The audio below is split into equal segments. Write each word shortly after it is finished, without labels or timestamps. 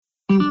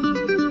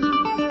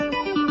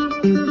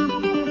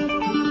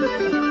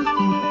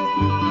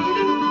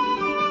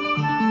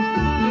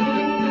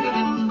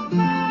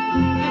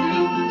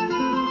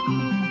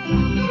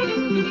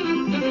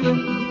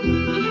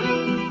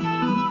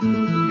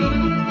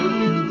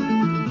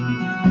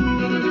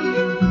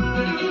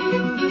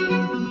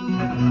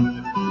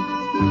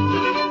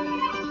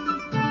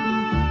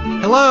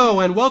Hello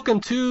and welcome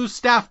to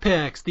Staff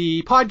Picks,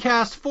 the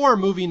podcast for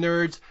movie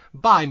nerds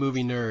by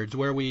movie nerds,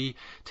 where we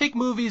take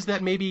movies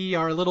that maybe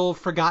are a little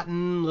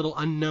forgotten, a little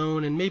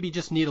unknown, and maybe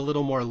just need a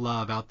little more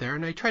love out there,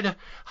 and I try to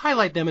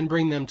highlight them and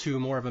bring them to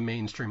more of a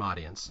mainstream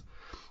audience.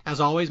 As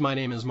always, my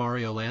name is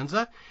Mario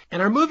Lanza, and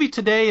our movie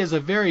today is a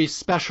very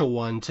special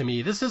one to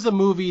me. This is a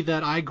movie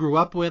that I grew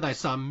up with. I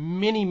saw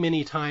many,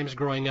 many times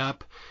growing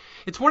up.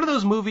 It's one of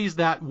those movies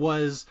that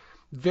was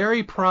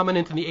very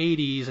prominent in the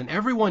 80s, and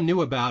everyone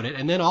knew about it,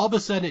 and then all of a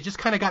sudden it just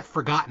kind of got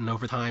forgotten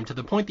over time to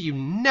the point that you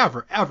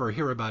never, ever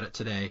hear about it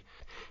today.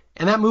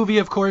 And that movie,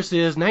 of course,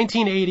 is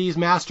 1980s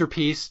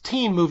masterpiece,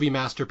 teen movie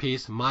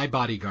masterpiece, My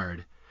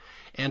Bodyguard.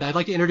 And I'd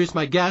like to introduce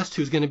my guest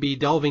who's going to be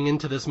delving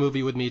into this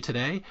movie with me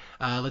today.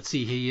 Let's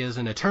see, he is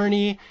an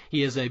attorney.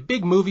 He is a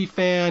big movie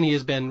fan. He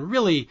has been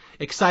really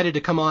excited to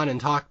come on and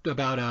talk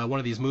about one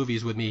of these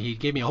movies with me. He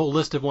gave me a whole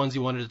list of ones he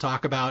wanted to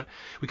talk about.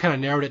 We kind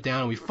of narrowed it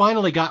down. We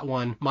finally got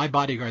one, My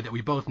Bodyguard, that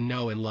we both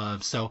know and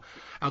love. So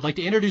I'd like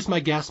to introduce my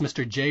guest,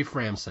 Mr. Jay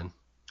Framson.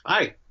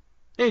 Hi.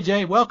 Hey,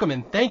 Jay. Welcome,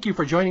 and thank you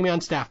for joining me on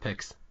Staff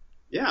Picks.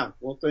 Yeah,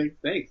 well,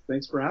 thanks.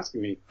 Thanks for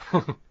asking me.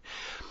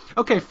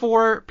 Okay,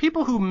 for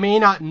people who may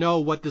not know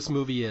what this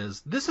movie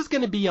is, this is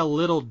going to be a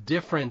little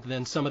different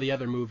than some of the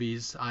other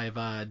movies I've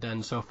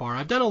done so far.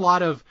 I've done a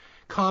lot of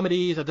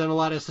comedies. I've done a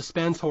lot of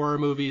suspense horror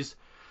movies.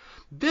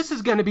 This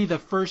is going to be the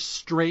first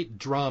straight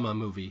drama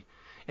movie.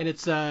 And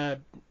it's a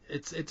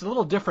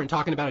little different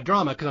talking about a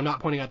drama because I'm not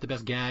pointing out the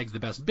best gags, the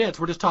best bits.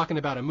 We're just talking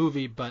about a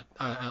movie, but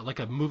like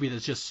a movie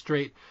that's just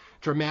straight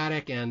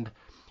dramatic and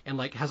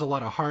like has a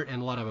lot of heart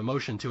and a lot of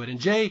emotion to it. And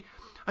Jay,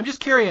 I'm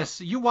just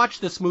curious, you watched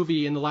this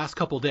movie in the last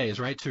couple days,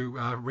 right,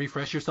 to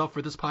refresh yourself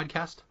for this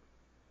podcast?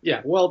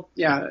 Yeah,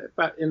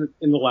 about in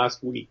the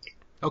last week.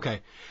 Okay.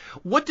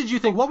 What did you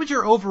think? What was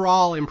your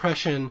overall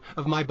impression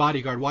of My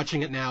Bodyguard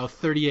watching it now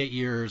 38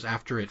 years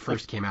after it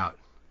first came out?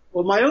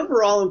 Well, my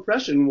overall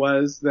impression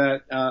was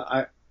that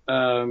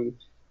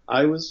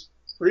I was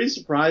pretty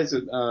surprised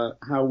at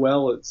how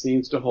well it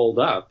seems to hold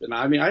up. And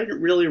I mean, I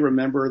didn't really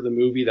remember the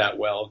movie that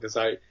well because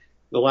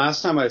the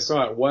last time I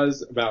saw it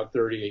was about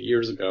 38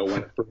 years ago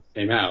when it first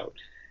came out.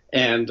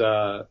 And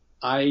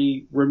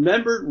I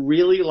remembered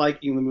really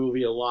liking the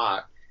movie a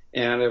lot.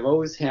 And I've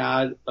always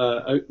had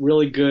a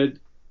really good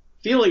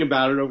feeling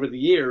about it over the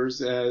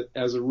years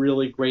as a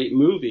really great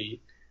movie.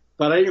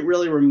 But I didn't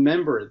really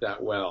remember it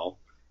that well.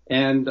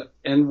 And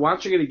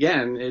watching it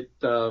again,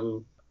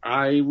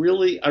 I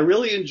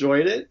really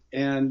enjoyed it.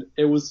 And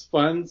it was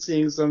fun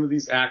seeing some of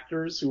these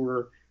actors who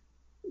were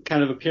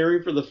kind of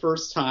appearing for the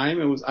first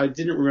time. I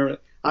didn't remember,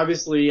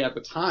 obviously at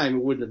the time I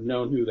wouldn't have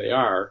known who they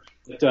are,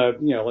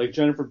 but, like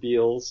Jennifer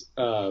Beals.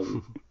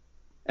 And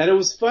it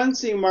was fun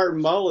seeing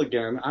Martin Mull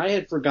again.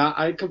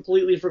 I'd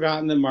completely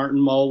forgotten that Martin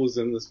Mull was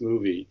in this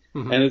movie.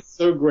 Mm-hmm. And it's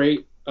so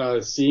great,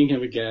 seeing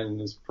him again in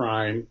his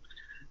prime.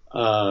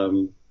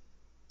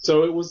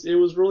 So it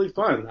was really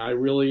fun. I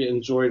really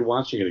enjoyed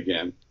watching it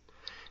again.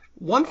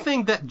 One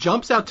thing that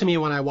jumps out to me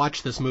when I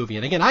watch this movie,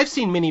 and again, I've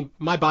seen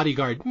My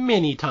Bodyguard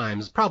many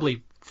times,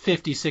 probably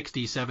 50,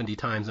 60, 70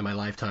 times in my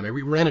lifetime. I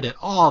rented it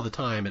all the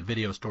time at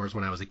video stores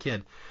when I was a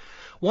kid.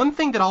 One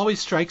thing that always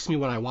strikes me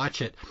when I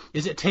watch it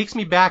is it takes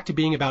me back to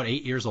being about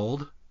 8 years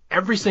old.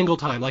 Every single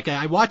time. Like,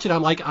 I watch it,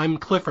 I'm like, I'm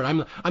Clifford.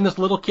 I'm this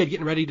little kid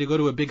getting ready to go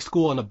to a big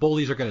school and the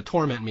bullies are going to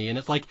torment me. And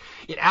it's like,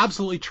 it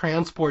absolutely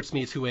transports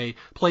me to a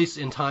place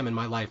in time in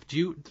my life.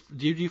 Do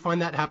you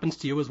find that happens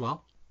to you as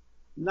well?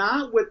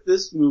 Not with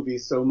this movie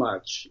so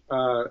much.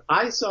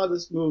 I saw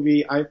this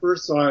movie, I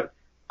first saw it,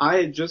 I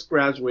had just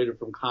graduated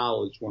from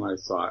college when I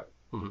saw it.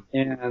 Mm-hmm.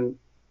 And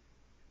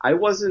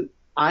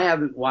I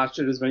haven't watched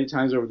it as many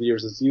times over the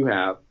years as you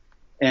have.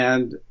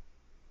 And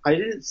I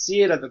didn't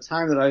see it at the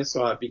time that I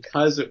saw it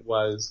because it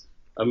was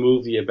a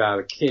movie about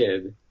a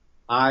kid.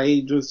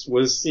 I just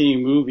was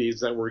seeing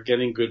movies that were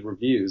getting good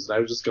reviews. I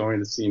was just going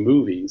to see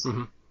movies.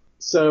 Mm-hmm.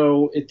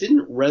 So it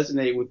didn't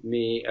resonate with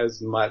me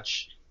as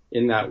much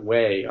in that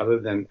way other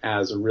than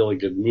as a really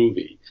good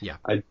movie. Yeah.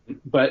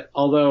 But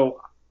although,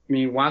 I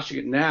mean, watching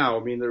it now,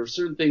 I mean, there are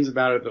certain things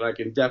about it that I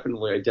can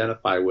definitely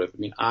identify with. I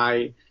mean,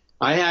 I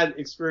had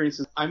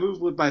experiences. I moved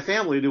with my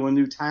family to a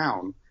new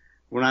town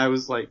when I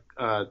was like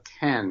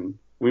 10.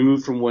 We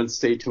moved from one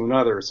state to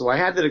another. So I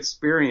had that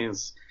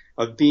experience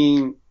of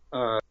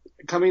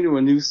coming to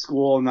a new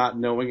school and not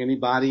knowing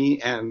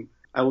anybody. And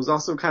I was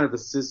also kind of a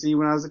sissy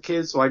when I was a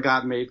kid. So I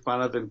got made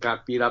fun of and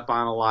got beat up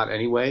on a lot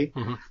anyway.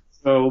 Mm-hmm.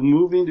 So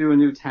moving to a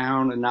new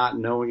town and not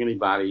knowing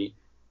anybody,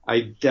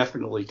 I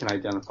definitely can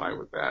identify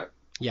with that.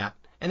 Yeah.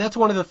 And that's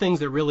one of the things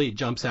that really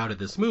jumps out of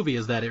this movie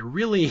is that it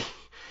really,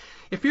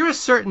 if you're a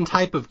certain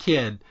type of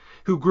kid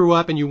who grew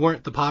up and you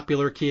weren't the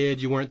popular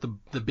kid, you weren't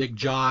the big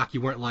jock,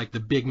 you weren't like the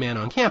big man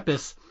on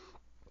campus,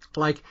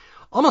 like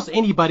almost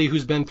anybody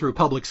who's been through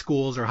public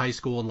schools or high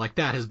school and like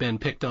that has been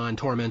picked on,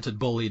 tormented,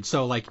 bullied.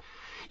 So like,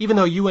 even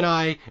though you and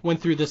I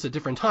went through this at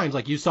different times,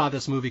 like you saw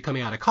this movie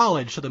coming out of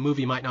college, so the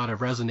movie might not have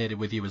resonated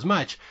with you as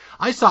much.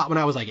 I saw it when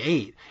I was like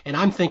 8, and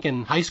I'm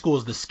thinking high school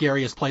is the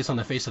scariest place on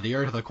the face of the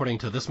earth, according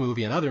to this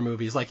movie and other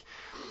movies. Like,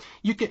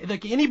 you can,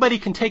 like, anybody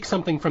can take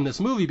something from this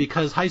movie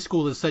because high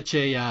school is such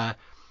a,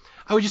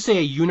 I would just say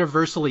a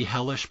universally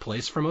hellish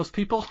place for most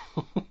people.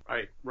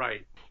 Right,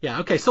 right.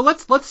 Yeah, okay, so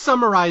let's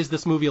summarize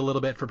this movie a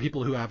little bit for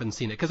people who haven't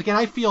seen it. Because, again,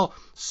 I feel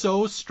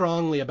so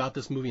strongly about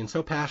this movie and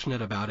so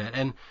passionate about it.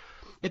 And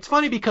it's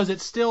funny because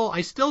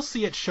I still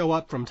see it show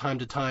up from time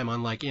to time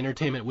on, like,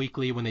 Entertainment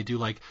Weekly when they do,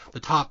 like, the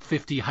top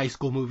 50 high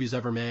school movies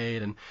ever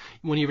made. And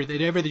whenever they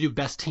do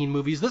best teen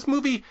movies, this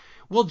movie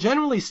will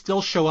generally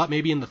still show up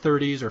maybe in the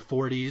 30s or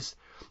 40s.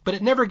 But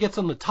it never gets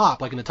on the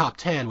top, like in the top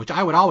 10, which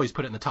I would always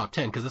put it in the top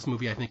 10 because this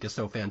movie I think is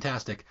so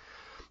fantastic.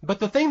 But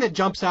the thing that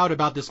jumps out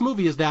about this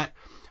movie is that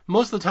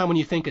most of the time when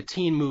you think a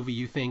teen movie,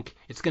 you think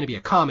it's going to be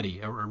a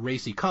comedy, or a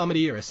racy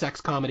comedy, or a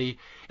sex comedy.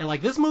 And,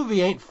 like, this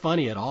movie ain't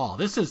funny at all.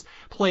 This is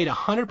played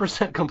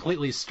 100%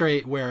 completely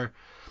straight where,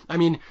 I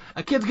mean,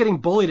 a kid's getting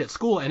bullied at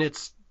school and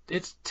it's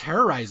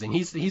terrorizing.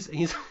 He's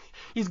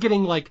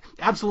getting, like,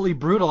 absolutely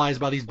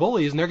brutalized by these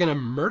bullies and they're going to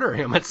murder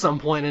him at some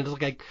point. And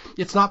it's like,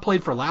 it's not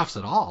played for laughs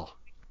at all.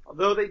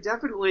 Although they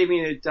definitely, I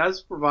mean, it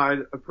does provide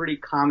a pretty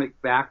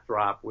comic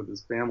backdrop with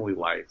his family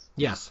life.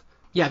 Yes.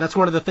 Yeah, that's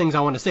one of the things I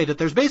want to say, that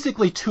there's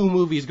basically two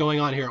movies going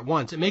on here at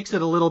once. It makes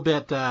it a little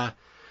bit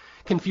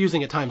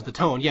confusing at times, the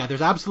tone. Yeah,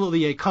 there's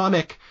absolutely a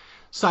comic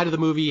side of the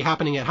movie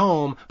happening at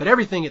home, but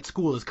everything at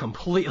school is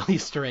completely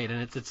straight.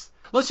 And it's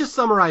let's just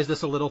summarize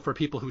this a little for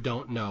people who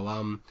don't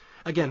know.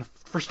 Again,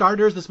 for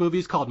starters, this movie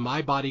is called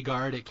My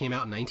Bodyguard. It came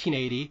out in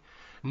 1980.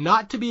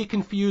 Not to be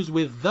confused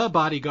with The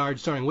Bodyguard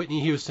starring Whitney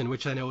Houston,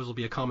 which I know will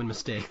be a common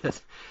mistake.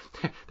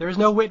 There is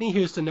no Whitney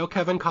Houston, no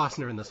Kevin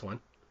Costner in this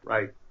one.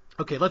 Right.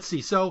 Okay, let's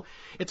see. So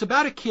it's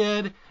about a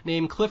kid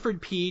named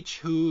Clifford Peach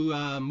who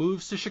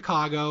moves to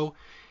Chicago.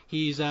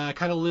 He's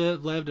kind of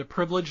lived a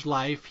privileged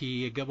life.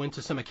 He went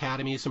to some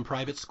academy, some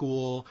private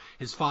school.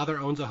 His father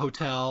owns a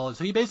hotel,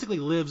 so he basically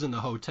lives in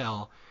the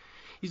hotel.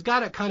 He's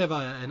got a kind of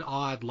an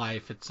odd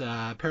life. It's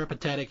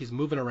peripatetic. He's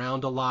moving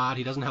around a lot.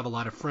 He doesn't have a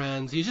lot of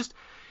friends.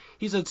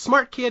 He's a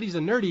smart kid. He's a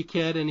nerdy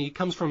kid, and he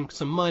comes from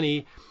some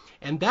money.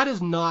 And that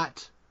is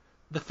not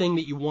the thing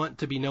that you want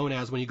to be known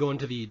as when you go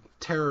into the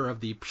terror of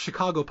the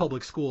Chicago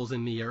public schools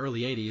in the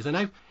early 80s.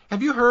 And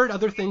have you heard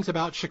other things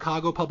about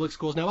Chicago public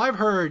schools? Now, I've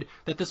heard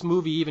that this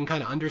movie even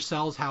kind of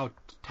undersells how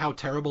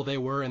terrible they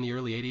were in the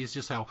early 80s,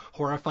 just how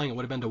horrifying it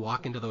would have been to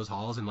walk into those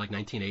halls in, like,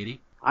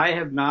 1980. I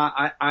have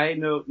not. I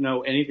don't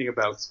know anything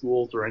about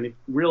schools or anything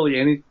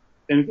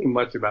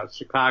much about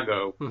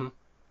Chicago. Mm-hmm.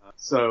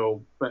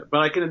 So, but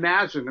I can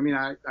imagine. I mean,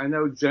 I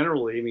know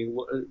generally. I mean,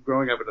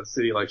 growing up in a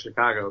city like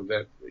Chicago,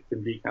 that it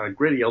can be kind of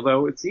gritty.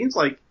 Although it seems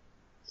like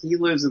he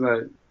lives in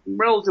a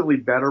relatively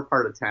better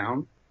part of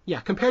town.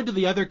 Yeah, compared to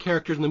the other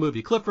characters in the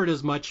movie, Clifford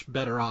is much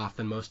better off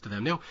than most of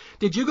them. Now,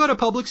 did you go to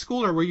public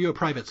school or were you a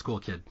private school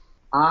kid?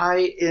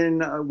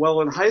 In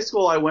high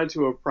school, I went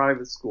to a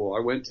private school.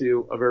 I went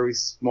to a very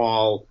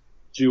small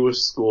Jewish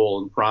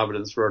school in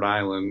Providence, Rhode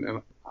Island,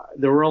 and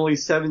there were only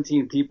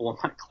 17 people in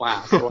my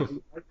class, so I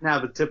didn't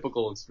have a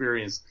typical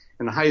experience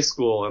in high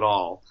school at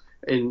all.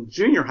 In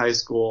junior high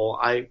school,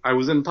 I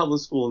was in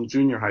public school in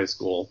junior high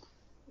school,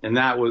 and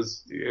that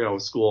was, a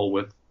school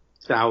with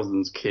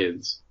thousands of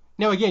kids.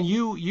 Now, again,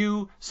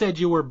 you said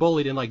you were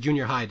bullied in, like,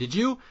 junior high. Did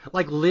you,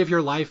 like, live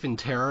your life in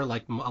terror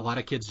like a lot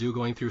of kids do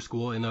going through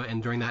school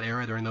and during that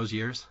era, during those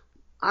years?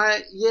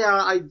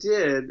 Yeah, I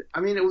did.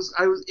 I mean, it was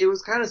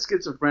kind of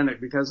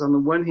schizophrenic because on the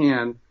one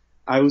hand,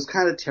 I was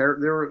kind of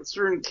there were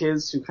certain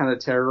kids who kind of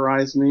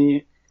terrorized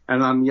me,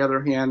 and on the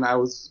other hand, I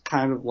was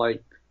kind of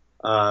like,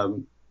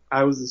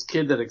 I was this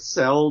kid that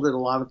excelled at a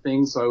lot of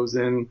things. So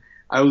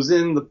I was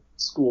in the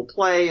school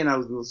play, and I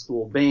was in the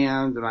school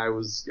band, and I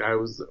was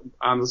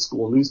on the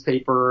school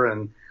newspaper,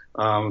 and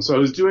so I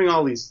was doing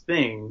all these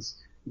things,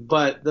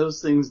 but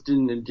those things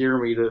didn't endear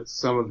me to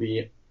some of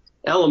the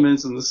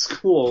elements in the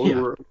school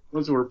who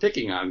were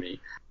picking on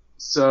me.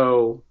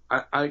 So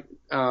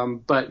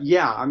but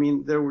yeah, I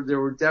mean, there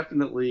were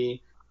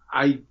definitely,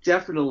 I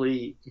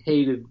definitely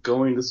hated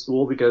going to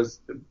school because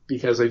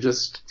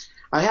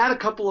I had a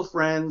couple of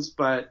friends,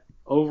 but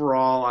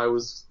overall I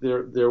was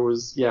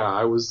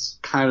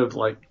kind of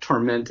like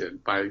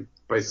tormented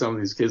by some of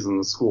these kids in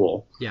the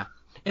school. Yeah.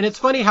 And it's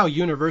funny how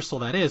universal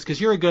that is, because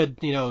you're a good,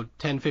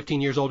 10,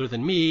 15 years older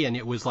than me, and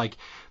it was like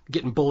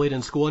getting bullied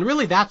in school. And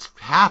really that's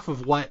half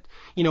of what,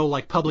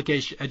 like public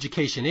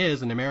education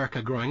is in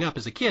America growing up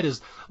as a kid, is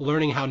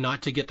learning how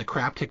not to get the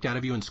crap kicked out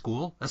of you in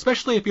school,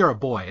 especially if you're a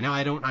boy. Now,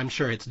 I'm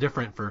sure it's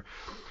different for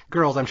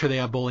girls. I'm sure they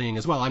have bullying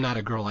as well. I'm not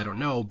a girl. I don't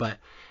know. But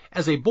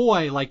as a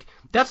boy, like,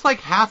 that's like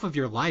half of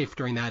your life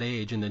during that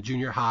age in the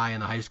junior high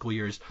and the high school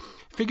years,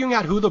 figuring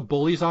out who the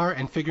bullies are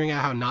and figuring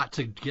out how not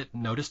to get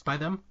noticed by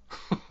them.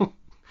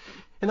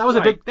 And that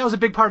was a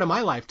big part of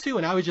my life too.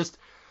 And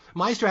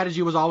my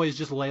strategy was always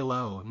just lay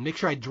low and make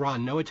sure I draw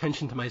no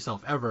attention to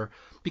myself ever,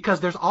 because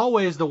there's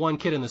always the one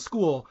kid in the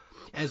school,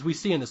 as we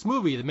see in this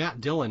movie, that Matt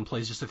Dillon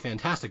plays just a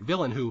fantastic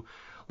villain who,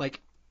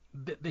 like,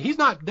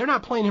 they're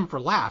not playing him for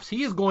laughs.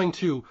 He is going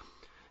to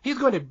he's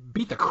going to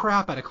beat the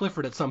crap out of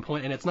Clifford at some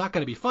point, and it's not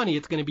going to be funny.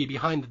 It's going to be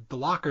behind the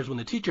lockers when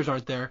the teachers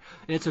aren't there,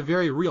 and it's a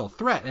very real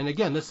threat. And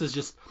again, this is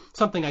just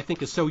something I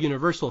think is so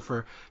universal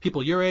for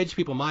people your age,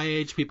 people my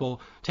age,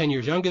 people 10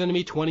 years younger than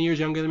me, 20 years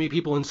younger than me,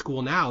 people in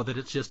school now, that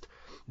it's just,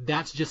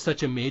 that's just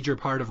such a major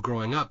part of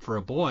growing up for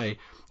a boy.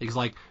 It's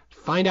like,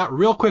 find out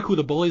real quick who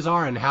the bullies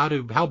are and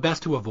how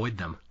best to avoid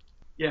them.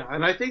 Yeah,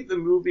 and I think the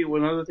movie,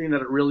 one other thing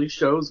that it really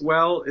shows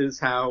well is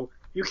how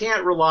you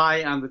can't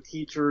rely on the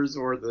teachers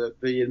or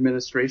the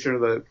administration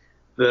or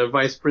the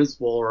vice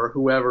principal or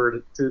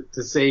whoever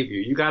to save you.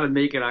 You got to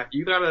make it.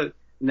 You got to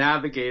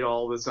navigate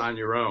all this on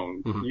your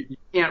own. Mm-hmm. You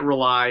can't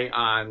rely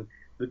on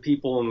the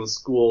people in the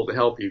school to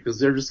help you because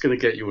they're just going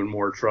to get you in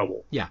more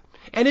trouble. Yeah.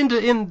 And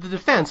in the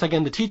defense,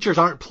 again, the teachers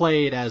aren't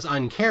played as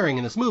uncaring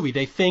in this movie.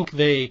 They think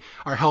they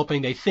are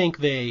helping. They think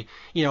they,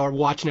 are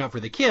watching out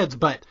for the kids,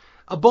 but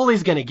a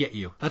bully's going to get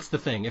you. That's the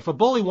thing. If a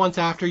bully wants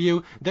after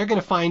you, they're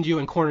going to find you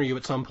and corner you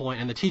at some point,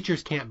 and the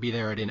teachers can't be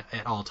there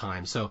at all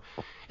times. So,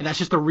 and that's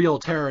just the real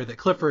terror that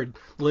Clifford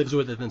lives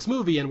with in this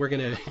movie, and we're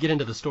going to get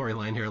into the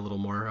storyline here a little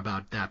more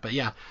about that. But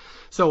yeah,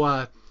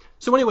 so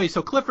anyway,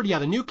 so Clifford,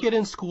 the new kid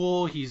in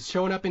school, he's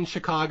showing up in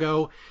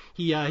Chicago.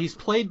 He's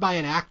played by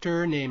an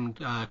actor named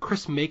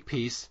Chris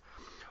Makepeace,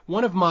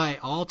 one of my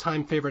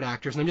all-time favorite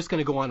actors, and I'm just going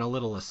to go on a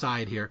little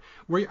aside here.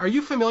 Are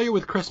you familiar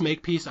with Chris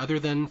Makepeace other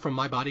than from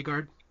My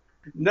Bodyguard?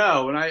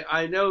 No, and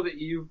I know that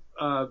you've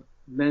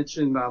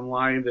mentioned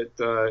online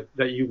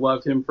that you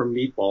loved him from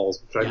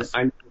Meatballs, which yes.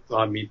 I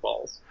saw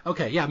Meatballs.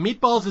 Okay, yeah,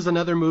 Meatballs is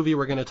another movie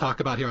we're going to talk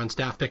about here on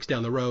Staff Picks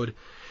down the road,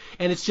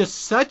 and it's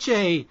just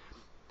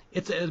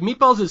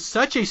Meatballs is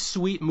such a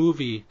sweet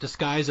movie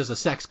disguised as a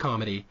sex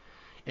comedy,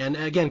 and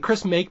again,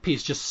 Chris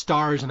Makepeace just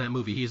stars in that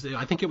movie.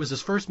 I think it was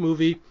his first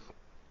movie,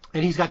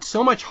 and he's got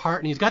so much heart,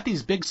 and he's got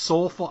these big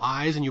soulful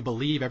eyes, and you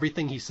believe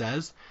everything he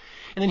says.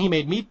 And then he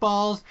made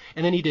Meatballs,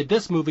 and then he did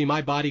this movie,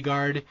 My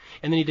Bodyguard,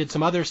 and then he did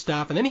some other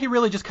stuff, and then he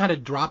really just kind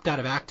of dropped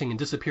out of acting and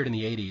disappeared in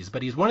the 80s.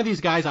 But he's one of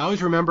these guys I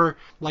always remember,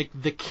 like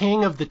the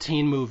king of the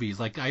teen movies.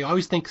 Like I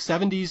always think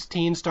 70s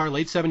teen star,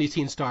 late 70s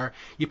teen star.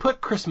 You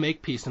put Chris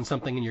Makepeace in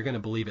something and you're going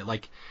to believe it.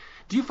 Like,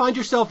 do you find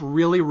yourself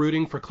really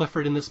rooting for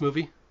Clifford in this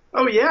movie?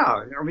 Oh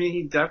yeah, I mean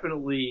he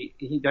definitely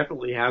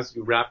has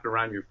you wrapped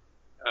around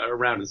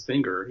his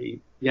finger.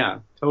 Yeah,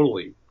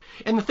 totally.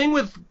 And the thing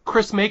with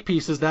Chris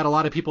Makepeace is that a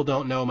lot of people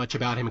don't know much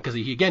about him because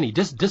he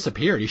just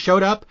disappeared. He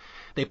showed up,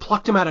 they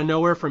plucked him out of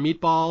nowhere for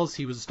Meatballs.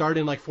 He was starred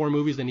in like 4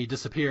 movies, then he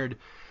disappeared.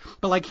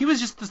 But like he was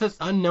just this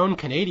unknown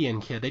Canadian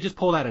kid. They just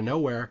pulled out of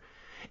nowhere.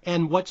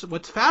 And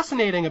what's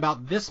fascinating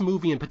about this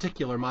movie in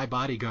particular, My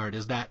Bodyguard,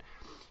 is that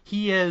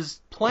he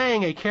is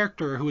playing a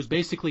character who is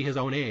basically his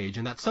own age,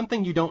 and that's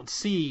something you don't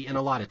see in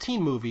a lot of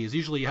teen movies.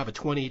 Usually you have a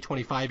 20,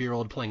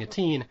 25-year-old playing a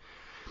teen.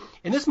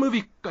 In this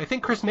movie, I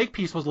think Chris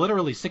Makepeace was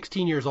literally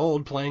 16 years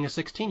old playing a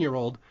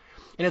 16-year-old.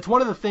 And it's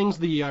one of the things,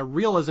 the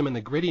realism and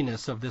the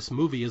grittiness of this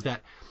movie is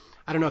that,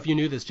 I don't know if you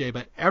knew this, Jay,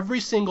 but every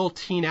single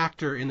teen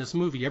actor in this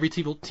movie, every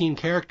teen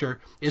character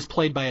is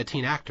played by a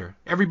teen actor.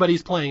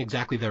 Everybody's playing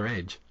exactly their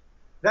age.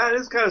 That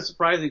is kind of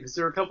surprising because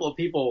there are a couple of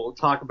people we'll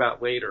talk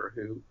about later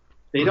who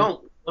they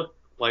don't look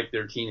like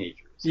they're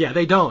teenagers. Yeah,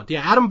 they don't.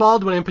 Yeah, Adam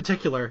Baldwin in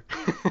particular.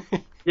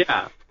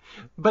 Yeah.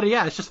 But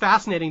yeah, it's just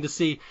fascinating to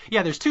see.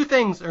 Yeah, there's 3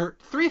 things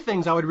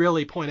I would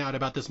really point out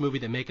about this movie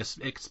that make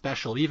it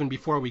special, even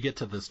before we get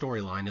to the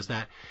storyline, is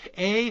that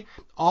A,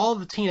 all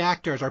the teen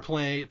actors are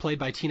played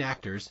by teen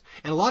actors,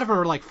 and a lot of them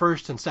are like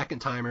first and second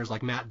timers,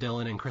 like Matt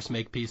Dillon and Chris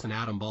Makepeace and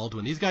Adam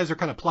Baldwin. These guys are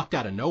kind of plucked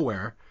out of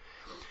nowhere.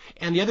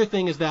 And the other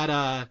thing is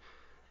that,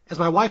 as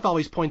my wife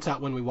always points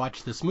out when we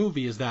watch this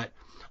movie, is that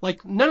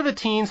like none of the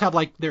teens have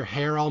like their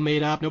hair all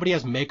made up. Nobody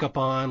has makeup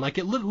on. Like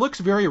it looks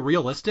very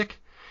realistic.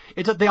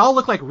 They all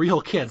look like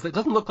real kids. It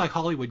doesn't look like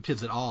Hollywood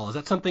kids at all. Is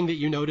that something that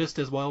you noticed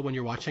as well when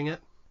you're watching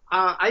it?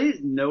 I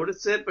didn't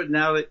notice it, but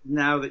now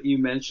that you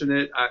mention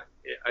it,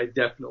 I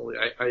definitely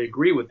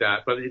agree with that.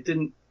 But it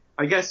didn't.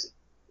 I guess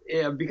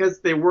because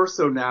they were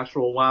so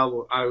natural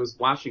while I was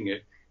watching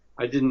it,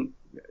 I didn't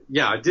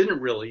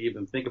really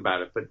even think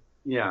about it. But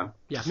yeah.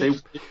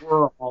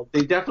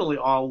 They definitely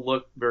all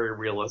look very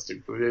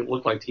realistic. They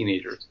look like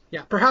teenagers.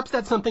 Yeah, perhaps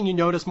that's something you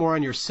notice more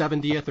on your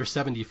 70th or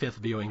 75th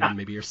viewing than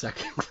maybe your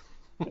second.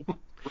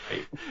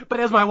 Right. But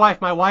as my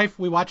wife,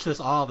 we watch this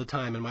all the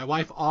time, and my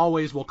wife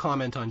always will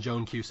comment on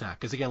Joan Cusack.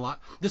 Because again,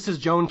 this is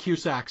Joan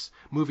Cusack's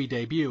movie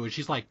debut, and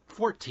she's like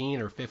 14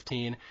 or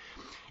 15.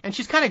 And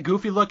she's kind of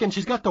goofy looking.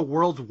 She's got the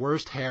world's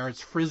worst hair. It's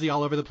frizzy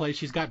all over the place.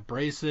 She's got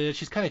braces.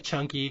 She's kind of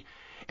chunky.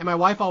 And my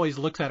wife always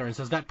looks at her and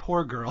says, that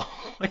poor girl.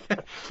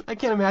 I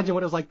can't imagine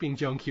what it was like being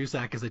Joan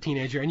Cusack as a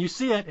teenager. And you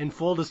see it in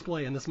full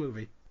display in this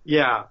movie.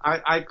 Yeah,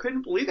 I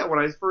couldn't believe that when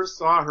I first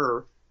saw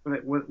her.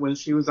 When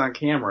she was on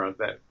camera,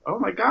 that, oh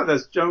my God,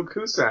 that's Joan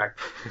Cusack.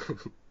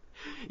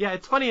 Yeah,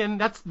 it's funny, and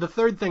that's the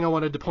third thing I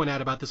wanted to point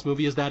out about this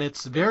movie is that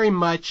it's very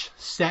much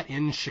set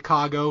in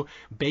Chicago,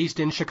 based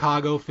in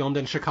Chicago, filmed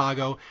in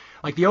Chicago.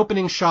 Like the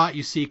opening shot,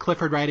 you see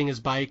Clifford riding his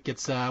bike.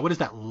 It's, what is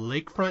that,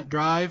 Lakefront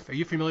Drive? Are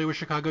you familiar with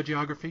Chicago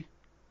geography?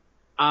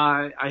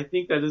 I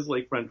think that is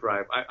Lakefront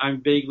Drive.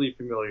 I'm vaguely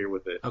familiar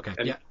with it. Okay,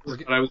 and yeah.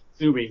 I was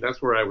assuming.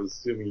 That's where I was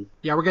assuming.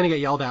 Yeah, we're going to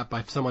get yelled at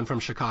by someone from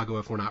Chicago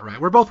if we're not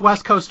right. We're both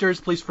West Coasters.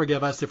 Please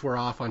forgive us if we're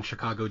off on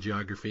Chicago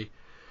geography.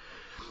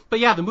 But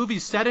yeah, the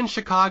movie's set in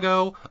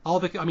Chicago.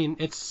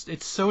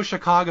 It's so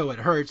Chicago it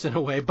hurts in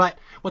a way. But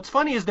what's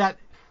funny is that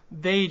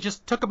they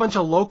just took a bunch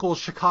of local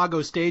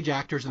Chicago stage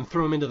actors and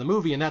threw them into the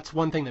movie, and that's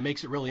one thing that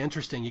makes it really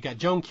interesting. You got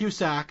Joan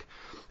Cusack,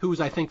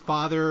 whose I think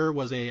father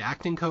was a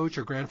acting coach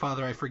or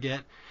grandfather, I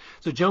forget.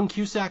 So Joan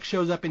Cusack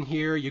shows up in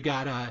here. You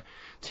got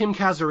Tim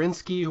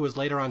Kazurinsky, who was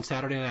later on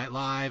Saturday Night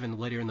Live and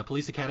later in the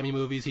Police Academy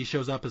movies. He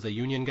shows up as a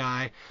union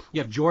guy.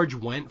 You have George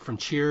Wendt from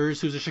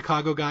Cheers, who's a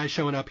Chicago guy,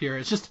 showing up here.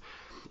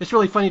 It's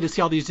really funny to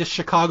see all these just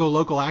Chicago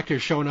local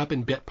actors showing up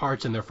in bit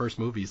parts in their first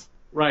movies.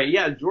 Right,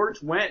 yeah. George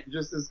Wendt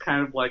just is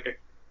kind of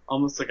like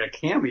almost like a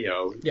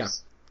cameo. Yeah.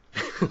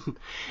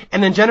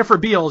 And then Jennifer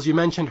Beals, you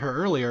mentioned her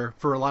earlier.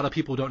 For a lot of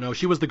people who don't know,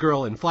 she was the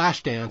girl in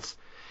Flashdance.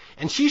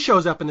 And she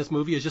shows up in this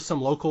movie as just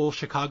some local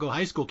Chicago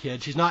high school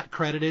kid. She's not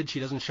credited. She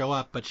doesn't show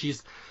up, but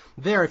she's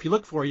there. If you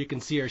look for her, you can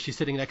see her. She's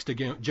sitting next to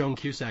Joan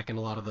Cusack in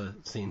a lot of the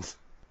scenes.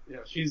 Yeah,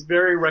 she's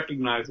very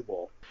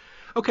recognizable.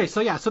 Okay,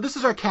 so this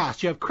is our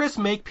cast. You have Chris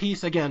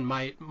Makepeace, again,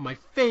 my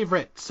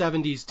favorite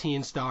 70s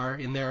teen star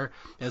in there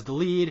as the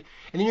lead.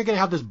 And then you're going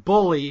to have this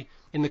bully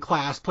in the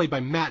class played by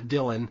Matt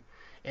Dillon.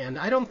 And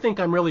I don't think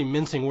I'm really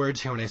mincing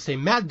words here when I say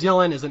Matt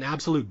Dillon is an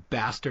absolute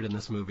bastard in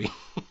this movie.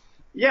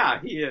 Yeah,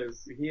 he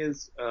is. He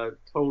is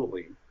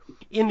totally.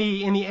 In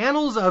the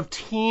annals of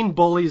teen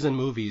bullies in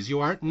movies,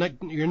 you're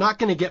not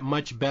going to get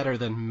much better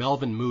than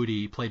Melvin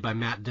Moody, played by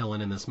Matt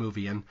Dillon in this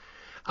movie. And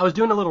I was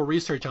doing a little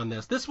research on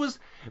this. This was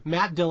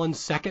Matt Dillon's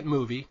second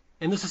movie,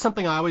 and this is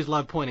something I always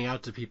love pointing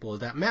out to people,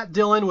 is that Matt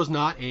Dillon was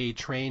not a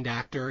trained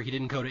actor. He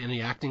didn't go to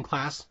any acting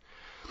class.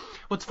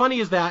 What's funny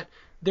is that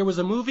there was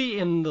a movie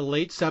in the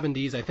late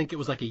 70s, I think it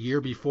was like a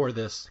year before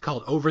this,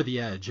 called Over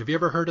the Edge. Have you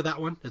ever heard of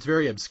that one? It's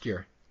very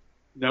obscure.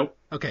 Nope.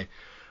 Okay.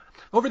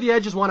 Over the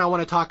Edge is one I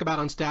want to talk about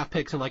on Staff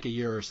Picks in like a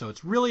year or so.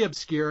 It's really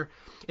obscure.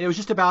 It was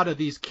just about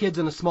these kids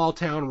in a small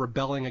town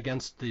rebelling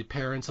against the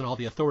parents and all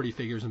the authority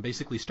figures and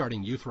basically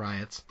starting youth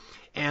riots.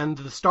 And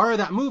the star of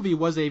that movie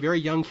was a very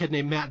young kid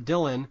named Matt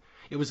Dillon.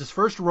 It was his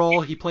first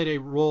role. He played a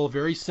role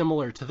very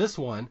similar to this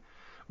one,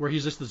 where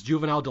he's just this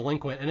juvenile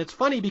delinquent. And it's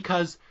funny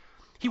because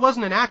he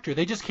wasn't an actor.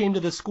 They just came to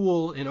this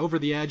school in Over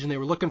the Edge and they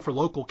were looking for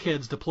local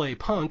kids to play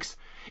punks.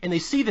 And they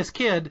see this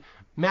kid,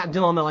 Matt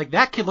Dillon, they're like,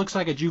 that kid looks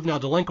like a juvenile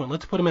delinquent.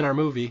 Let's put him in our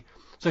movie.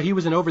 So he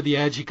was in Over the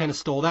Edge. He kind of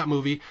stole that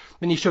movie.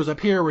 Then he shows up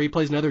here where he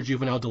plays another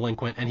juvenile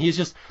delinquent. And he's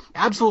just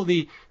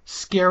absolutely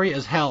scary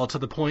as hell, to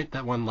the point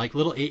that when like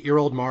little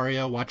 8-year-old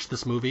Mario watched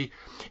this movie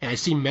and I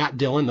see Matt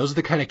Dillon, those are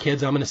the kind of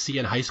kids I'm going to see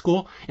in high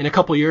school in a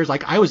couple years.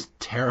 Like, I was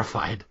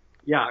terrified.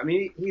 Yeah, I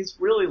mean, he's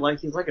really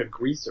he's like a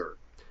greaser.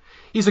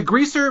 He's a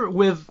greaser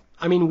with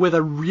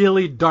a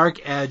really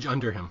dark edge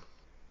under him.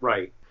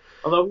 Right.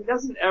 Although he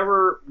doesn't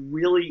ever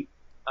really,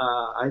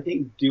 I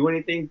think, do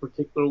anything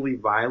particularly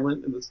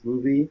violent in this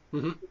movie.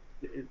 Mm-hmm.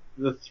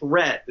 The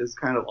threat is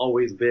kind of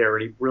always there,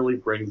 and he really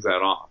brings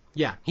that off.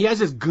 Yeah, he has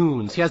his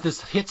goons. He has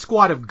this hit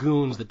squad of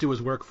goons that do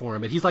his work for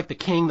him. And he's like the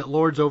king that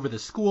lords over the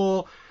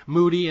school,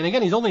 Moody. And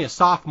again, he's only a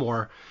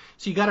sophomore,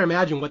 so you got to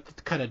imagine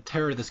what kind of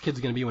terror this kid's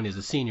going to be when he's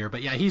a senior.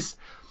 But yeah,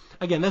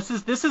 again, this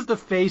is the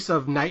face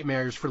of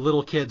nightmares for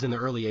little kids in the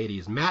early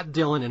 80s. Matt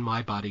Dillon in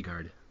My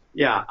Bodyguard.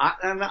 Yeah,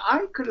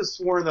 I could have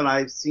sworn that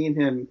I've seen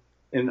him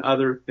in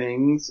other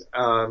things,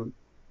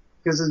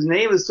 because his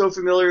name is so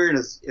familiar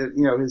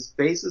and his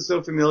face is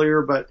so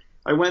familiar. But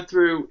I went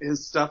through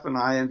his stuff on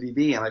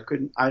IMDb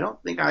and I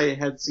don't think I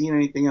had seen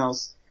anything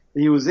else that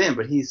he was in.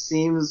 But he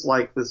seems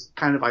like this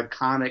kind of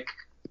iconic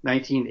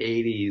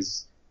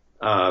 1980s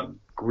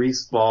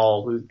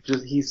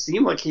greaseball he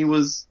seemed like he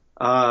was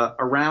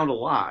around a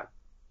lot.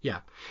 Yeah.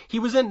 He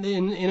was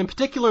in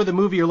particular, the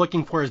movie you're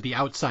looking for is The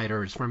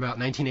Outsiders from about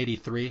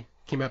 1983.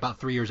 Came out about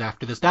 3 years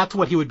after this. That's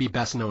what he would be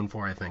best known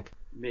for, I think.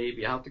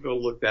 Maybe. I'll have to go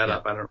look that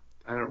up. I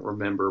don't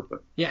remember,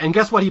 but. Yeah, and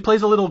guess what? He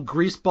plays a little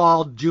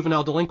greaseball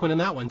juvenile delinquent in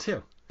that one,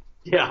 too.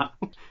 Yeah.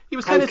 He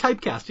was kind of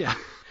typecast, yeah.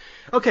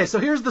 Okay, so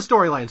here's the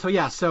storyline.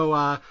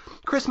 So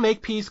Chris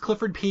Makepeace,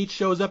 Clifford Peach,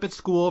 shows up at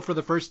school for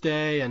the first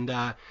day, and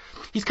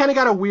he's kind of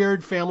got a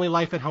weird family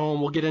life at home.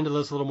 We'll get into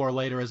this a little more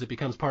later as it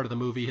becomes part of the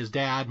movie. His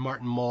dad,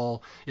 Martin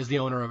Mull, is the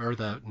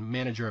the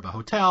manager of a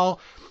hotel.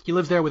 He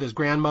lives there with his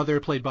grandmother,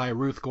 played by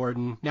Ruth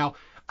Gordon. Now,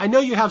 I know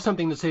you have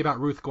something to say about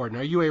Ruth Gordon.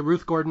 Are you a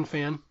Ruth Gordon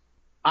fan?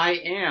 I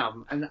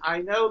am, and I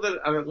know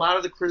that a lot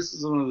of the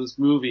criticism of this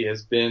movie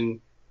has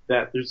been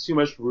that there's too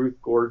much Ruth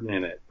Gordon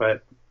in it,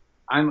 but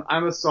I'm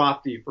a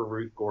softie for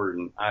Ruth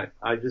Gordon.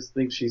 I just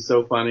think she's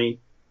so funny.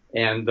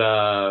 And,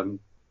 I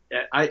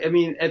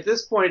mean, at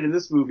this point in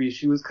this movie,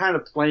 she was kind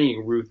of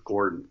playing Ruth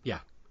Gordon. Yeah.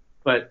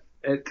 But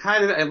it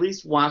kind of, at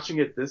least watching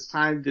it this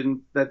time,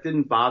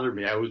 didn't bother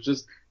me. I was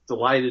just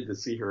delighted to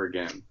see her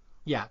again.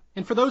 Yeah.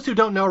 And for those who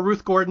don't know,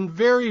 Ruth Gordon,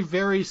 very,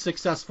 very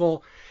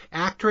successful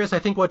actress. I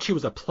think she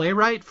was a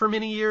playwright for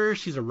many years.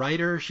 She's a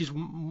writer. She's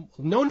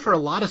known for a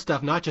lot of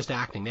stuff, not just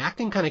acting. The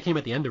acting kind of came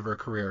at the end of her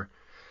career.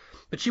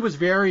 But she was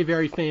very,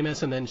 very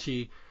famous, and then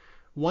she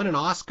won an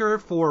Oscar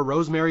for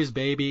Rosemary's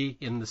Baby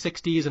in the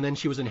 60s, and then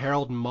she was in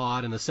Harold and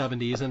Maude in the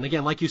 70s. And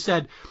again, like you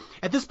said,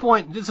 at this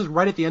point, this is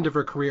right at the end of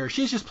her career.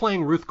 She's just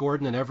playing Ruth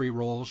Gordon in every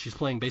role. She's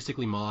playing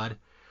basically Maude.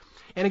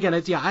 And again,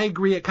 I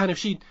agree. It kind of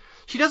she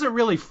doesn't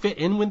really fit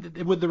in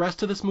with the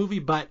rest of this movie,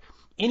 but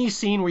any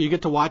scene where you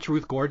get to watch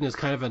Ruth Gordon is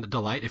kind of a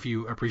delight if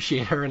you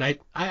appreciate her, and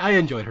I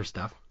enjoyed her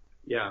stuff.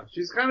 Yeah,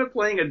 she's kind of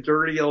playing a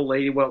dirty old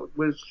lady. Well,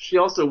 she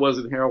also was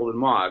in Harold and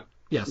Maude.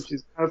 Yes.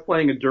 She's kind of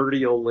playing a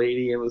dirty old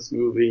lady in this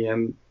movie,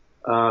 and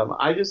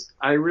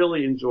I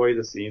really enjoy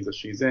the scenes that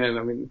she's in.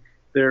 I mean,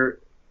 they're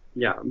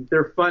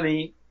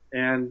funny,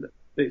 and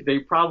they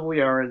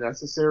probably are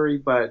unnecessary,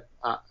 but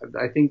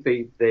I think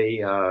they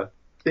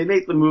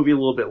make the movie a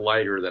little bit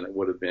lighter than it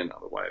would have been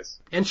otherwise.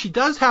 And she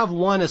does have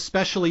one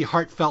especially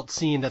heartfelt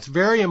scene that's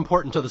very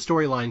important to the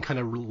storyline kind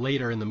of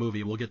later in the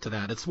movie. We'll get to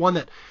that. It's one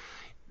that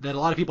a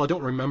lot of people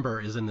don't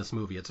remember is in this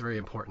movie. It's a very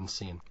important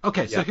scene.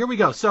 Okay, so Here we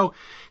go. So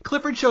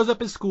Clifford shows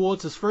up at school.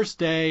 It's his first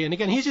day. And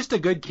again, he's just a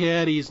good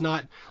kid. He's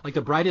not like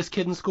the brightest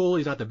kid in school.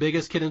 He's not the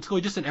biggest kid in school.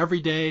 He's just an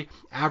everyday,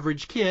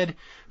 average kid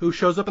who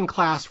shows up in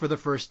class for the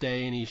first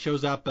day. And he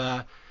shows up,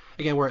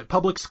 again, we're at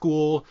public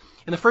school.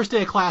 And the first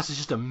day of class is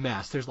just a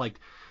mess. There's like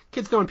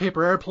kids throwing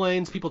paper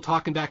airplanes, people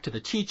talking back to the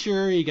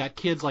teacher. You got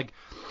kids like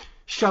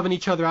shoving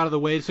each other out of the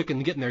way so they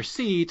can get in their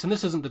seats, and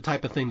this isn't the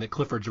type of thing that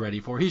Clifford's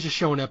ready for. He's just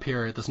showing up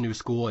here at this new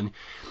school, and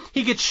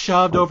he gets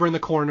shoved over in the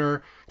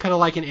corner, kind of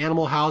like in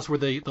Animal House where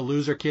the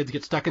loser kids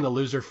get stuck in the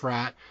loser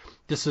frat.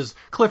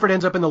 Clifford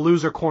ends up in the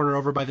loser corner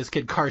over by this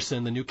kid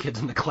Carson, the new kids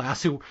in the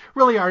class, who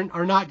really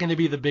are not going to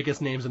be the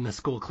biggest names in this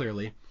school,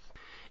 clearly.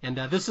 And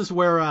this is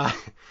where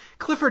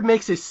Clifford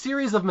makes a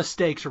series of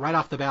mistakes right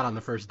off the bat on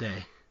the first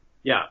day.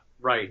 Yeah,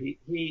 right.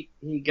 He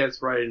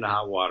gets right into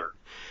hot water.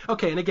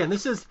 Okay, and again,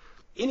 this is...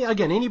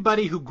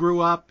 anybody who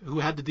grew up, who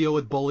had to deal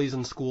with bullies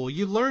in school,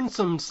 you learn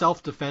some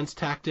self-defense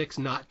tactics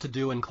not to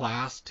do in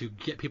class to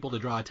get people to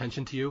draw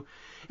attention to you.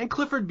 And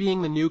Clifford,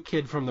 being the new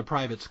kid from the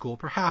private school,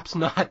 perhaps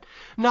not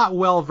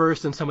well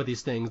versed in some of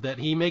these things, that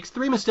he makes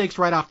 3 mistakes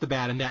right off the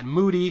bat, and that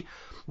Moody,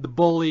 the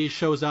bully,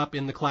 shows up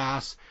in the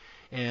class.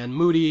 And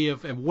Moody,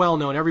 well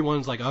known,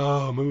 everyone's like,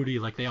 oh, Moody,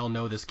 like they all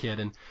know this kid.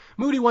 And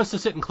Moody wants to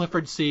sit in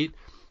Clifford's seat.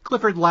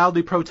 Clifford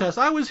loudly protests,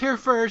 I was here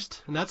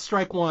first. And that's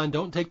strike 1,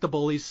 don't take the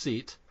bully's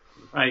seat.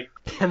 Right.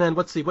 And then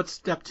what's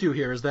step 2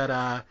 here is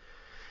that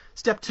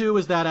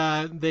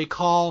they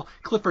call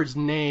Clifford's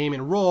name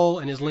and role,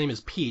 and his name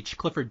is Peach.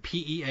 Clifford,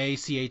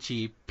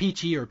 Peache,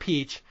 Peachy or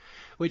Peach,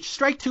 which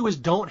strike 2 is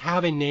don't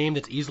have a name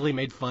that's easily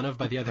made fun of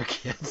by the other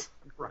kids.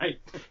 Right.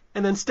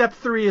 And then step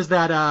 3 is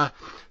that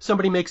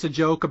somebody makes a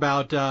joke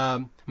about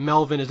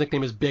Melvin, his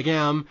nickname is Big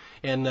M,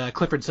 and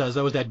Clifford says,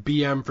 oh, is that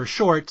BM for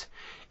short?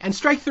 And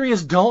strike 3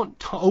 is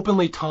don't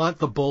openly taunt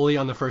the bully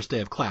on the first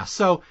day of class.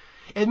 So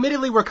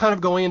admittedly, we're kind of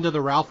going into the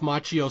Ralph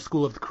Macchio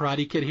school of the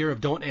Karate Kid here of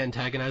don't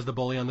antagonize the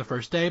bully on the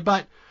first day,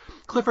 but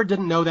Clifford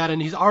didn't know that,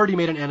 and he's already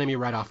made an enemy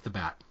right off the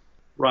bat.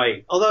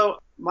 Right. Although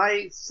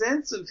my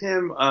sense of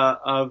him,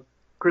 of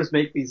Chris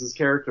Makepeace's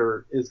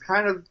character, is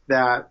kind of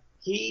that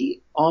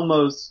he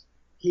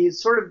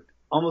sort of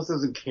almost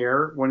doesn't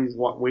care when he's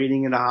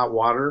wading into hot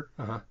water.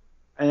 Uh-huh.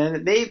 And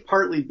it may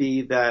partly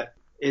be that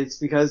it's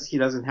because he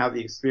doesn't have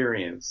the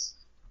experience.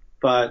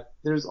 But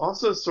there's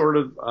also sort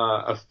of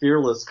a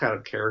fearless kind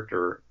of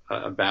character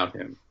about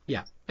him.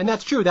 Yeah, and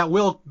that's true. That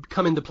will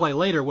come into play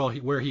later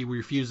where he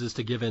refuses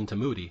to give in to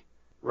Moody.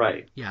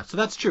 Right. Yeah, so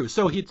that's true.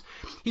 So he's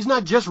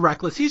not just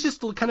reckless. He's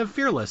just kind of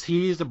fearless.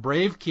 He's a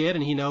brave kid,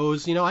 and he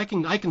knows, I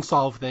can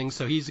solve things.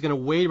 So he's going to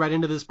wade right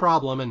into this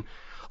problem. And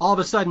all of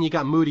a sudden, you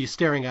got Moody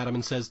staring at him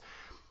and says,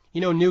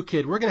 new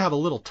kid, we're going to have a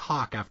little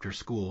talk after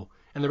school.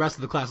 And the rest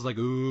of the class is like,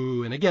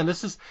 ooh. And again,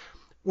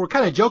 we're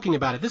kind of joking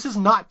about it. This is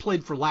not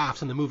played for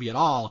laughs in the movie at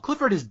all.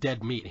 Clifford is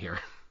dead meat here.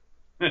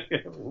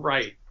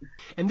 Right.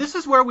 And this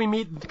is where we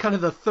meet kind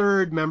of the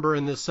third member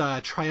in this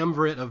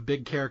triumvirate of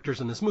big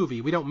characters in this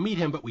movie. We don't meet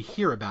him, but we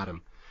hear about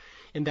him.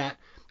 In that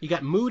you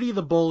got Moody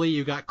the bully,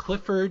 you got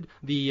Clifford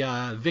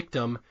the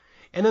victim,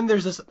 and then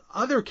there's this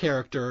other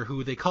character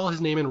who they call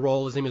his name and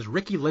role. His name is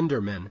Ricky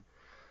Linderman.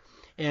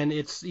 And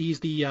he's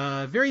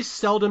the very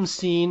seldom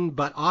seen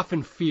but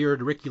often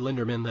feared Ricky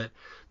Linderman that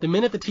the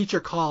minute the teacher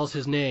calls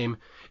his name,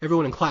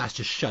 everyone in class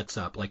just shuts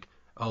up. Like,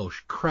 oh,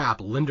 crap,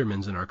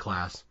 Linderman's in our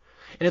class.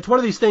 And it's one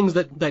of these things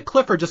that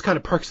Clifford just kind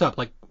of perks up.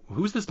 Like,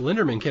 who's this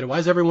Linderman kid? Why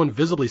is everyone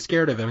visibly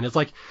scared of him? And it's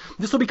like,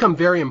 this will become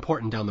very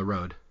important down the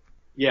road.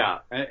 Yeah.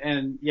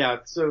 And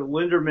so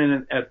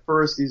Linderman, at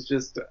first, he's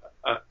just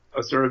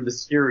a sort of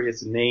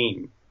mysterious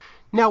name.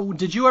 Now,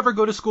 did you ever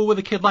go to school with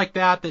a kid like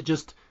that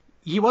just...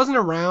 He wasn't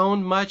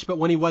around much, but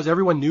when he was,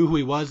 everyone knew who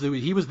he was.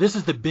 This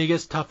is the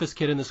biggest, toughest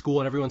kid in the school,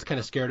 and everyone's kind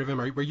of scared of him.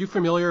 Were you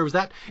familiar? Is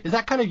that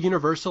kind of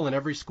universal in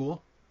every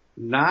school?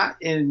 Not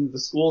in the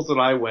schools that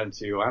I went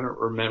to. I don't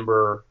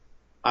remember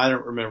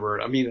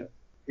it. I mean,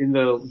 in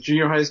the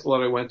junior high school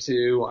that I went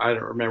to, I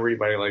don't remember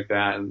anybody like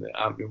that. And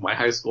in my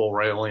high school,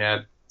 where I only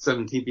had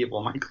 17 people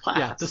in my class.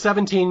 Yeah, the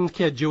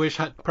 17-kid Jewish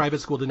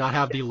private school did not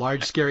have the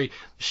large, scary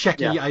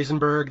Shecky Yeah.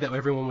 Eisenberg that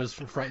everyone was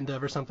frightened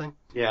of or something.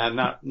 Yeah,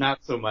 not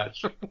so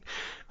much.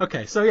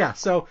 Okay,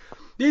 so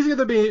these are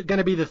going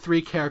to be the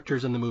three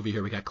characters in the movie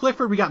here. We got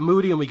Clifford, we got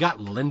Moody, and we got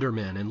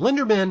Linderman. And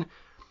Linderman,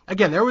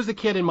 again, there was a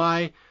kid in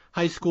my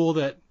high school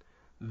that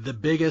the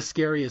biggest,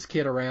 scariest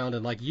kid around,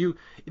 and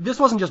this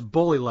wasn't just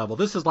bully level.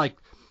 This is like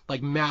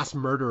mass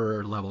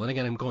murderer level. And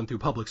again, I'm going through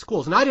public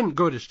schools, and I didn't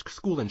go to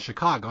school in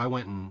Chicago. I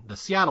went in the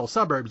Seattle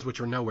suburbs, which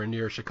are nowhere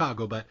near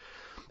Chicago, but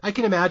I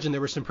can imagine there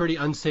were some pretty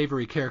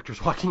unsavory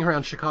characters walking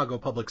around Chicago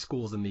public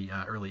schools in the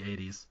early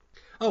 80s.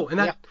 Oh, and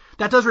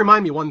that does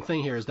remind me one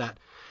thing here is that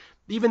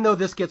even though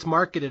this gets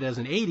marketed as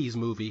an 80s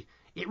movie,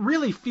 it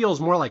really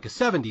feels more like a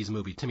 70s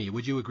movie to me.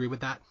 Would you agree with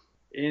that?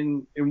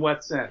 In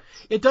what sense?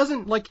 It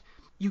doesn't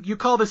you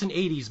call this an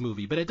 80s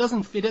movie, but it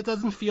doesn't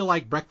feel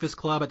like Breakfast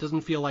Club. It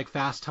doesn't feel like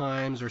Fast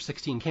Times or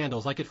 16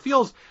 Candles. Like, it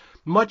feels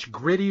much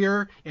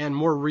grittier and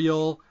more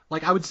real.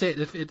 Like, I would say,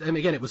 and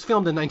again, it was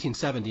filmed in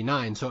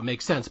 1979, so it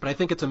makes sense, but I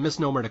think it's a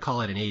misnomer to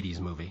call it an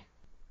 80s movie.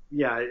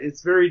 Yeah,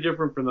 it's very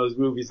different from those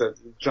movies,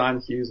 John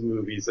Hughes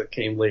movies that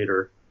came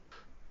later.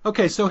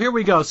 Okay, so here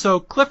we go. So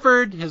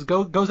Clifford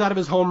goes out of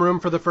his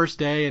homeroom for the first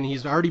day, and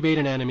he's already made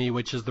an enemy,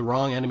 which is the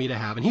wrong enemy to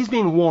have. And he's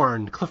being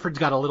warned. Clifford's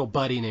got a little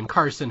buddy named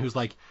Carson who's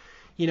like,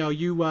 you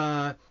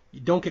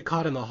don't get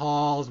caught in the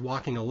halls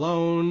walking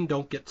alone,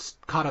 don't get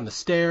caught on the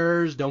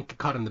stairs, don't get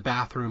caught in the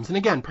bathrooms. And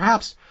again,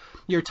 perhaps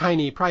your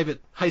tiny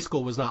private high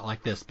school was not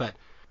like this, but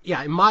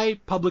yeah, in my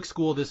public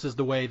school, this is,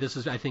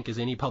 I think, as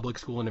any public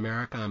school in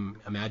America. I'm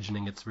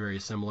imagining it's very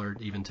similar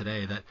even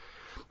today, that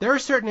there are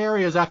certain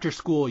areas after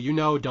school,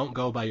 don't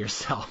go by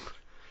yourself.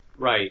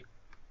 Right.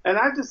 And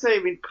I have to say, I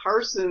mean,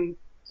 Carson,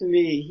 to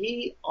me,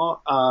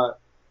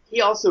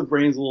 he also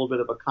brings a little bit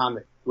of a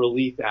comic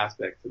relief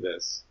aspect to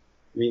this.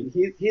 I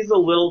mean, he's a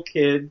little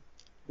kid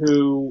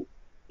who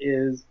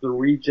is the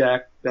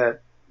reject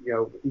that,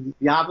 he's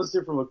the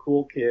opposite from a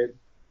cool kid,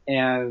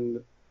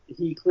 and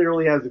he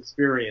clearly has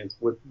experience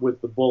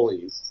with the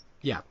bullies.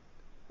 Yeah.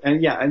 And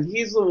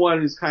he's the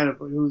one who's kind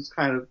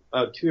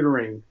of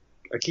tutoring.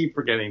 I keep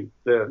forgetting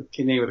the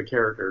name of the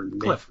character.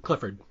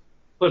 Clifford.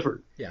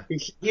 Clifford. Yeah.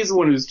 He's the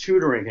one who's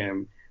tutoring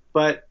him,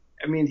 but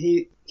I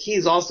mean,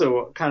 he's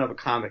also kind of a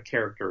comic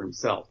character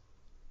himself.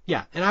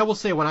 Yeah, and I will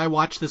say, when I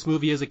watched this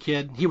movie as a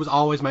kid, he was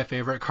always my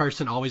favorite.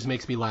 Carson always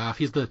makes me laugh.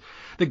 He's the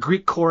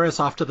Greek chorus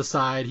off to the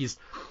side. He's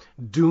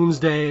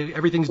doomsday.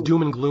 Everything's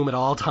doom and gloom at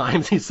all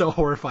times. He's so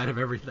horrified of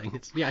everything.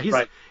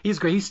 He's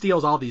great. He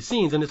steals all these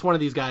scenes, and it's one of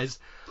these guys.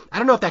 I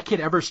don't know if that kid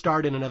ever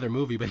starred in another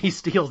movie, but he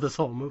steals this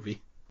whole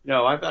movie.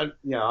 No, I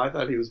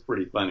thought he was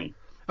pretty funny.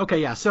 Okay,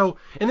 yeah. So,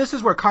 and this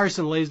is where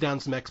Carson lays down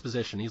some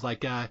exposition. He's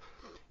like,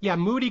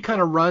 Moody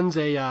kind of runs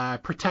a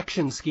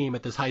protection scheme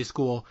at this high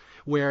school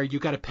where you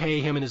got to pay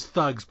him and his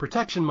thugs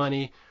protection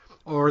money,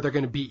 or they're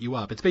going to beat you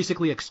up. It's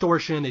basically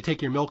extortion. They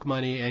take your milk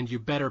money, and you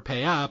better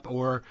pay up,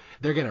 or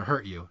they're going to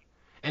hurt you.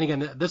 And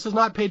again, this is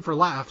not played for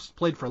laughs.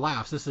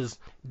 This is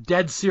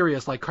dead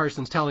serious, like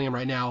Carson's telling him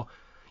right now.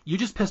 You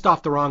just pissed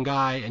off the wrong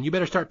guy, and you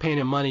better start paying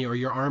him money, or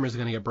your arm is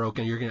going to get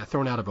broken. You're going to get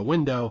thrown out of a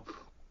window.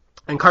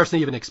 And Carson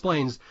even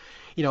explains,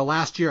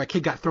 last year a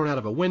kid got thrown out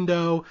of a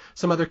window.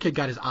 Some other kid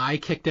got his eye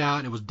kicked out,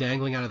 and it was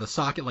dangling out of the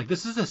socket. Like,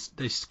 this is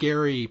a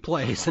scary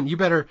place, and you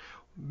better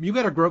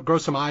grow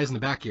some eyes in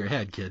the back of your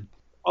head, kid.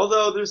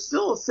 Although there's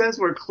still a sense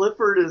where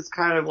Clifford is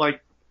kind of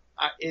like,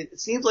 it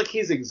seems like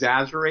he's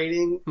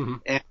exaggerating, mm-hmm.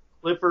 and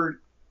Clifford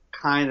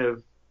kind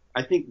of,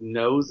 I think,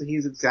 knows that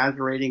he's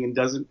exaggerating and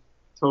doesn't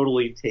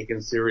totally take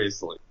him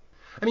seriously.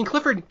 I mean,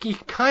 Clifford, he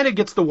kind of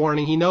gets the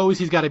warning. He knows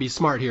he's got to be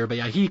smart here, but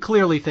yeah, he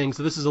clearly thinks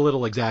that this is a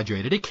little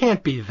exaggerated. It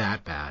can't be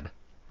that bad.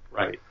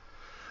 Right.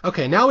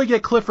 Okay, now we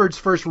get Clifford's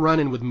first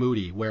run-in with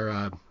Moody,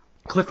 where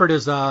Clifford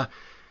is,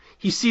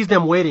 he sees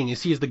them waiting. He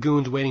sees the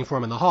goons waiting for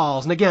him in the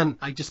halls. And again,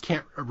 I just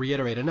can't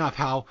reiterate enough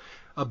how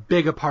a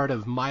big a part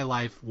of my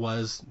life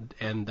was,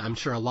 and I'm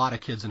sure a lot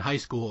of kids in high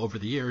school over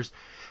the years,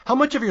 how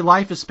much of your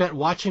life is spent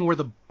watching where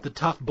the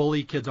tough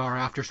bully kids are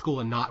after school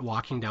and not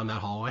walking down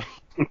that hallway?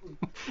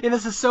 And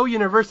this is so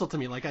universal to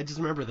me. Like, I just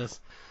remember this.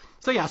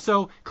 So yeah,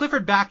 so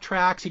Clifford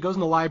backtracks. He goes in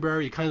the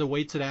library. He kind of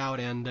waits it out.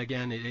 And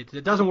again,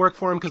 it doesn't work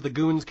for him because the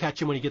goons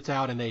catch him when he gets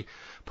out, and they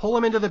pull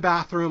him into the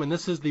bathroom. And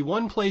this is the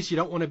one place you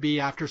don't want to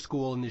be after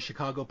school in the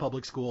Chicago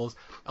public schools,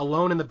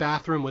 alone in the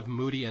bathroom with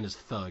Moody and his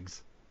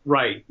thugs.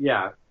 Right,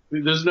 yeah.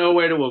 There's no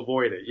way to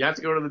avoid it. You have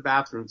to go to the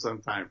bathroom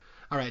sometime.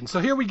 All right, and so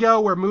here we go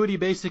where Moody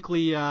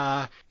basically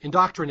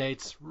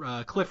indoctrinates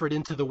Clifford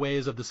into the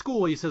ways of the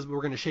school. He says,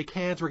 we're going to shake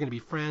hands, we're going to be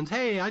friends.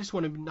 Hey, I just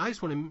want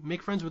to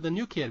make friends with a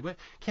new kid.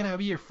 Can I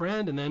be your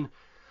friend? And then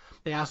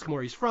they ask him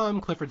where he's from.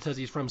 Clifford says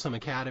he's from some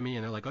academy,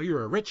 and they're like, oh,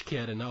 you're a rich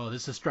kid. And oh,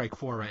 this is strike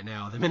 4 right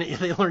now. The minute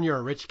they learn you're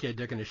a rich kid,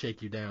 they're going to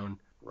shake you down.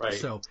 Right.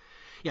 So,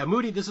 yeah,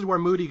 this is where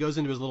Moody goes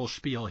into his little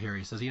spiel here.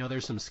 He says,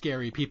 there's some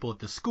scary people at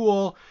the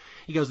school.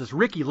 He goes, this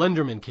Ricky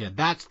Linderman kid,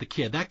 that's the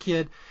kid. That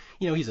kid,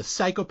 he's a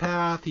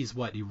psychopath. He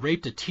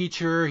raped a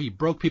teacher. He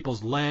broke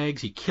people's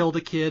legs. He killed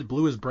a kid,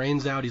 blew his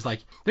brains out. He's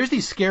like, there's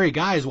these scary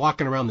guys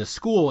walking around this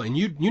school, and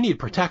you need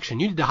protection.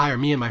 You need to hire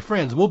me and my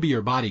friends. We'll be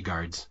your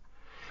bodyguards.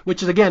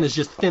 Which, again, is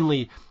just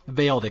thinly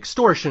veiled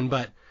extortion,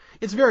 but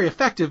it's very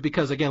effective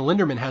because, again,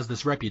 Linderman has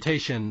this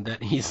reputation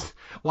that he's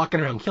walking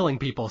around killing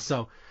people.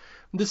 So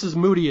this is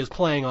Moody is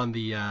playing on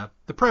the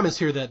premise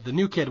here that the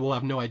new kid will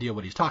have no idea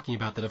what he's talking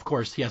about, that, of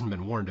course, he hasn't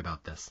been warned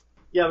about this.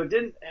 Yeah, but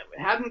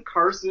hadn't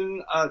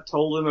Carson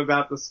told him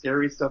about the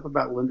scary stuff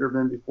about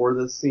Linderman before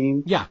this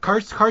scene? Yeah,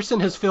 Carson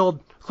has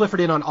filled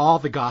Clifford in on all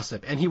the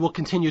gossip, and he will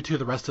continue to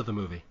the rest of the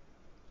movie.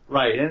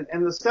 Right,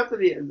 and the stuff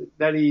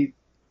that he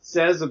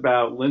says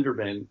about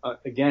Linderman,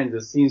 again,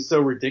 just seems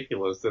so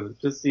ridiculous that it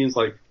just seems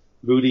like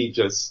Moody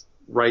just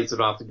writes it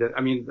off.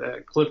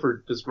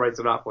 Clifford just writes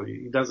it off.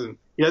 He doesn't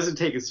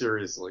take it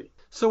seriously.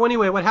 So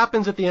anyway, what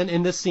happens at the end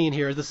in this scene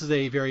here, this is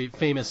a very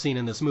famous scene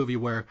in this movie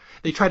where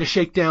they try to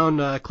shake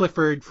down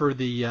Clifford for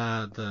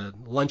the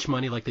lunch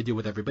money like they do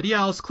with everybody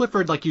else.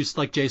 Clifford, like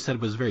Jay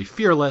said, was very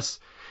fearless.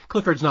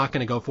 Clifford's not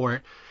going to go for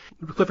it.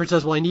 Clifford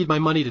says, well, I need my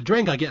money to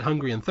drink. I get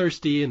hungry and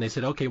thirsty. And they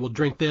said, okay, we'll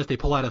drink this. They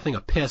pull out a thing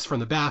of piss from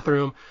the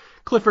bathroom.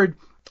 Clifford,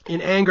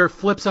 in anger,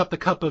 flips up the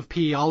cup of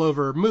pee all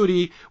over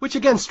Moody, which,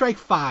 again, strike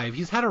 5.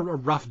 He's had a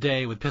rough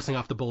day with pissing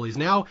off the bullies.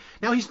 Now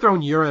he's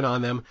thrown urine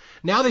on them.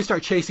 Now they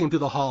start chasing him through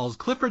the halls.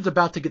 Clifford's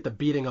about to get the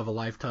beating of a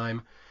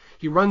lifetime.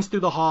 He runs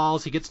through the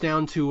halls. He gets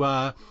down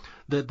to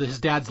his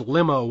dad's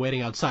limo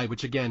waiting outside,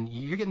 which, again,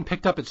 you're getting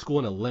picked up at school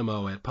in a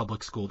limo at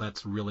public school.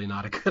 That's really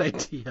not a good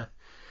idea.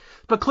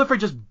 But Clifford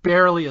just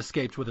barely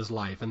escapes with his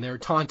life, and they're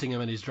taunting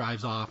him, and he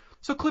drives off.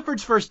 So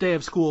Clifford's first day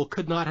of school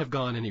could not have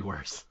gone any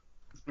worse.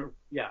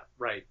 Yeah,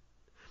 right.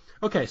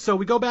 Okay, so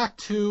we go back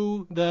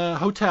to the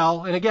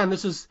hotel, and again,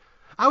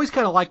 I always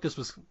kind of like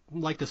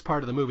this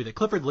part of the movie, that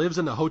Clifford lives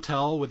in the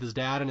hotel with his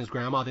dad and his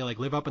grandma. They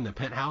live up in the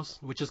penthouse,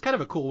 which is kind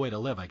of a cool way to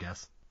live, I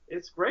guess.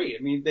 It's great.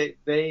 I mean,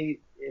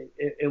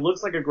 it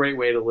looks like a great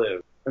way to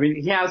live. I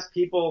mean, he has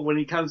people, when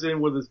he comes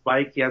in with his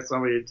bike, he has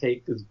somebody to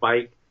take his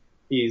bike.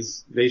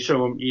 They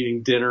show him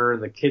eating dinner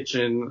in the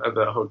kitchen of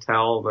the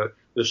hotel.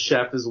 The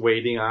chef is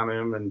waiting on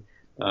him, and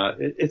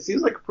it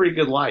seems like a pretty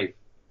good life.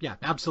 Yeah,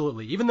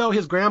 absolutely. Even though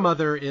his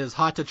grandmother is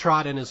hot to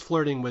trot and is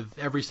flirting with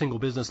every single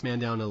businessman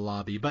down in the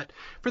lobby. But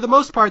for the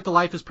most part, the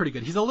life is pretty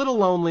good. He's a little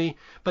lonely,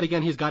 but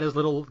again, he's got his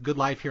little good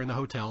life here in the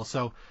hotel.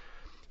 So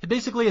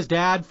basically his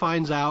dad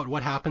finds out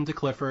what happened to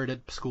Clifford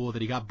at school,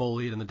 that he got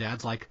bullied, and the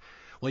dad's like,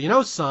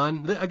 well,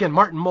 son, again,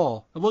 Martin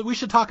Mull. Well, we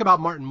should talk about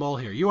Martin Mull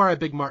here. You are a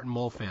big Martin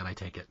Mull fan, I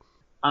take it.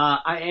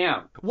 I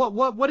am.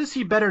 What is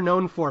he better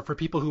known for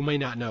people who may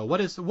not know? What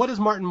is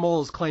Martin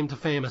Mull's claim to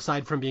fame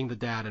aside from being the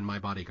dad in My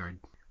Bodyguard?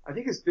 I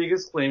think his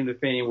biggest claim to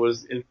fame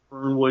was in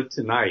Fernwood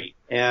Tonight,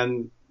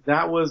 and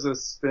that was a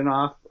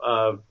spin-off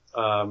of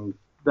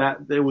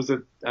that. There was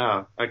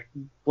I'm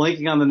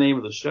blanking on the name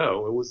of the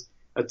show. It was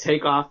a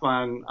takeoff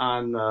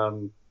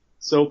on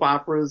soap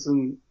operas,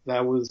 and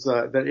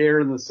that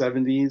aired in the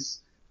 70s.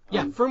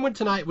 Yeah, Fernwood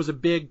Tonight was a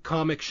big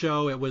comic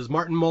show. It was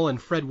Martin Mull and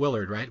Fred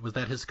Willard, right? Was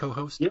that his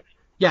co-host? Yep.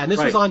 Yeah, and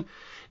this was on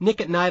Nick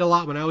at Night a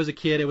lot when I was a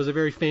kid. It was a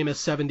very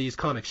famous 70s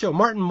comic show.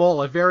 Martin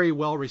Mull, a very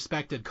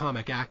well-respected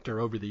comic actor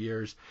over the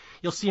years.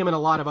 You'll see him in a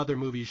lot of other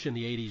movies in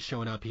the 80s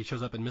showing up. He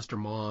shows up in Mr.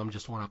 Mom,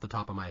 just one off the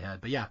top of my head.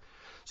 But yeah,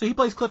 so he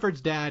plays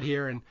Clifford's dad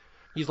here, and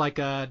he's like,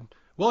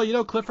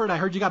 well, Clifford, I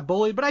heard you got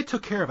bullied, but I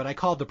took care of it. I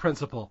called the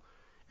principal.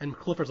 And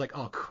Clifford's like,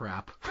 oh,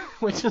 crap,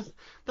 which is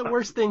the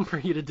worst thing for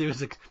you to do,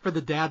 is for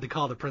the dad to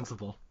call the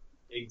principal.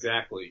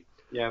 Exactly.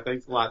 Yeah,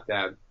 thanks a lot,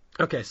 Dad.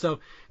 Okay, so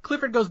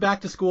Clifford goes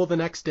back to school the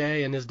next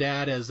day, and his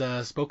dad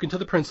has spoken to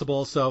the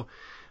principal. So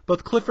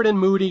both Clifford and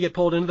Moody get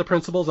pulled into the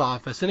principal's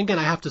office. And again,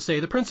 I have to say,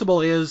 the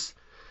principal is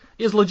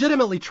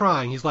legitimately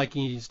trying.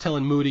 He's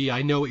telling Moody,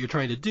 I know what you're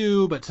trying to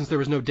do, but since there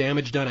was no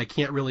damage done, I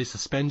can't really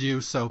suspend you,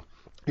 so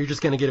you're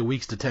just going to get a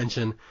week's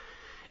detention.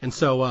 And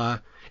so,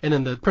 and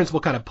then the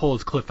principal kind of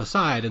pulls Cliff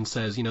aside and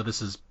says,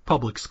 this is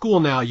public school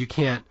now. You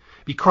can't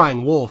be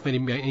crying wolf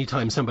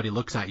anytime somebody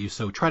looks at you.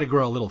 So try to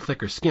grow a little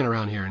thicker skin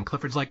around here. And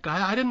Clifford's like,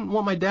 I didn't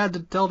want my dad to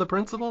tell the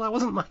principal. That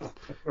wasn't my.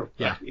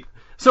 Yeah.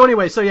 So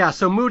anyway,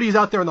 so Moody's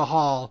out there in the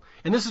hall,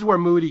 and this is where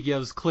Moody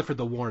gives Clifford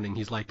the warning.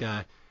 He's like,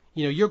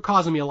 you're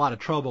causing me a lot of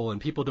trouble,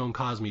 and people don't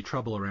cause me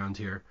trouble around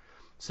here.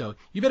 So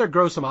you better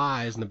grow some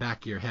eyes in the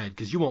back of your head,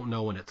 because you won't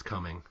know when it's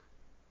coming.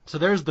 So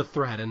there's the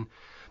threat. And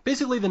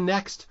basically the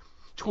next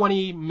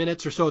 20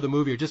 minutes or so of the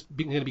movie are just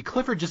going to be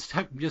Clifford just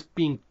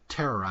being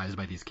terrorized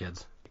by these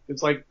kids.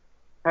 It's like,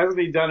 hasn't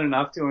he done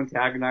enough to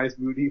antagonize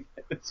Moody?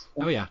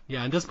 Oh yeah.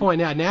 At this point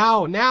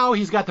now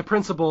he's got the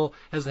principal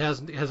has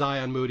eye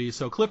on Moody,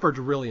 so Clifford's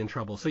really in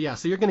trouble. So yeah,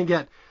 so you're going to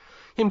get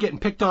him getting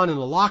picked on in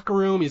the locker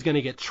room. He's going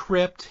to get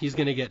tripped. He's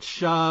going to get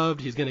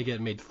shoved. He's going to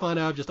get made fun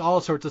of. Just all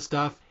sorts of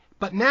stuff.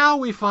 But now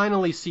we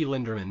finally see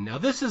Linderman. Now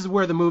this is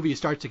where the movie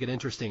starts to get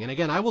interesting. And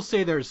again, I will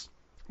say there's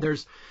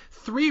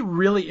 3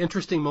 really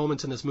interesting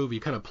moments in this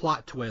movie, kind of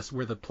plot twists,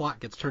 where the plot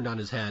gets turned on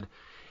his head.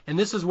 And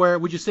this is where,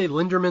 would you say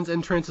Linderman's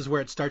entrance is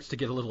where it starts to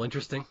get a little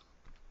interesting?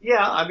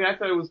 Yeah, I mean, I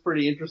thought it was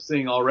pretty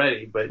interesting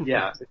already, but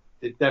yeah.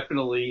 it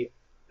definitely,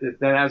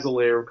 that has a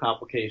layer of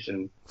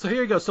complication. So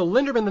here you go. So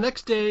Linderman, the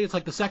next day, it's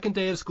like the second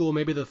day of school,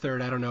 maybe the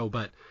third, I don't know,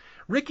 but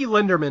Ricky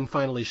Linderman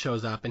finally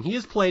shows up, and he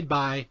is played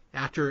by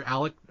actor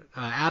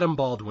Adam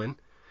Baldwin.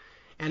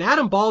 And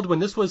Adam Baldwin,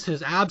 this was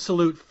his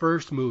absolute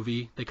first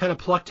movie. They kind of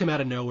plucked him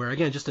out of nowhere.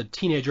 Again, just a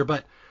teenager.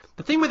 But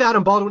the thing with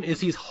Adam Baldwin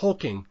is he's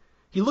hulking.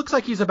 He looks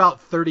like he's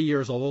about 30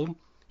 years old.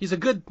 He's a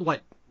good,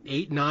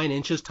 8-9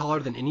 inches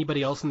taller than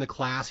anybody else in the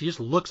class. He just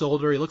looks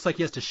older. He looks like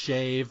he has to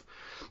shave.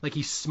 Like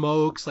he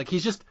smokes. Like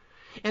he's just...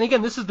 And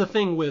again, this is the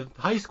thing with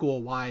high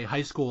school, why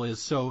high school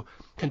is so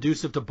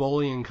conducive to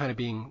bullying and kind of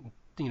being,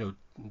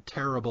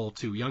 terrible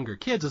to younger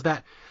kids, is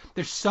that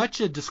there's such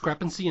a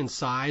discrepancy in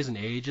size and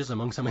ages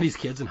among some of these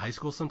kids in high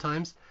school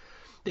sometimes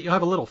that you'll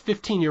have a little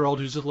 15-year-old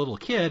who's just a little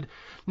kid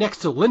next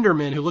to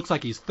Linderman who looks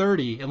like he's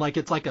 30, and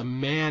it's like a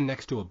man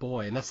next to a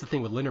boy. And that's the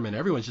thing with Linderman.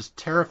 Everyone's just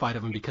terrified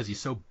of him because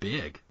he's so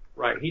big.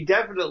 Right. He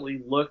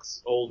definitely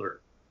looks older.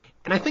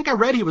 And I think I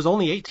read he was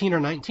only 18 or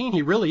 19.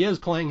 He really is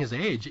playing his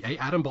age.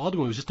 Adam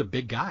Baldwin was just a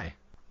big guy.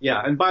 Yeah,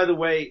 and by the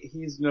way,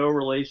 he's no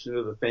relation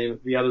to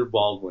the other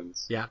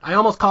Baldwins. Yeah, I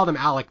almost called him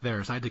Alec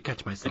there, so I had to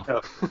catch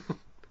myself.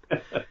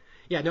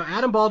 Yeah, no,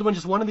 Adam Baldwin,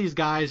 just one of these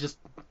guys,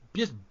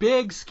 just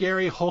big,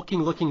 scary,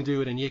 hulking-looking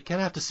dude, and you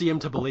kind of have to see him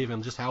to believe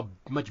him, just how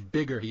much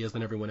bigger he is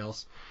than everyone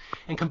else.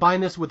 And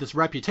combine this with this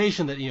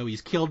reputation that,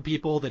 he's killed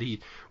people, that he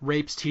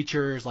rapes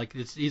teachers,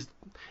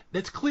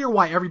 it's clear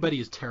why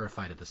everybody is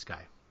terrified of this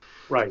guy.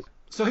 Right.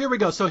 So here we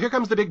go. So here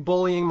comes the big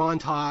bullying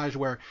montage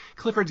where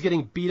Clifford's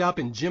getting beat up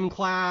in gym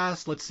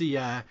class. Let's see,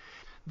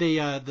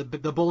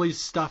 the bullies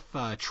stuff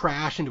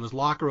trash into his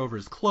locker over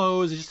his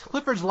clothes.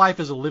 Clifford's life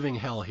is a living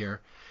hell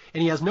here,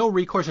 and he has no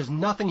recourse. There's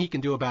nothing he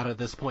can do about it at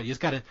this point. He's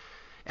got to,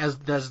 as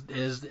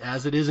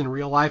it is in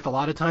real life, a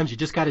lot of times you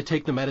just got to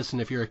take the medicine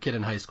if you're a kid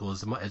in high school.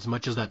 As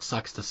much as that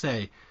sucks to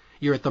say,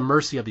 you're at the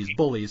mercy of these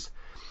bullies.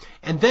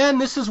 And then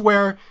this is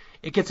where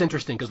it gets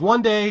interesting, because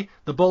one day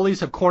the bullies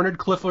have cornered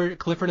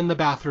Clifford in the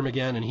bathroom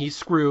again, and he's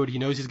screwed. He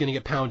knows he's going to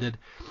get pounded.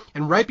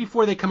 And right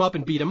before they come up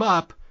and beat him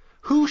up,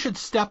 who should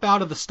step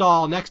out of the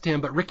stall next to him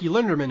but Ricky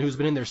Linderman, who's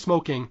been in there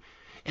smoking.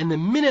 And the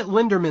minute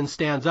Linderman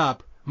stands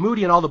up,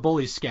 Moody and all the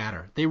bullies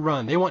scatter. They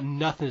run. They want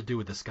nothing to do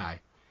with this guy.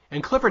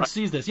 And Clifford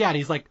sees this, and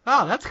he's like,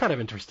 oh, that's kind of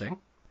interesting.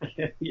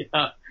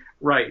 Yeah,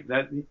 right.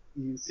 That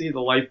you see the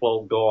light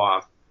bulb go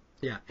off.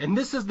 Yeah, and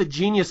this is the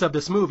genius of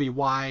this movie,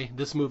 why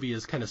this movie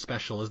is kind of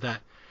special, is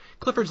that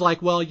Clifford's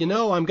like, well,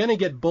 I'm going to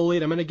get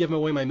bullied. I'm going to give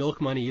away my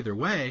milk money either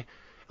way.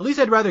 At least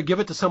I'd rather give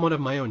it to someone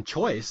of my own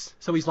choice.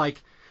 So he's like,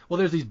 well,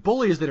 there's these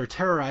bullies that are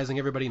terrorizing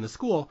everybody in the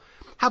school.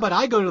 How about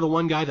I go to the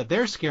one guy that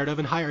they're scared of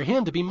and hire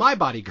him to be my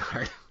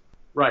bodyguard?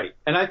 Right.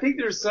 And I think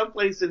there's some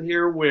place in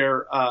here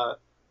where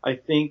I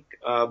think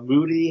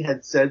Moody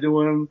had said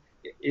to him,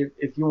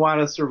 if you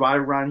want to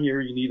survive around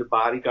here, you need a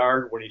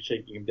bodyguard, when he's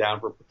shaking him down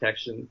for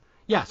protection.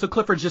 Yeah, so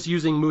Clifford's just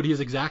using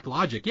Moody's exact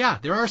logic. Yeah,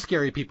 there are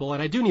scary people,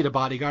 and I do need a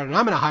bodyguard, and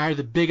I'm going to hire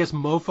the biggest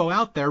mofo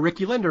out there,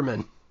 Ricky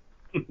Linderman.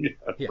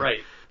 Yeah. Right.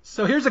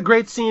 So here's a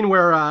great scene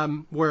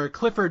where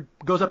Clifford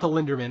goes up to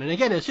Linderman, and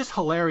again, it's just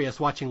hilarious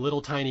watching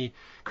little tiny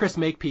Chris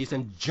Makepeace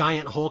and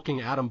giant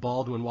hulking Adam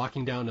Baldwin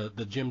walking down to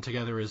the gym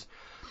together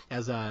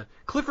as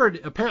Clifford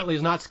apparently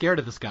is not scared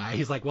of this guy.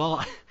 He's like,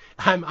 well,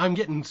 I'm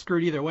getting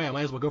screwed either way. I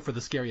might as well go for the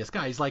scariest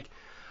guy. He's like,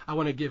 I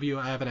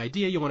have an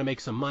idea. You want to make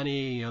some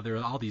money. There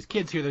are all these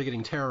kids here that are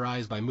getting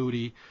terrorized by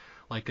Moody,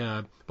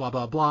 blah,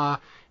 blah, blah.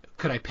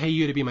 Could I pay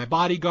you to be my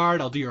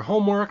bodyguard? I'll do your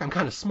homework. I'm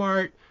kind of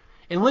smart.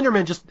 And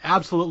Linderman just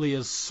absolutely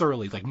is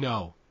surly. He's like,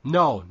 no,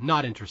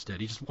 not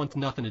interested. He just wants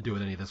nothing to do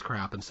with any of this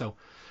crap. And so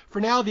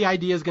for now, the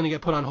idea is going to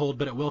get put on hold,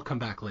 but it will come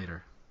back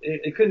later.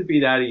 It couldn't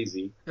be that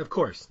easy. Of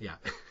course, yeah.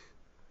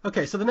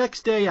 Okay, so the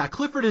next day,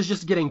 Clifford is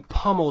just getting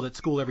pummeled at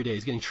school every day.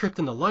 He's getting tripped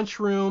in the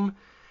lunchroom.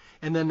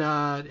 And then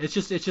it's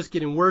just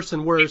getting worse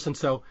and worse. And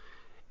so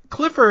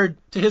Clifford,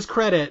 to his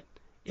credit,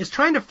 is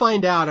trying to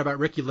find out about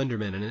Ricky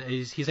Linderman. And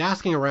he's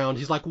asking around.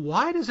 He's like,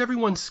 why does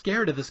everyone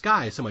scared of this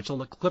guy so much?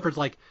 And Clifford's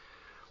like,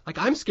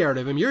 I'm scared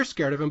of him. You're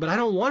scared of him, but I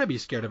don't want to be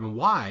scared of him.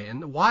 Why?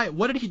 And why?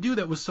 What did he do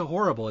that was so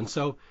horrible? And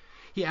so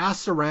he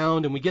asks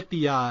around, and we get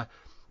the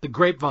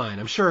grapevine.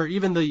 I'm sure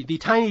even the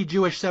tiny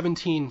Jewish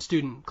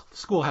 17-student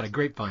school had a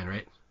grapevine,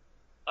 right?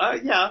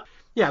 Yeah.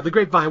 Yeah, the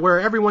grapevine, where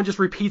everyone just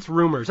repeats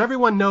rumors.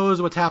 Everyone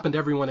knows what's happened to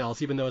everyone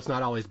else, even though it's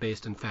not always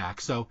based in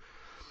fact. So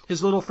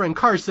his little friend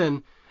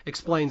Carson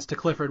explains to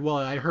Clifford, well,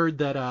 I heard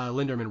that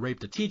Linderman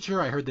raped a teacher.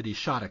 I heard that he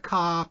shot a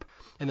cop.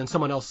 And then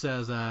someone else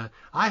says, I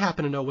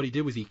happen to know what he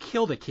did was he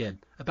killed a kid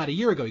about a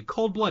year ago. He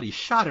cold blood. He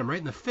shot him right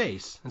in the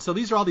face. And so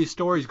these are all these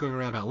stories going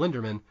around about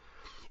Linderman.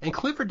 And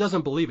Clifford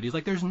doesn't believe it. He's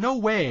like, there's no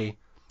way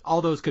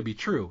all those could be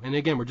true. And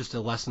again, we're just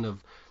a lesson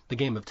of the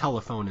game of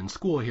telephone in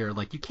school here.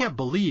 Like, you can't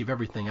believe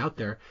everything out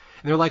there.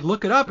 And they're like,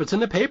 look it up. It's in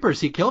the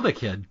papers. He killed a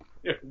kid.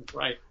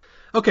 Right.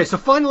 Okay, so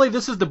finally,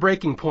 this is the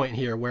breaking point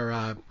here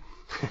where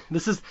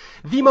this is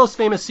the most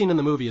famous scene in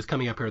the movie is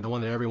coming up here, the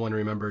one that everyone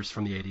remembers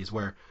from the 80s,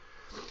 where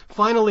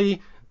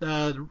finally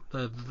the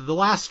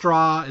last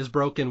straw is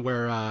broken,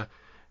 where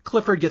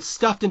Clifford gets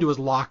stuffed into his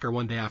locker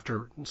one day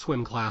after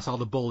swim class. All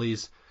the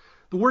bullies,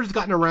 the word has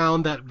gotten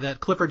around that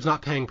Clifford's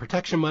not paying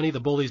protection money. The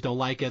bullies don't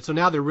like it. So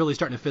now they're really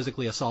starting to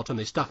physically assault him.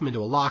 They stuff him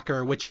into a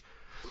locker, which,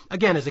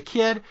 again, as a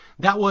kid,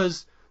 that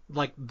was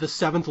like the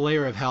seventh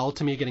layer of hell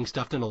to me, getting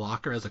stuffed in a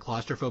locker. As a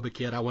claustrophobic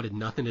kid, I wanted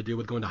nothing to do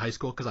with going to high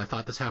school because I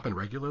thought this happened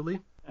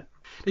regularly.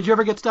 Did you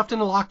ever get stuffed in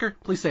a locker?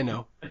 Please say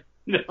no.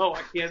 No,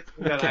 I can't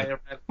say that. Okay. I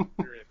ever had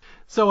experience.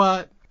 So,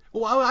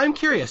 well, I'm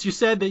curious. You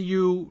said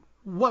that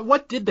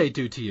what did they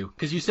do to you?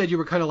 Because you said you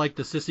were kind of like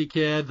the sissy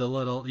kid,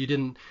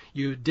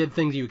 you did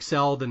things you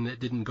excelled and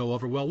it didn't go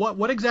over well.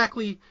 What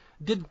exactly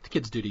did the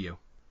kids do to you?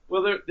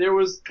 Well, there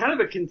was kind of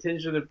a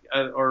contingent of,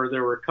 or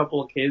there were a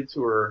couple of kids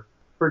who were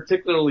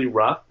particularly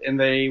rough, and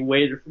they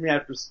waited for me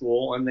after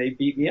school and they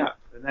beat me up.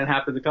 And that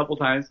happened a couple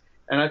times.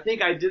 And I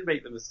think I did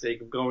make the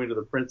mistake of going to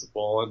the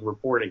principal and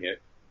reporting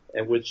it,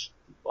 and which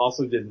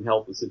also didn't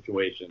help the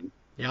situation.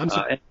 Yeah,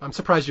 I'm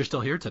surprised you're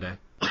still here today.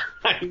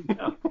 I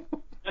know.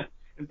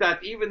 In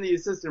fact, even the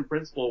assistant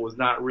principal was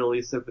not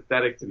really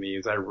sympathetic to me,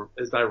 as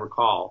I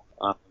recall.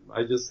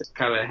 I just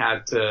kind of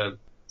had to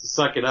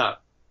suck it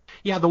up.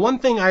 Yeah, the one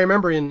thing I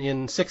remember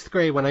in sixth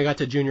grade when I got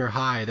to junior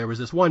high, there was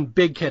this one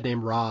big kid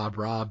named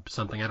Rob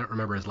something. I don't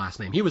remember his last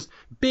name. He was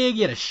big.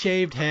 He had a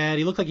shaved head.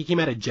 He looked like he came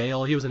out of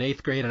jail. He was in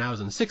eighth grade and I was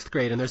in sixth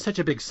grade. And there's such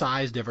a big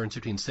size difference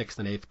between sixth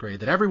and eighth grade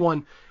that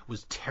everyone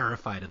was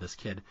terrified of this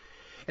kid.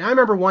 And I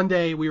remember one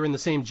day we were in the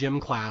same gym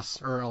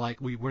class, or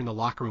like we were in the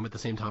locker room at the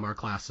same time, our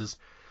classes.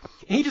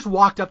 And he just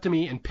walked up to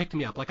me and picked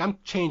me up. Like I'm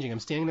changing. I'm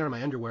standing there in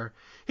my underwear.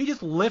 He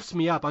just lifts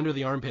me up under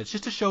the armpits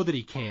just to show that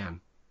he can.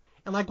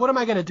 And like, what am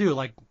I going to do?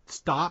 Like,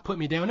 stop, put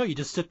me down? No, you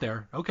just sit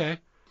there. Okay.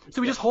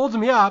 So he just holds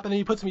me up and then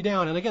he puts me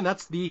down. And again,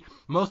 that's the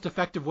most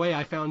effective way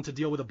I found to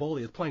deal with a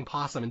bully, is playing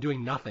possum and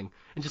doing nothing.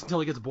 And just until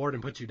he gets bored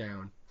and puts you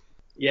down.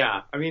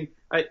 Yeah. I mean,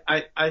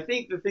 I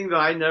think the thing that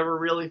I never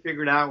really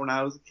figured out when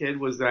I was a kid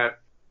was that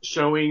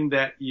showing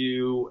that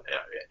you,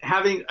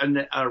 having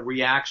a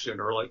reaction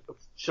or like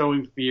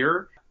showing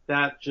fear,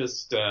 that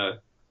just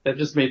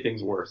made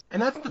things worse.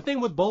 And that's the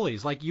thing with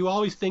bullies. Like, you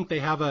always think they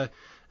have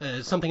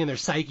something in their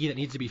psyche that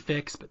needs to be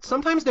fixed, but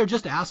sometimes they're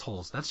just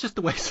assholes. That's just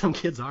the way some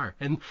kids are,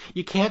 and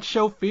you can't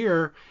show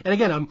fear. And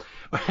again,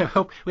 I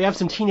hope we have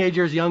some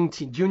teenagers,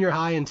 junior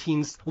high and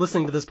teens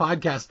listening to this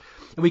podcast,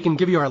 and we can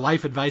give you our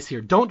life advice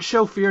here. Don't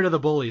show fear to the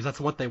bullies.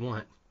 That's what they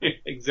want.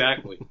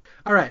 Exactly.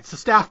 All right, so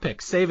staff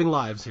picks, saving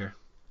lives here.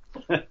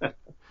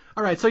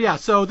 All right,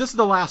 so this is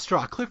the last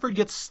straw. Clifford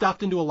gets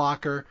stuffed into a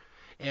locker,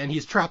 and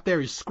he's trapped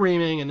there. He's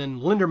screaming, and then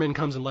Linderman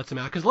comes and lets him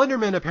out, because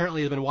Linderman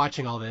apparently has been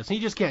watching all this, and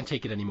he just can't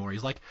take it anymore.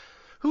 He's like,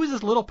 who is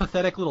this little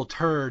pathetic little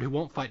turd who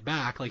won't fight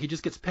back? Like, he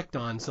just gets picked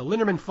on. So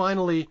Linderman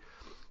finally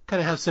kind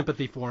of has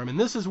sympathy for him, and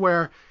this is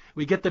where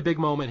we get the big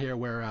moment here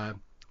where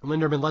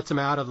Linderman lets him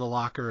out of the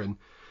locker, and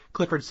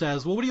Clifford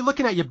says, well, what are you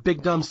looking at, you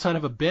big dumb son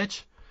of a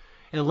bitch?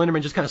 And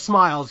Linderman just kind of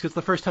smiles, because it's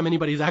the first time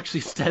anybody's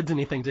actually said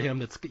anything to him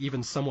that's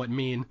even somewhat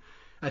mean.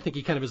 I think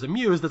he kind of is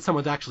amused that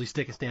someone's actually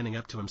standing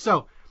up to him.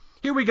 So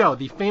here we go,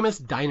 the famous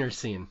diner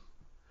scene.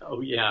 Oh,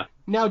 yeah.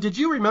 Now, did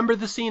you remember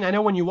the scene? I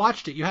know when you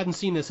watched it, you hadn't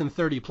seen this in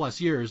 30-plus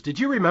years. Did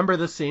you remember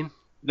this scene?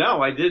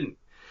 No, I didn't.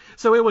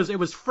 So it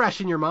was fresh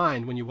in your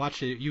mind when you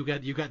watched it. You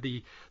got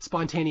the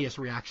spontaneous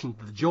reaction,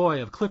 the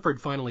joy of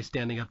Clifford finally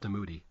standing up to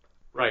Moody.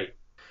 Right.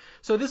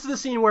 So this is the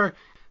scene where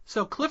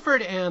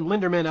Clifford and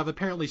Linderman have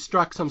apparently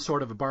struck some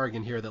sort of a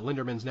bargain here that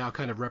Linderman's now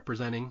kind of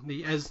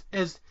representing.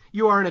 As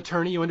you are an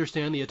attorney, you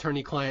understand the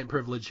attorney-client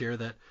privilege here,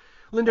 that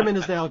Linderman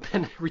has now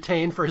been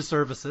retained for his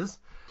services.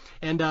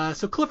 And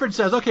so Clifford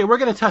says, okay, we're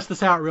going to test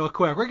this out real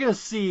quick. We're going to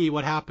see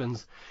what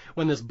happens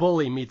when this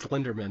bully meets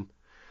Linderman.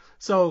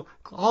 So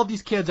all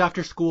these kids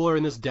after school are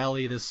in this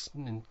deli.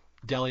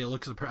 It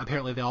looks,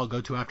 apparently they all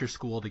go to after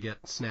school to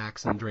get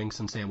snacks and drinks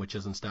and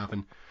sandwiches and stuff.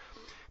 And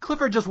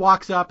Clifford just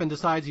walks up and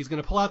decides he's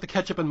going to pull out the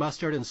ketchup and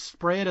mustard and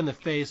spray it in the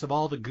face of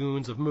all the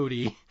goons of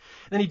Moody.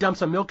 Then he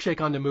dumps a milkshake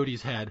onto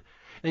Moody's head.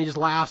 And he just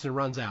laughs and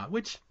runs out,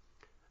 which,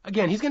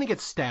 again, he's going to get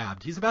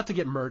stabbed. He's about to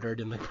get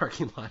murdered in the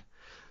parking lot.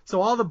 So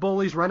all the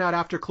bullies run out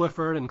after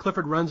Clifford, and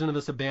Clifford runs into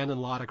this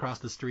abandoned lot across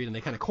the street, and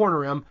they kind of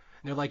corner him. And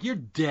they're like, you're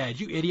dead,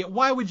 you idiot.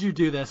 Why would you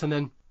do this? And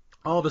then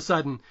all of a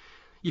sudden,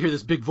 you hear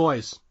this big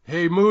voice,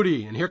 hey,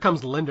 Moody. And here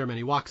comes Linderman.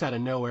 He walks out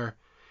of nowhere,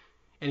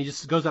 and he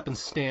just goes up and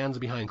stands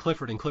behind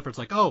Clifford. And Clifford's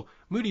like, oh,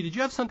 Moody, did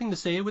you have something to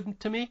say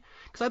to me?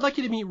 Because I'd like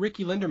you to meet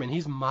Ricky Linderman.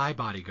 He's my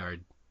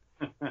bodyguard.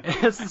 And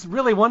this is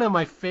really one of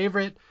my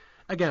favorite...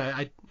 Again,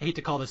 I hate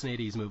to call this an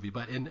 80s movie,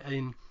 but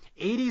in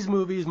 80s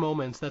movies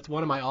moments, that's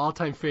one of my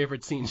all-time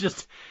favorite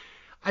scenes.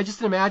 I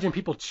just imagine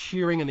people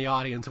cheering in the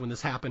audience when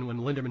this happened,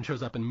 when Linderman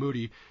shows up and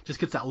Moody just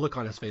gets that look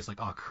on his face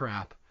like, oh,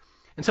 crap.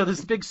 And so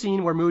this big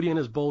scene where Moody and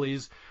his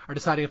bullies are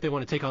deciding if they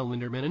want to take on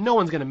Linderman, and no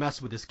one's going to mess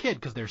with this kid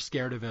because they're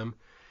scared of him.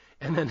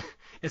 And then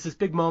it's this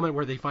big moment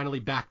where they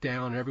finally back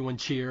down and everyone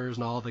cheers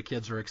and all the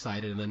kids are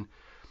excited. And then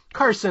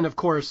Carson, of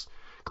course,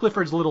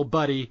 Clifford's little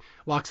buddy,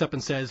 walks up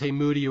and says, hey,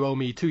 Moody, you owe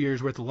me 2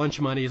 years' worth of lunch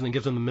money, and then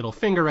gives him the middle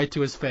finger right to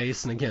his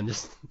face. And again,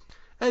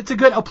 it's a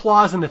good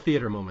applause in the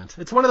theater moment.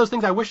 It's one of those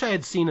things I wish I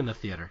had seen in the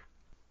theater.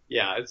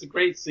 Yeah, it's a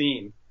great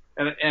scene.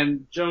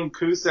 And Joan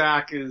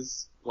Cusack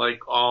is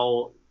like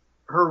all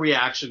her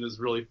reaction is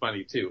really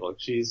funny too. Like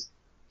she's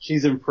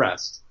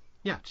impressed.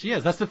 Yeah, she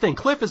is. That's the thing.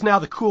 Cliff is now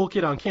the cool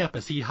kid on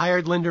campus. He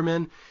hired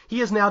Linderman.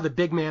 He is now the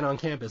big man on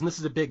campus, and this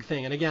is a big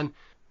thing. And again,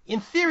 in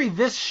theory,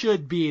 this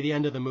should be the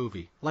end of the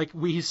movie. Like,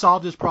 he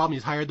solved his problem.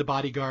 He's hired the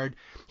bodyguard.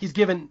 He's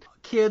given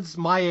kids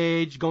my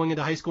age going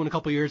into high school in a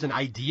couple of years an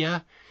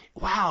idea.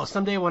 Wow,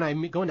 someday when I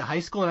go into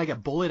high school and I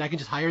get bullied, I can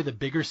just hire the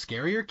bigger,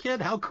 scarier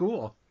kid? How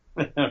cool.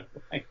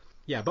 Right.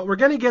 Yeah, but we're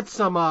going to get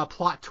some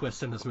plot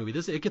twists in this movie.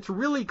 It gets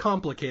really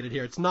complicated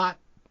here. It's not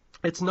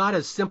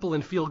as simple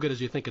and feel good as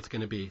you think it's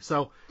going to be.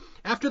 So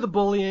after the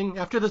bullying,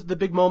 after the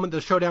big moment,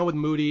 the showdown with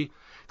Moody,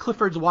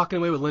 Clifford's walking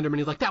away with Linderman.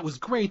 He's like, that was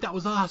great. That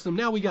was awesome.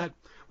 Now we got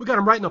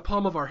him right in the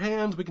palm of our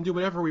hands. We can do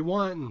whatever we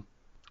want. And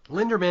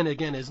Linderman,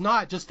 again, is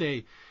not just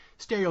a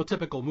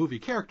stereotypical movie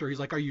character. He's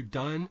like, are you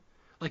done?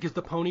 Like, is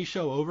the pony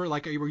show over?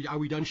 Like, are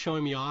we done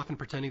showing me off and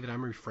pretending that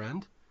I'm your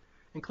friend?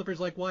 And Clifford's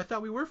like, well, I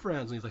thought we were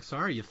friends. And he's like,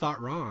 sorry, you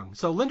thought wrong.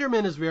 So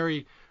Linderman is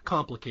very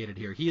complicated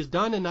here. He has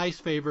done a nice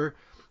favor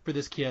for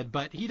this kid,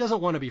 but he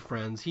doesn't want to be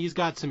friends. He's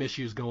got some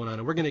issues going on,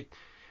 and we're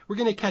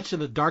gonna catch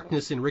the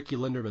darkness in Ricky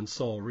Linderman's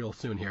soul real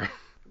soon here.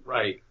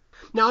 Right.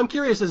 Now, I'm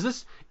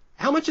curious,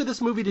 how much of this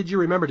movie did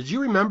you remember? Did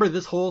you remember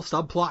this whole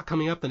subplot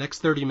coming up the next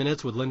 30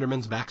 minutes with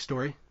Linderman's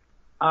backstory?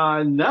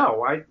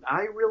 No,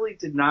 I really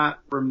did not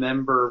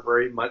remember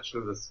very much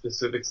of the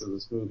specifics of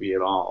this movie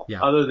at all.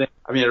 Yeah. Other than,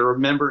 I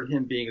remembered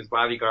him being his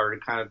bodyguard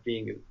and kind of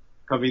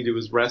coming to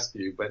his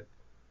rescue, but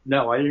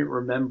no, I didn't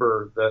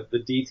remember the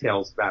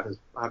details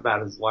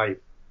about his life.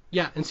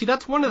 Yeah, and see,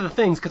 that's one of the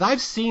things, because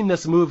I've seen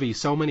this movie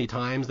so many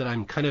times that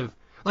I'm kind of,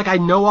 like, I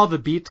know all the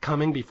beats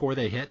coming before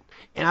they hit,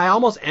 and I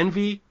almost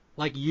envy,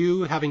 like,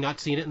 you having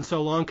not seen it in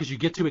so long, because you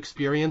get to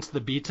experience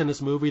the beats in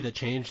this movie that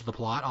change the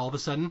plot all of a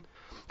sudden.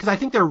 Because I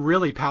think they're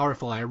really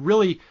powerful. I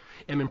really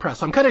am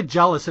impressed. So I'm kind of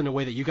jealous in a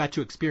way that you got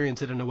to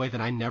experience it in a way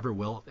that I never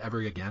will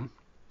ever again.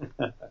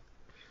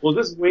 Well,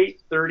 just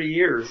wait 30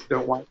 years.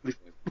 Don't watch it.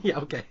 Yeah,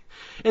 okay.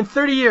 In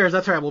 30 years,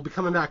 that's right. We'll be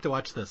coming back to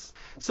watch this.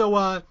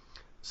 So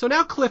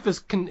now Cliff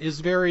is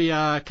very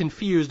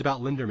confused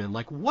about Linderman.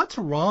 Like, what's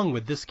wrong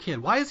with this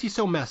kid? Why is he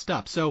so messed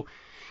up? So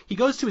he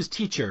goes to his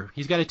teacher.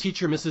 He's got a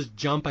teacher, Mrs.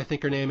 Jump, I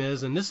think her name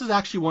is. And this is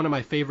actually one of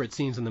my favorite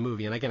scenes in the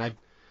movie. And again, I've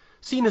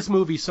seen this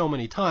movie so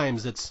many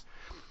times.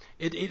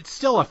 It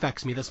still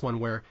affects me, this one,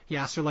 where he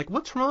asks her, like,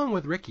 what's wrong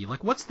with Ricky?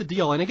 Like, what's the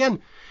deal? And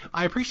again,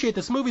 I appreciate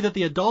this movie that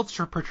the adults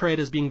are portrayed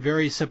as being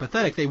very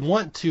sympathetic. They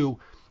want to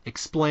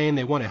explain,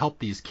 they want to help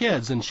these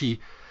kids. And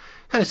she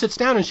kind of sits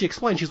down and she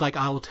explains. She's like,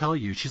 I will tell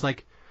you. He's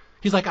like,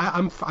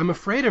 I'm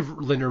afraid of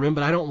Linderman,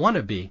 but I don't want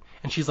to be.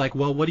 And she's like,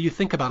 well, what do you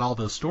think about all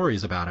those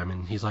stories about him?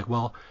 And he's like,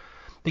 well,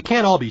 they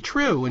can't all be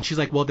true. And she's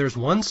like, well, there's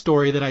one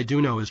story that I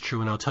do know is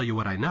true, and I'll tell you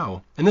what I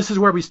know. And this is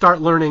where we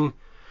start learning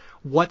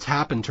what's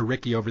happened to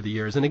Ricky over the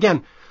years. And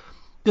again,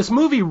 this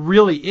movie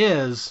really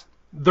is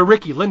the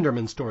Ricky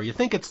Linderman story. You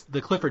think it's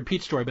the Clifford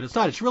Pete story, but it's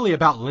not. It's really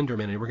about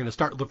Linderman, and we're going to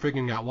start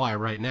figuring out why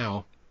right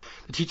now.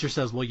 The teacher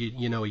says, well,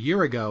 you know, a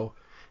year ago,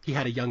 he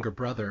had a younger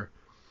brother,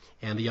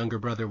 and the younger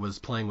brother was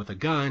playing with a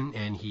gun,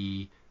 and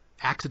he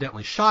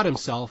accidentally shot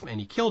himself,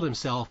 and he killed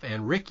himself,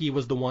 and Ricky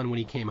was the one, when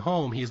he came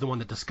home, he's the one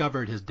that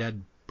discovered his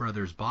dead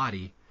brother's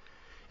body.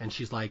 And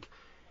she's like,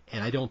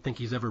 and I don't think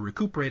he's ever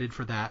recuperated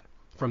from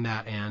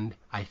that, and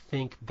I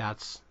think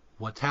that's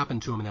what's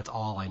happened to him, and that's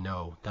all I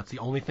know. That's the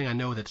only thing I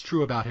know that's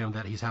true about him,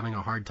 that he's having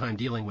a hard time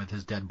dealing with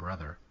his dead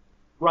brother.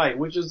 Right,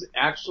 which is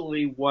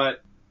actually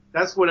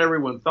that's what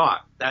everyone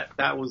thought.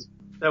 That was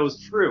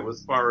true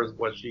as far as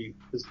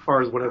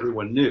what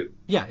everyone knew.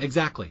 Yeah,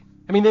 exactly.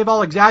 I mean, they've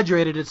all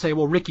exaggerated it, say,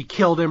 well, Ricky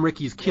killed him,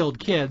 Ricky's killed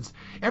kids.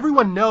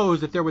 Everyone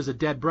knows that there was a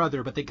dead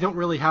brother, but they don't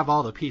really have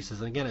all the pieces.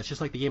 And again, it's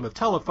just like the game of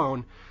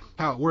telephone,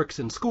 how it works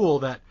in school,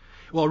 that,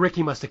 well,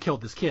 Ricky must have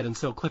killed this kid. And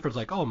so Clifford's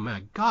like, oh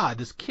my God,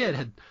 this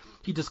kid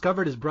he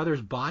discovered his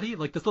brother's body?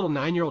 Like, this little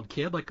 9-year-old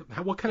kid? Like,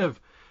 what kind of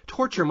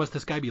torture must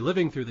this guy be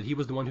living through that he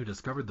was the one who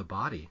discovered the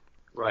body?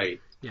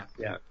 Right. Yeah.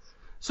 Yeah.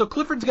 So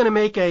Clifford's going to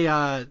make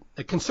a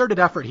concerted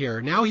effort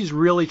here. Now he's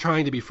really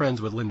trying to be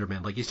friends with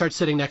Linderman. Like, he starts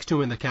sitting next to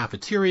him in the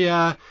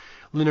cafeteria.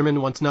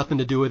 Linderman wants nothing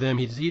to do with him.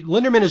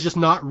 Linderman is just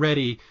not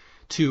ready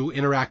to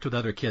interact with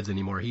other kids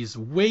anymore. He's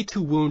way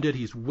too wounded.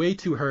 He's way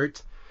too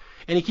hurt.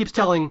 And he keeps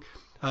telling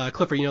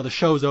Clifford, you know, the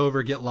show's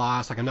over, get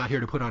lost. Like, I'm not here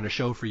to put on a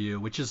show for you,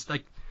 which is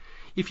like,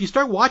 if you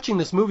start watching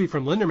this movie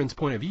from Linderman's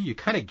point of view, you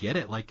kind of get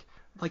it. Like,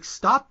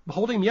 stop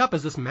holding me up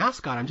as this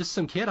mascot. I'm just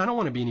some kid. I don't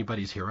want to be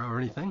anybody's hero or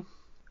anything.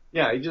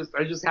 Yeah, I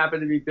just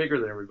happen to be bigger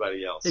than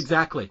everybody else.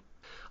 Exactly.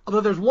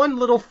 Although there's one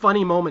little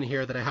funny moment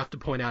here that I have to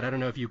point out. I don't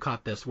know if you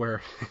caught this,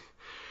 where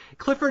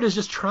Clifford is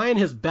just trying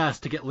his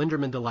best to get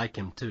Linderman to like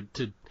him,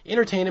 to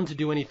entertain him, to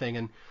do anything.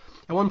 And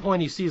at one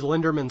point he sees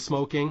Linderman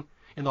smoking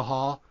in the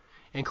hall,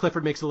 and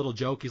Clifford makes a little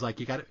joke. He's like,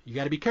 you got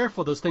to be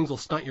careful. Those things will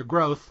stunt your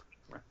growth.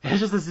 And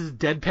it's just this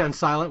deadpan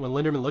silent when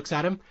Linderman looks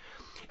at him.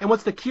 And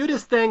what's the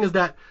cutest thing is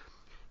that,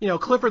 you know,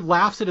 Clifford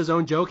laughs at his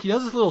own joke. He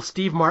does this little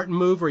Steve Martin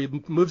move where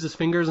he moves his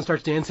fingers and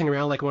starts dancing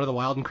around like one of the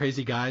wild and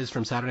crazy guys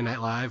from Saturday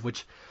Night Live,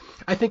 which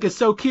I think is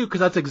so cute because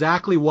that's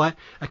exactly what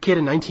a kid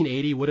in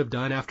 1980 would have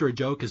done after a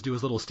joke, is do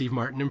his little Steve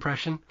Martin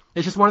impression.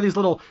 It's just one of these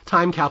little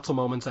time capsule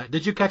moments.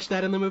 Did you catch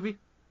that in the movie?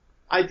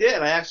 I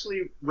did. I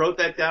actually wrote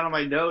that down on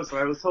my notes, and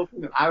I was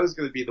hoping that I was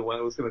going to be the one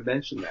that was going to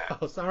mention that.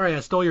 Oh, sorry,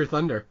 I stole your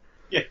thunder.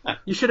 Yeah.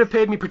 You should have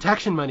paid me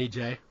protection money,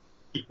 Jay.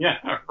 Yeah,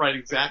 right,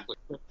 exactly.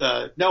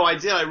 But, no, I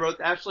did. I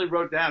actually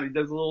wrote down. He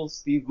does a little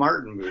Steve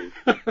Martin move.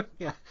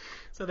 Yeah.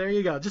 So there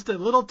you go. Just a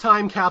little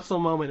time capsule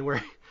moment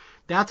where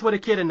that's what a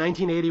kid in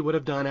 1980 would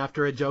have done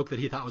after a joke that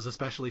he thought was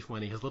especially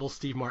funny. His little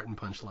Steve Martin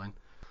punchline.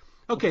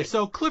 Okay,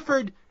 so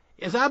Clifford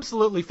is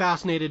absolutely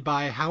fascinated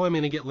by how I'm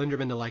going to get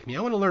Linderman to like me.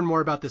 I want to learn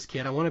more about this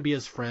kid. I want to be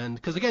his friend.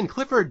 Because, again,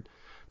 Clifford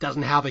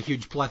doesn't have a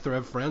huge plethora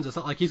of friends. It's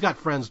not like he's got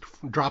friends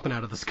dropping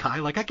out of the sky.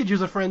 Like, I could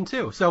use a friend,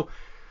 too. So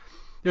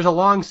there's a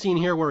long scene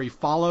here where he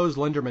follows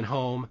Linderman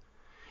home.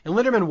 And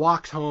Linderman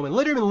walks home. And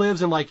Linderman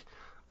lives in, like,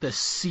 the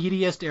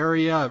seediest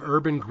area of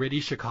urban, gritty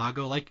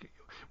Chicago. Like,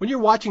 when you're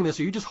watching this,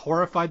 are you just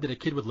horrified that a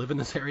kid would live in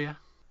this area?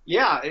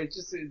 Yeah,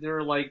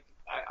 they're like,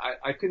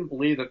 I couldn't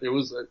believe that there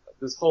was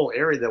this whole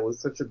area that was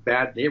such a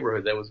bad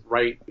neighborhood that was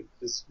right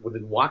just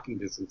within walking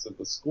distance of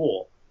the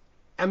school.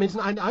 I mean,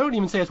 I don't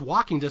even say it's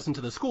walking distance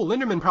to the school.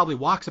 Linderman probably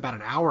walks about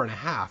an hour and a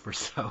half or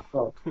so.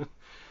 Oh,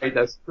 right,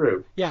 that's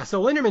true. Yeah,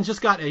 so Linderman's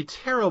just got a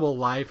terrible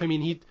life. I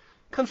mean, he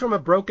comes from a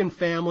broken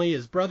family.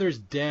 His brother's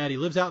dead. He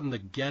lives out in the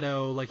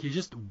ghetto. Like, he's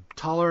just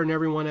taller than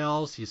everyone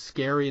else. He's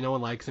scary. No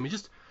one likes him.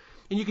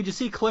 And you can just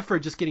see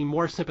Clifford just getting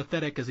more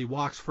sympathetic as he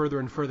walks further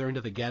and further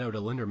into the ghetto to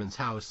Linderman's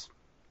house.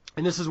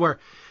 And this is where,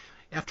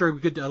 after a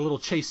little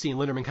chase scene,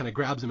 Linderman kind of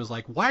grabs him and is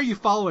like, "Why are you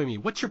following me?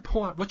 What's your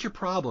point? What's your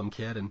problem,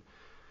 kid?" And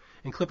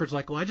Clifford's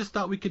like, "Well, I just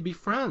thought we could be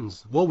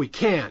friends." "Well, we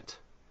can't."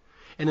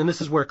 And then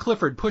this is where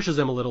Clifford pushes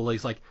him a little.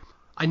 He's like,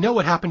 "I know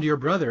what happened to your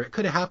brother. It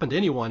could have happened to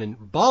anyone."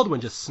 And Baldwin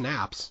just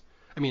snaps.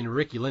 I mean,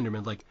 Ricky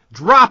Linderman's like,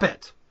 "Drop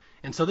it!"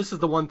 And so this is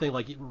the one thing,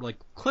 like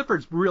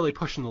Clifford's really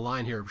pushing the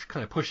line here,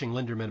 kind of pushing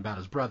Linderman about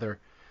his brother.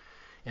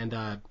 And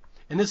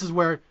this is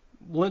where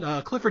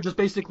Clifford just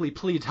basically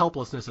pleads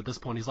helplessness at this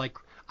point. He's like,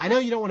 "I know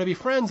you don't want to be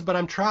friends, but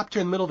I'm trapped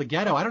here in the middle of the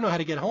ghetto. I don't know how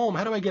to get home.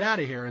 How do I get out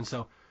of here?" And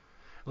so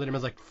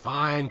Linderman's like,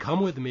 "Fine,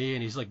 come with me."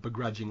 And he's like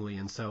begrudgingly.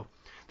 And so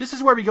this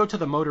is where we go to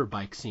the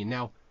motorbike scene.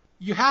 Now,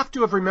 you have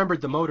to have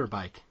remembered the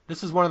motorbike.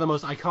 This is one of the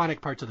most iconic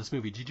parts of this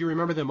movie. Did you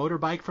remember the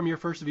motorbike from your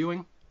first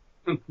viewing?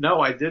 No,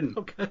 I didn't.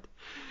 Oh, good.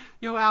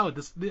 Yo, wow, it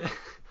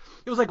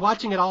was like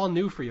watching it all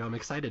new for you. I'm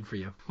excited for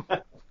you.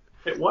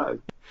 It was.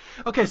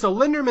 Okay, so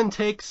Linderman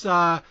takes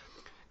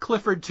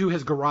Clifford to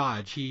his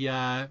garage. He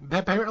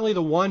apparently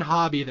the one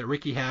hobby that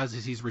Ricky has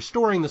is he's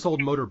restoring this old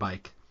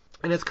motorbike.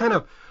 And it's kind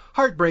of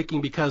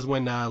heartbreaking because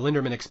when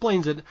Linderman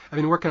explains it, I've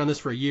been working on this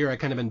for a year. I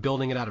kind of been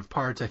building it out of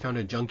parts I found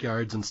in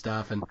junkyards and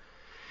stuff. And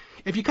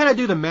if you kind of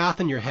do the math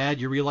in your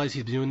head, you realize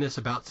he's doing this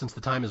about since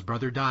the time his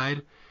brother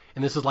died.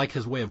 And this is like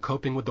his way of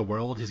coping with the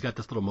world. He's got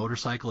this little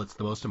motorcycle. It's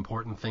the most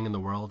important thing in the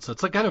world. So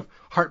it's like kind of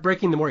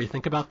heartbreaking the more you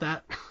think about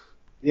that.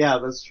 Yeah,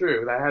 that's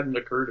true. That hadn't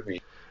occurred to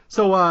me.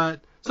 So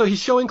he's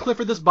showing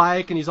Clifford this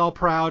bike, and he's all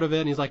proud of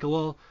it. And he's like,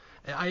 "Well,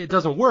 it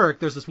doesn't work.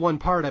 There's this one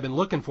part I've been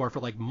looking for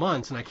like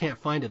months, and I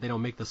can't find it. They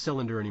don't make the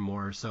cylinder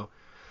anymore." So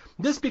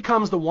this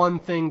becomes the one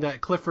thing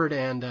that Clifford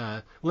and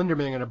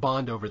Linderman are going to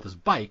bond over, this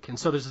bike. And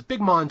so there's this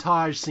big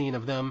montage scene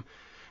of them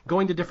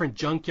going to different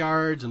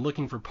junkyards and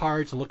looking for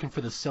parts and looking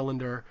for the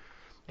cylinder.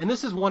 And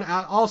this is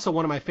also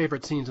one of my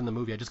favorite scenes in the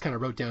movie. I just kind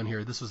of wrote down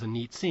here, this was a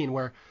neat scene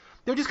where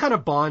they're just kind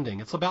of bonding.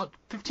 It's about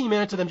 15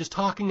 minutes of them just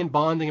talking and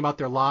bonding about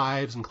their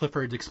lives. And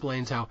Clifford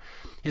explains how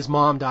his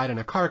mom died in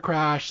a car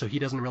crash, so he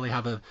doesn't really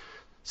have a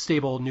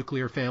stable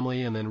nuclear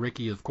family. And then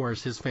Ricky, of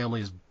course, his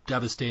family is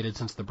devastated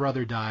since the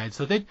brother died.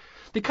 So they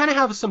kind of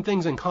have some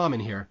things in common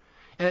here.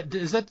 And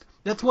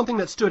that's one thing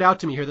that stood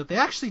out to me here, that they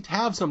actually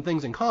have some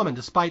things in common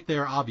despite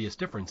their obvious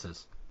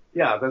differences.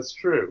 Yeah, that's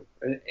true.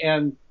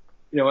 And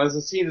you know, as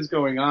the scene is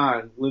going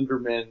on,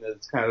 Linderman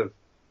is kind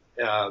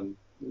of,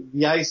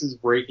 the ice is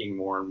breaking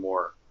more and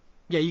more.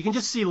 Yeah, you can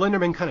just see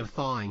Linderman kind of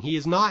thawing. He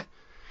has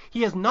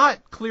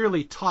not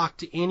clearly talked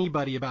to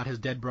anybody about his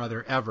dead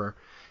brother ever.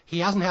 He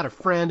hasn't had a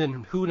friend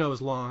in who knows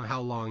how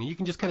long. You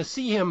can just kind of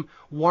see him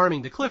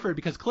warming to Clifford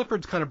because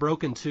Clifford's kind of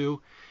broken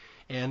too.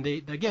 And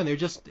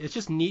it's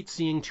just neat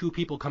seeing two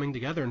people coming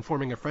together and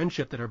forming a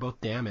friendship that are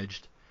both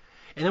damaged.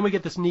 And then we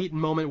get this neat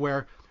moment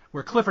where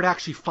Clifford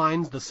actually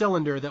finds the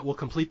cylinder that will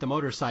complete the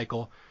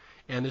motorcycle.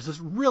 And there's this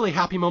really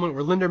happy moment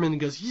where Linderman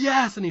goes,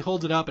 "Yes!" and he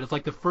holds it up, and it's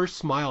like the first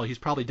smile he's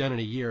probably done in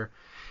a year.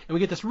 And we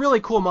get this really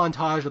cool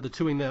montage of the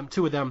two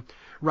of them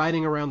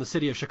riding around the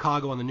city of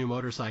Chicago on the new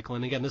motorcycle.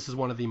 And again, this is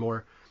one of the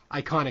more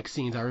iconic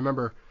scenes. I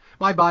remember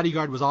My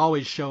Bodyguard was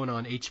always shown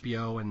on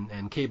HBO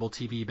and cable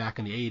TV back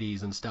in the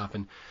 80s and stuff.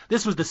 And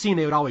this was the scene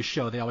they would always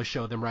show. They always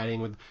showed them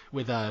riding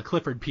with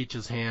Clifford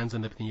Peach's hands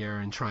in the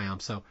air in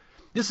triumph. So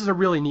this is a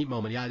really neat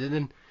moment. Yeah,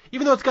 and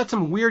even though it's got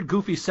some weird,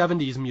 goofy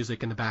 70s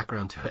music in the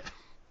background to it.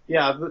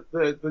 Yeah,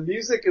 the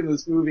music in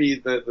this movie,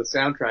 the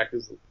soundtrack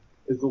is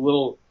a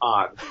little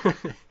odd.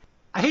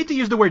 I hate to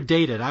use the word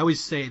dated. I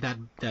always say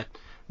that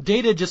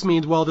Dated just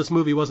means, well, this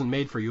movie wasn't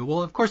made for you.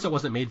 Well, of course it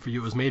wasn't made for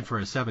you. It was made for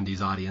a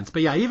 70s audience.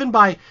 But yeah, even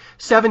by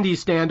 70s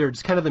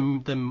standards, kind of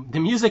the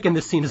music in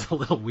this scene is a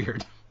little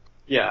weird.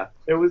 Yeah,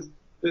 it was.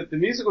 The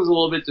music was a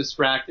little bit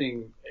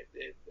distracting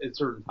at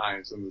certain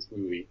times in this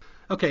movie.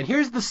 Okay, and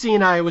here's the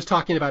scene I was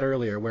talking about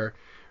earlier, where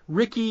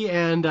Ricky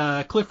and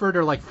Clifford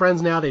are like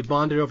friends now. They've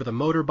bonded over the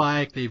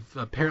motorbike. They've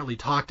apparently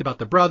talked about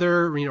the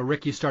brother. You know,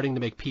 Ricky's starting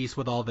to make peace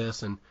with all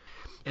this, and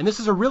this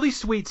is a really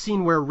sweet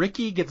scene where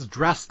Ricky gets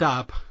dressed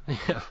up.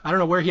 I don't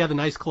know where he had the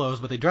nice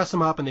clothes, but they dress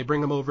him up and they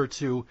bring him over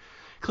to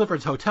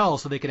Clifford's hotel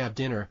so they can have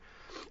dinner.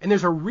 And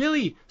there's a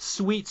really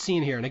sweet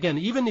scene here. And again,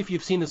 even if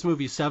you've seen this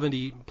movie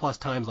 70 plus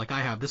times like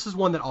I have, this is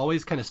one that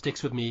always kind of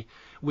sticks with me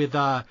with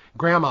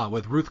Grandma,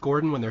 with Ruth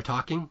Gordon when they're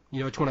talking. You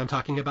know which one I'm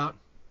talking about?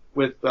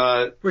 With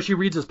where she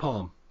reads his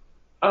palm.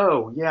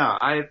 Oh, yeah.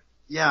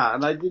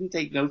 And I didn't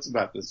take notes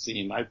about this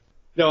scene. I've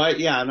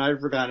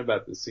forgotten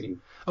about this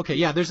scene. Okay,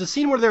 yeah, there's a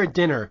scene where they're at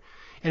dinner,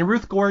 and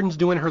Ruth Gordon's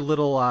doing her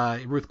little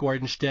Ruth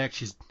Gordon shtick.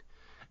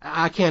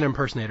 I can't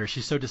impersonate her.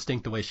 She's so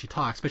distinct the way she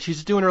talks, but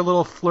she's doing her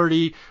little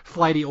flirty,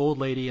 flighty old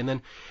lady, and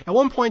then at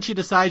one point she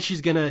decides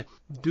she's gonna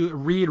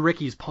read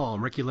Ricky's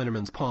palm, Ricky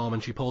Linderman's palm,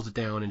 and she pulls it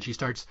down and she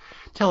starts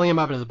telling him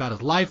about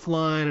his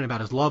lifeline and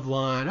about his love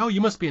line. Oh,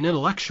 you must be an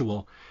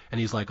intellectual, and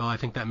he's like, oh, I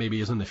think that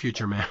maybe is in the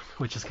future, man,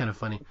 which is kind of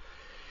funny.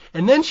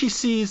 And then she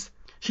starts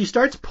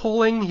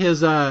pulling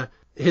his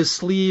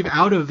sleeve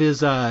out of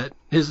his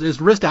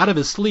wrist out of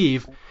his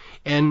sleeve,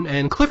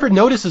 and Clifford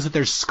notices that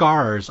there's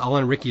scars all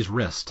on Ricky's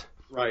wrist.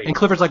 Right. And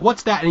Clifford's like,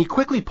 what's that? And he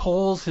quickly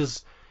pulls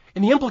his...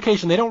 And the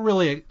implication, they don't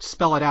really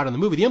spell it out in the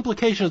movie, the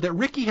implication is that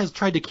Ricky has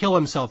tried to kill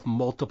himself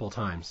multiple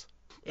times.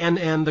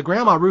 And the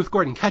grandma, Ruth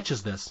Gordon,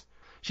 catches this.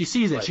 She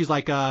sees it. Right. She's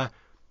like,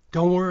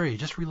 don't worry,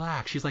 just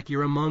relax. She's like,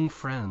 you're among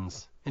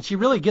friends. And she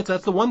really gets...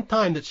 That's the one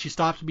time that she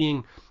stops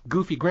being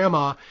goofy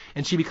grandma,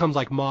 and she becomes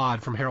like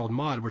Maude from Harold and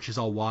Maude, where she's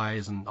all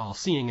wise and all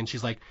seeing. And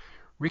she's like,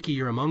 Ricky,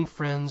 you're among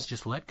friends.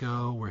 Just let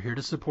go. We're here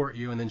to support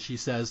you. And then she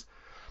says...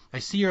 I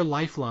see your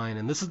lifeline,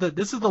 and this is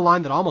the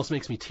line that almost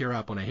makes me tear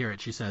up when I hear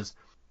it. She says,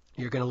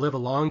 you're going to live a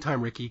long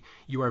time, Ricky.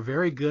 You are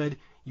very good.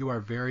 You are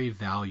very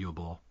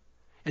valuable.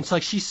 And it's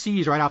like she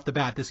sees right off the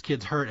bat this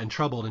kid's hurt and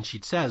troubled, and she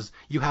says,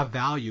 you have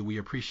value. We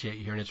appreciate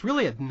you here. And it's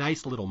really a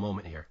nice little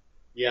moment here.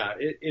 Yeah,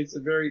 it's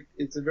a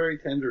very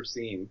tender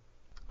scene.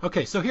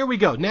 Okay, so here we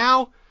go.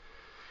 Now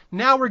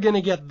we're going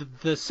to get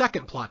the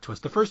second plot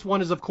twist. The first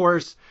one is, of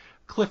course,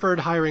 Clifford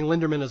hiring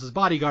Linderman as his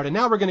bodyguard, and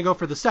now we're going to go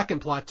for the second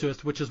plot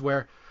twist, which is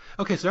where...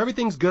 Okay, so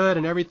everything's good,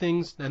 and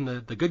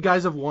the good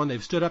guys have won.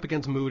 They've stood up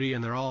against Moody,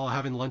 and they're all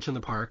having lunch in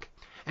the park.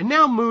 And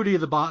now Moody,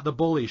 the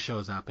bully,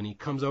 shows up, and he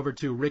comes over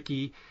to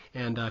Ricky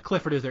and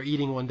Clifford as they're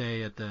eating one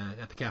day at the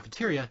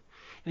cafeteria. And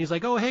he's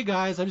like, oh, hey,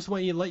 guys, I just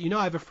want to let you know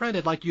I have a friend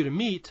I'd like you to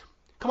meet.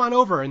 Come on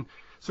over. And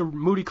so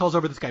Moody calls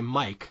over this guy,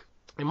 Mike.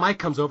 And Mike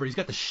comes over. He's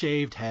got the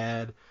shaved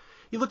head.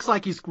 He looks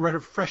like he's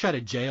fresh out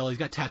of jail. He's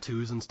got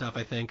tattoos and stuff,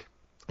 I think.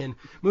 And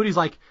Moody's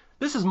like,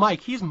 this is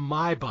Mike. He's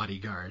my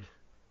bodyguard.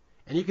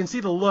 And you can see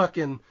the look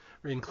in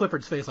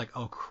Clifford's face like,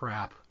 oh,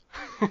 crap.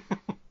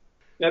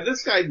 Now,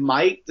 this guy,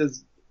 Mike,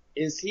 was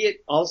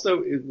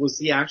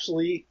he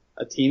actually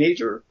a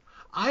teenager?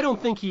 I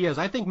don't think he is.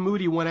 I think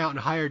Moody went out and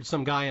hired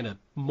some guy in a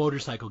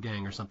motorcycle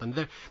gang or something.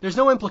 There's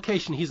no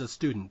implication he's a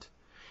student.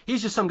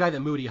 He's just some guy that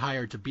Moody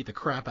hired to beat the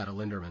crap out of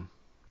Linderman.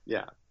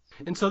 Yeah.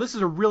 And so this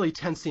is a really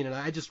tense scene, and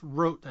I just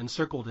wrote and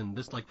circled in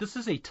this, like, this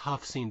is a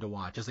tough scene to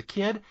watch. As a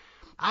kid,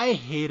 I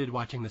hated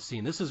watching this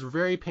scene. This is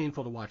very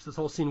painful to watch. This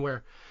whole scene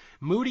where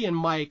Moody and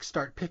Mike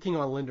start picking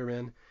on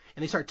Linderman,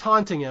 and they start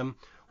taunting him,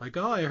 like,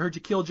 oh, I heard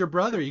you killed your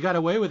brother. You got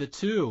away with it,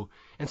 too.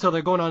 And so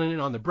they're going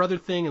on the brother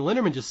thing, and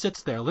Linderman just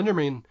sits there.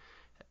 Linderman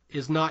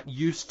is not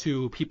used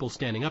to people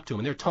standing up to him,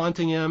 and they're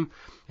taunting him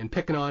and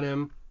picking on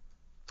him.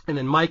 And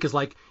then Mike is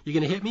like, you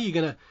gonna hit me?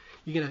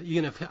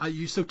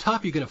 You so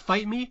tough? You gonna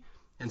fight me?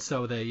 And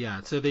so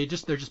they're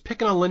just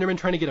picking on Linderman,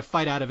 trying to get a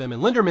fight out of him.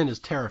 And Linderman is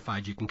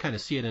terrified. You can kind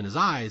of see it in his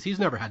eyes. He's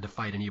never had to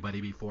fight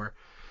anybody before.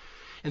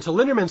 And so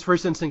Linderman's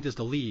first instinct is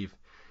to leave.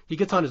 He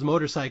gets on his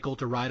motorcycle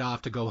to ride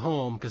off to go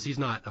home because he's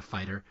not a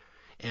fighter.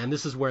 And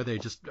this is where they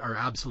just are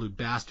absolute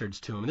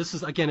bastards to him. And this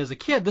is, again, as a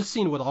kid, this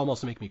scene would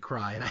almost make me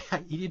cry.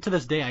 And to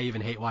this day, I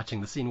even hate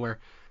watching the scene where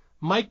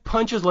Mike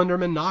punches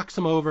Linderman, knocks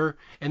him over,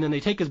 and then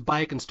they take his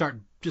bike and start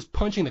just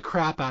punching the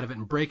crap out of it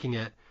and breaking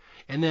it.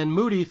 And then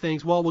Moody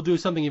thinks, well, we'll do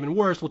something even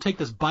worse. We'll take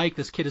this bike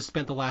this kid has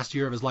spent the last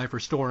year of his life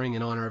restoring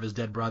in honor of his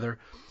dead brother,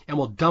 and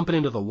we'll dump it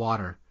into the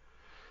water.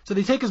 So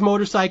they take his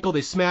motorcycle,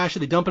 they smash it,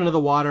 they dump it into the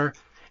water,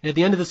 and at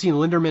the end of the scene,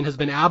 Linderman has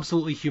been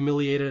absolutely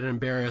humiliated and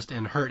embarrassed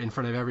and hurt in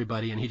front of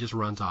everybody, and he just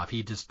runs off.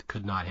 He just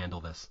could not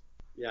handle this.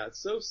 Yeah, it's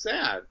so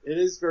sad. It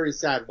is very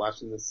sad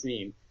watching this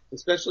scene.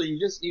 Especially,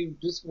 you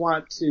just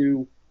want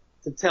to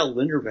tell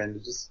Linderman to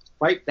just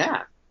fight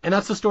back. And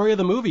that's the story of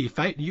the movie.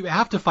 You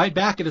have to fight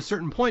back at a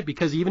certain point,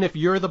 because even if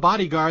you're the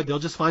bodyguard, they'll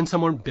just find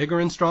someone bigger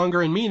and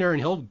stronger and meaner,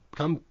 and he'll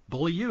come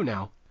bully you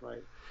now.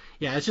 Right.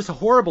 Yeah, it's just a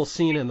horrible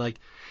scene, and like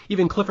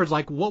even Clifford's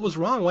like, what was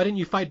wrong? Why didn't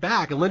you fight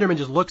back? And Linderman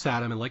just looks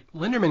at him, and like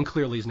Linderman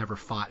clearly has never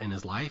fought in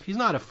his life. He's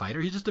not a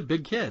fighter. He's just a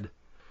big kid.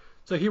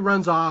 So he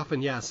runs off,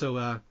 and that's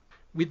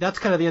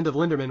kind of the end of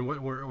Linderman.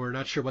 We're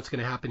not sure what's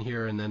going to happen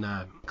here. And then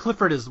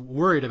Clifford is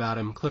worried about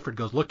him. Clifford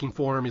goes looking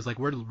for him. He's like,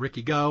 where did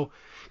Ricky go?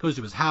 Goes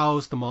to his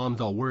house. The mom's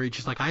all worried.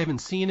 She's like, I haven't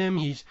seen him.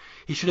 He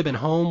should have been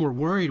home. We're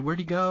worried. Where'd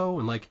he go?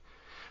 And like,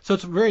 so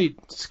it's very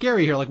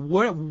scary here. Like,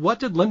 what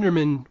did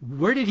Linderman,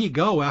 where did he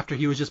go after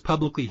he was just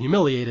publicly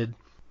humiliated?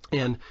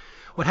 And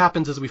what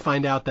happens is we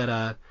find out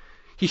that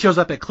he shows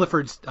up at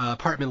Clifford's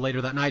apartment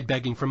later that night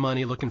begging for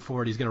money, looking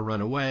for it. He's going to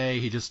run away.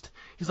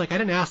 He's like, I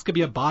didn't ask to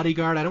be a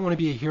bodyguard. I don't want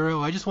to be a hero.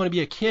 I just want to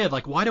be a kid.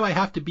 Like, why do I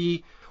have to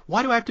be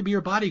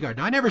your bodyguard?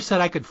 Now, I never said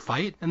I could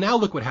fight. And now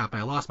look what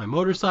happened. I lost my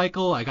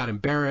motorcycle. I got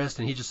embarrassed,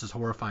 and he just is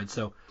horrified.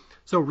 So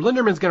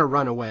Linderman's going to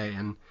run away,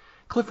 and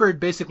Clifford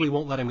basically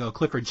won't let him go.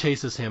 Clifford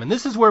chases him. And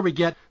this is where we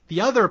get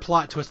the other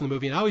plot twist in the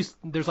movie. And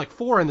there's like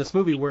 4 in this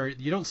movie where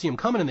you don't see him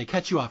coming and they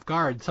catch you off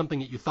guard. Something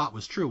that you thought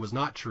was true was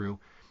not true.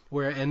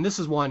 And this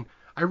is one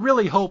I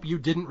really hope you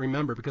didn't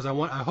remember, because I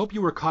hope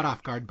you were caught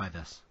off guard by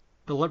this.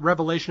 The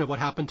revelation of what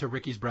happened to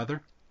Ricky's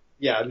brother.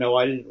 Yeah, no,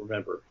 I didn't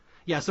remember.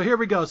 Yeah, so here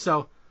we go.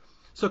 So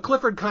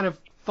Clifford kind of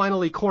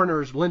finally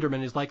corners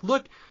Linderman. He's like,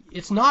 look,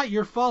 it's not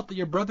your fault that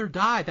your brother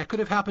died. That could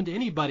have happened to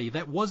anybody.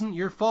 That wasn't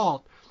your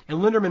fault. And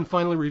Linderman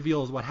finally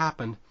reveals what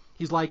happened.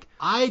 He's like,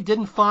 I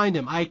didn't find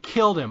him. I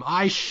killed him.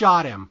 I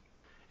shot him.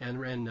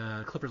 And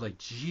Clifford's like,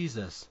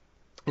 Jesus.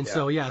 And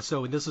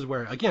so this is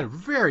where, again,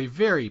 very,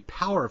 very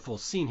powerful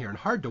scene here and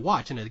hard to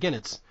watch. And again,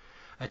 it's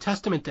a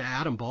testament to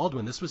Adam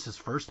Baldwin. This was his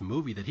first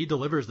movie that he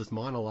delivers this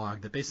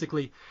monologue that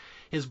basically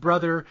his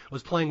brother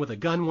was playing with a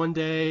gun one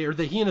day, or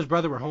that he and his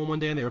brother were home one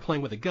day and they were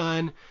playing with a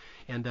gun.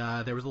 And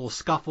there was a little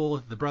scuffle.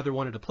 The brother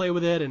wanted to play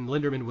with it, and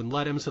Linderman wouldn't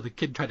let him, so the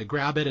kid tried to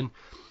grab it, and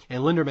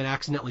Linderman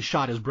accidentally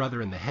shot his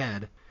brother in the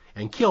head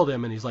and killed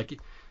him. And he's like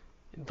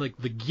the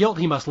guilt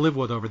he must live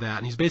with over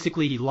that. And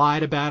he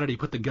lied about it. He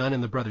put the gun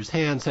in the brother's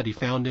hand, said he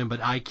found him,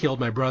 but I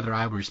killed my brother.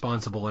 I'm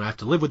responsible, and I have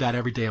to live with that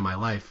every day of my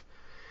life.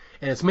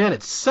 And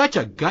it's such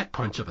a gut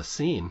punch of a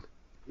scene.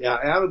 Yeah,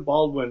 Adam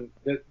Baldwin,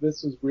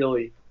 this was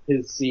really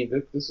his scene.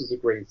 This was a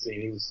great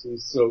scene. He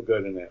was so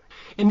good in it.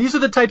 And these are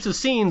the types of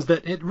scenes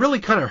that it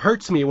really kind of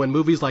hurts me when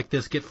movies like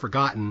this get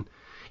forgotten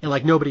and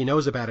like nobody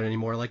knows about it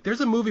anymore. Like,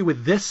 there's a movie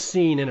with this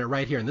scene in it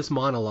right here, in this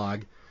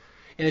monologue.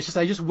 And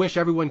I just wish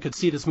everyone could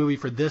see this movie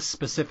for this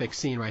specific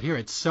scene right here.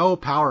 It's so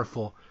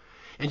powerful.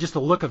 And just the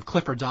look of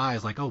Clifford's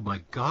eyes, like, oh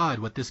my God,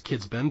 what this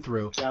kid's been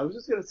through. Yeah, I was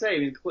just going to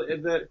say,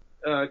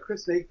 that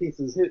Chris Makepeace,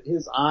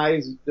 his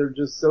eyes, they're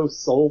just so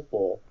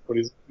soulful when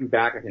he's looking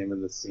back at him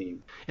in this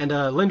scene. And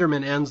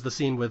Linderman ends the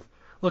scene with,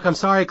 look, I'm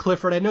sorry,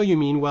 Clifford. I know you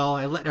mean well.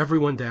 I let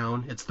everyone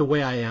down. It's the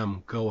way I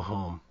am. Go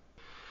home.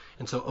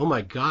 And so, oh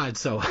my God.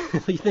 So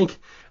you think,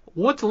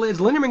 is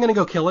Linderman going to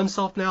go kill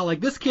himself now? Like,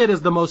 this kid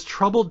is the most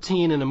troubled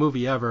teen in a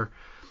movie ever,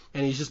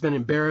 and he's just been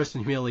embarrassed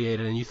and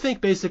humiliated. And you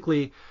think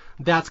basically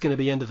that's going to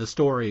be the end of the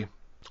story.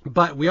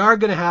 But we are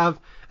going to have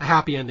a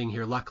happy ending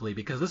here, luckily,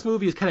 because this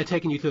movie is kind of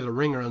taking you through the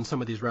ringer on some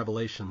of these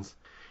revelations.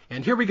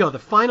 And here we go. The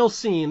final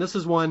scene. This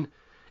is one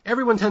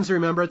everyone tends to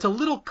remember. It's a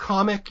little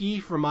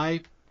comic-y for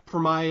my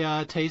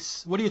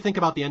tastes. What do you think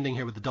about the ending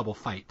here with the double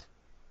fight?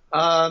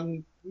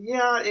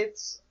 Yeah,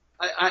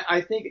 I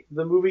think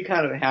the movie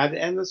kind of had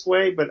to end this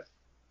way, but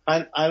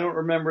I don't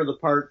remember the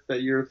part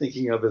that you're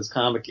thinking of as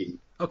comic-y.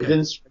 Okay.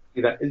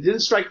 It didn't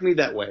strike me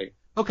that way.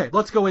 Okay,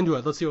 let's go into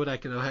it. Let's see how I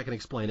can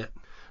explain it.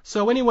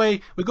 So anyway,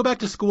 we go back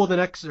to school the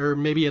next, or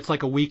maybe it's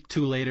like a week,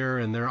 2 later,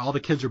 and all the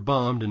kids are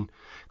bummed, and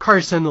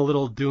Carson, the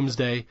little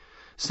doomsday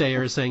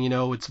sayer, is saying,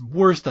 it's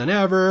worse than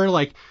ever.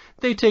 Like,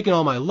 they've taken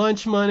all my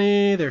lunch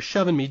money, they're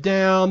shoving me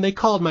down, they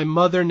called my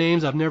mother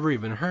names I've never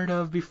even heard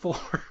of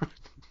before.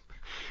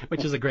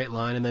 Which is a great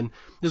line. And then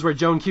this is where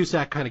Joan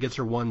Cusack kind of gets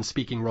her one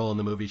speaking role in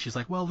the movie. She's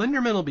like, well,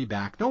 Linderman will be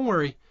back. Don't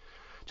worry.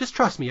 Just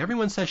trust me.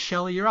 Everyone says,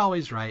 Shelley, you're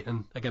always right.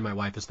 And again, my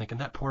wife is thinking,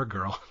 that poor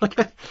girl. Like,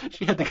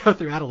 she had to go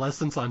through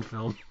adolescence on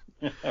film.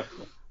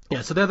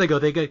 Yeah, so there they go.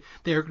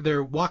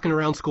 They're walking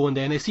around school one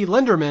day, and they see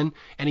Linderman,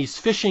 and he's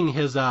fishing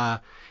his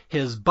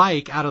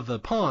bike out of the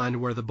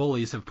pond where the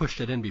bullies have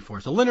pushed it in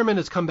before. So Linderman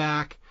has come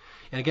back,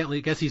 and again, I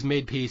guess he's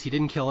made peace. He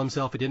didn't kill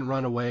himself. He didn't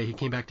run away. He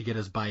came back to get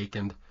his bike,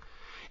 and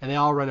they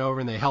all run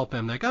over and they help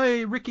him. Like,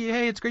 hey, Ricky,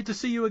 hey, it's great to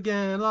see you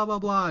again, blah, blah,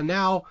 blah. And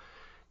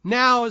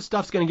now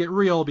stuff's going to get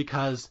real,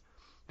 because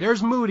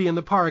there's Moody in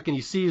the park, and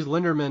he sees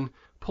Linderman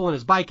pulling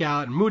his bike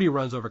out, and Moody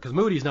runs over, because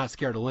Moody's not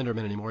scared of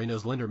Linderman anymore. He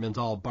knows Linderman's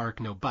all bark,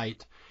 no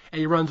bite. And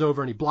he runs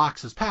over and he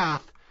blocks his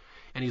path,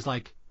 and he's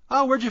like,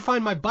 oh, where'd you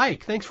find my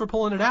bike? Thanks for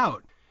pulling it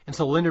out. And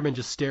so Linderman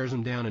just stares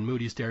him down, and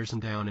Moody stares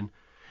him down, and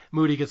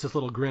Moody gets this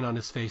little grin on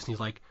his face, and he's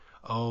like,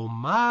 oh,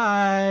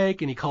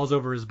 Mike, and he calls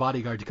over his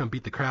bodyguard to come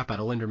beat the crap out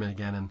of Linderman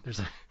again. And there's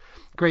a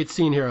great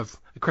scene here of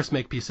Chris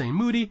Makepeace saying,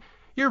 Moody,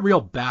 you're a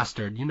real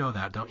bastard. You know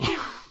that, don't you?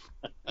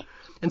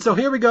 And so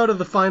here we go to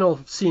the final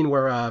scene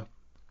where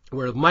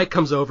Mike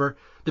comes over,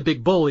 the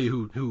big bully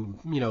who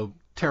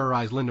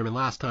terrorized Linderman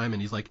last time,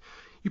 and he's like,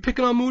 you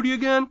picking on Moody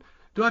again?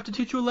 Do I have to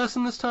teach you a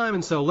lesson this time?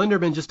 And so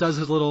Linderman just does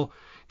his little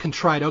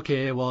contrite,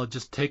 okay, well,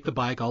 just take the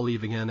bike, I'll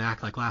leave again,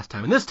 act like last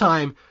time. And this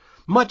time,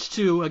 much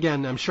to,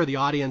 again, I'm sure the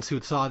audience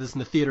who saw this in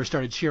the theater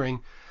started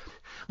cheering.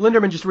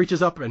 Linderman just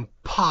reaches up and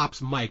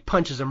pops Mike,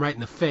 punches him right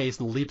in the face,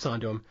 and leaps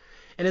onto him.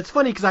 And it's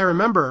funny because I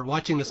remember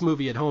watching this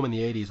movie at home in the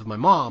 80s with my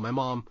mom. My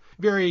mom,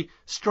 very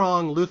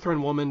strong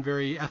Lutheran woman,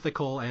 very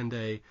ethical and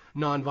a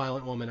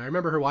non-violent woman. I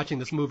remember her watching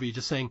this movie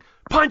just saying,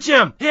 punch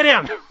him, hit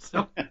him.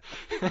 So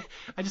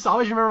I just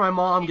always remember my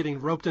mom getting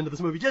roped into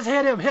this movie. Just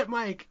hit him, hit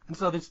Mike. And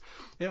so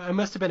it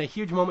must have been a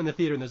huge moment in the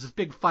theater. And there's this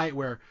big fight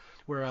where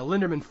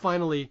Linderman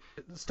finally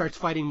starts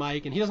fighting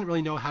Mike, and he doesn't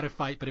really know how to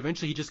fight, but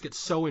eventually he just gets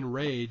so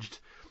enraged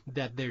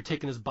that they're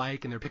taking his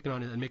bike and they're picking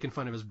on it and making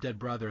fun of his dead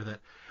brother that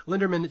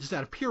Linderman, just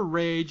out of pure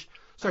rage,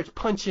 starts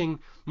punching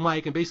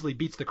Mike and basically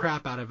beats the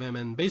crap out of him.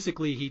 And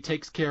basically he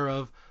takes care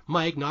of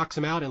Mike, knocks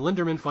him out, and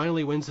Linderman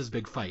finally wins his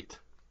big fight.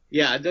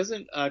 Yeah,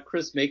 doesn't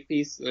Chris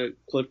Makepeace,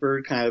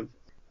 Clifford, kind of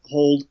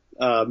hold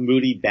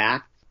Moody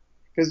back?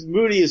 Because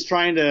Moody is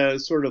trying to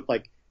sort of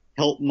like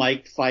help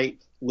Mike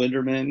fight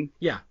Linderman.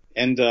 Yeah.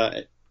 And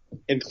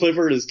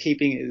Clifford is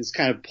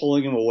kind of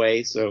pulling him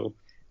away, so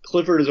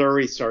Clifford is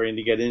already starting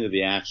to get into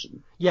the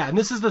action. Yeah, and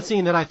this is the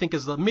scene that I think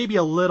is maybe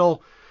a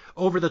little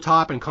over the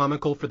top and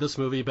comical for this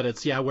movie, but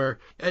it's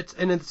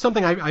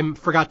something I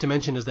forgot to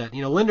mention is that,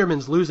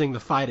 Linderman's losing the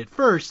fight at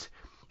first,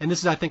 and this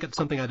is, I think, it's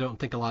something I don't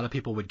think a lot of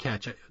people would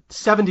catch.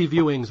 70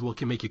 viewings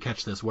can make you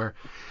catch this, where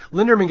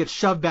Linderman gets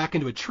shoved back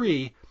into a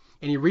tree,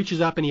 and he reaches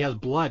up and he has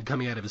blood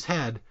coming out of his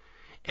head.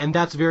 And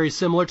that's very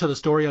similar to the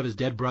story of his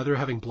dead brother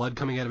having blood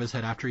coming out of his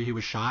head after he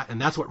was shot.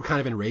 And that's what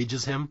kind of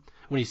enrages him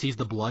when he sees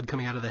the blood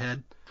coming out of the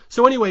head.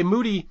 So anyway,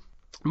 Moody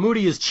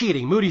is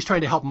cheating. Moody's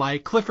trying to help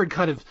Mike. Clifford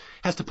kind of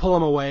has to pull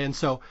him away. And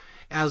so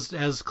as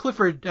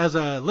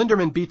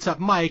Linderman beats up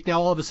Mike,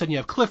 now all of a sudden you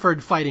have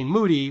Clifford fighting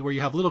Moody, where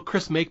you have little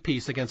Chris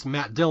Makepeace against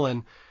Matt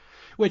Dillon,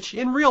 which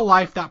in real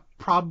life that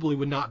probably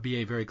would not be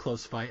a very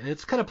close fight. And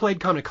it's kind of played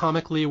kind of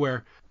comically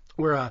where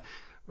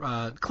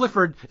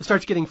Clifford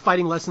starts getting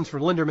fighting lessons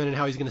from Linderman and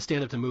how he's going to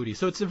stand up to Moody.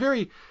 So it's a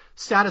very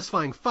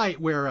satisfying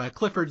fight where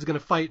Clifford's going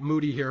to fight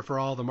Moody here for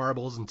all the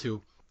marbles and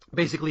to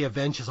basically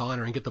avenge his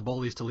honor and get the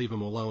bullies to leave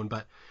him alone.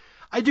 But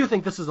I do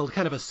think this is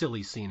kind of a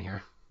silly scene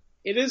here.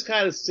 It is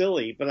kind of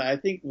silly, but I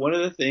think one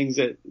of the things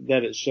that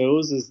it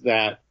shows is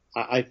that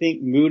I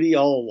think Moody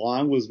all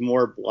along was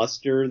more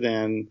bluster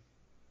than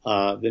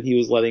he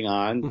was letting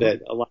on.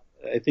 Mm-hmm.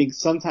 I think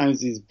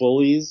sometimes these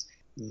bullies,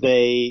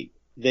 they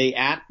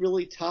act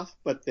really tough,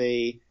 but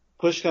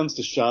push comes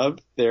to shove,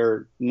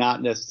 they're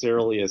not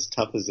necessarily as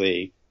tough as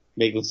they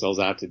make themselves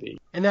out to be.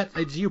 And that,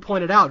 as you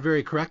pointed out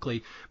very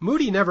correctly,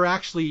 Moody never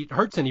actually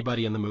hurts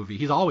anybody in the movie.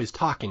 He's always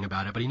talking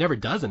about it, but he never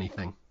does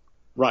anything.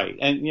 Right.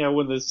 And,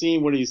 when the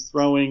scene when he's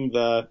throwing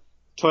the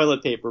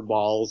toilet paper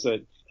balls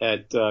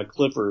at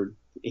Clifford,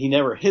 he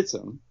never hits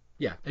him.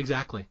 Yeah,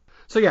 exactly.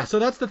 So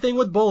that's the thing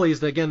with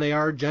bullies. Again, they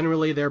are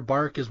generally, their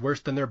bark is worse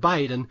than their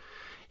bite, and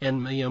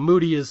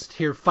Moody is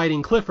here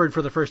fighting Clifford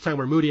for the first time,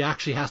 where Moody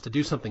actually has to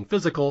do something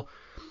physical,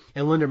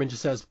 and Linderman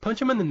just says,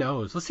 punch him in the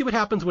nose. Let's see what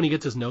happens when he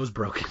gets his nose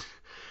broken.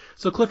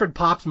 So Clifford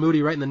pops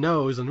Moody right in the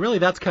nose, and really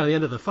that's kind of the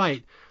end of the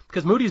fight,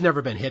 because Moody's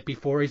never been hit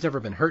before, he's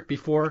never been hurt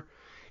before.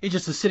 He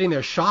just is sitting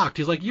there shocked.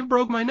 He's like, you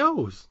broke my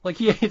nose. Like,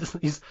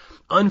 he's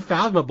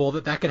unfathomable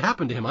that could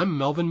happen to him. I'm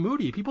Melvin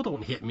Moody. People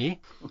don't hit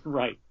me.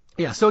 Right.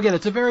 Yeah, so again,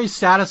 it's a very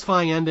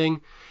satisfying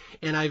ending.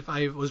 And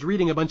I was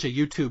reading a bunch of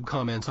YouTube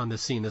comments on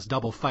this scene, this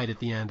double fight at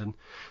the end, and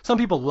some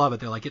people love it.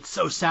 They're like, it's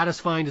so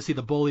satisfying to see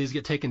the bullies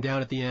get taken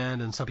down at the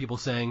end, and some people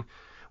saying,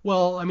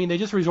 well, I mean, they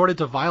just resorted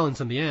to violence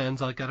in the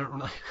end. Like,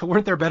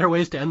 weren't there better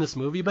ways to end this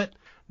movie? But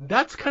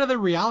that's kind of the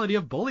reality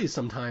of bullies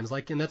sometimes.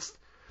 Like, and that's,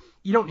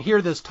 you don't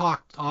hear this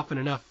talked often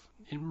enough,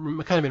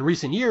 in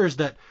recent years,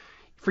 that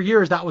for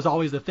years that was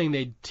always the thing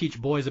they'd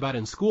teach boys about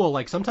in school.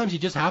 Like, sometimes you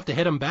just have to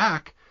hit them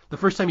back. The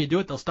first time you do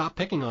it, they'll stop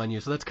picking on you.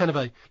 So that's kind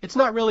of it's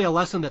not really a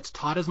lesson that's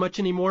taught as much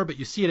anymore, but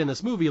you see it in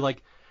this movie.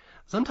 Like,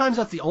 sometimes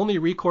that's the only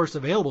recourse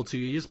available to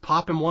you. You just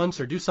pop them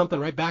once or do something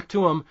right back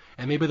to them,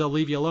 and maybe they'll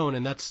leave you alone.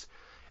 And that's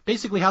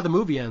basically how the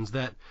movie ends,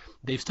 that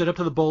they've stood up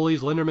to the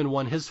bullies. Linderman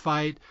won his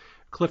fight.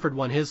 Clifford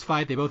won his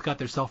fight. They both got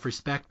their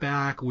self-respect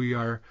back. We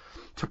are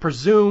to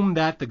presume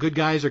that the good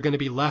guys are going to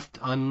be left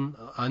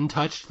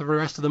untouched for the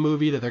rest of the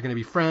movie, that they're going to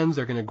be friends,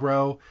 they're going to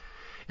grow.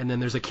 And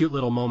then there's a cute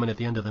little moment at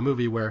the end of the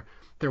movie where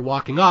they're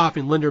walking off,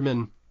 and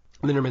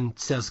Linderman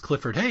says,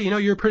 Clifford, hey,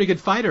 you're a pretty good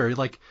fighter.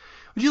 Like,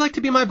 would you like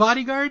to be my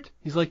bodyguard?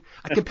 He's like,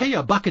 I could pay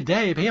you $1 a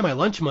day, pay you my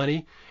lunch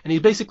money. And he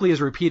basically is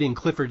repeating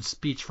Clifford's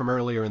speech from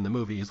earlier in the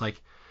movie. He's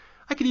like,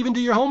 I could even do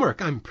your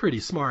homework. I'm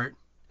pretty smart.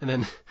 And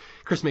then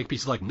Chris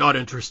Makepeace is like, not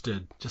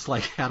interested, just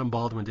like Adam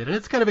Baldwin did. And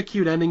it's kind of a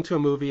cute ending to a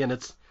movie. And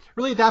it's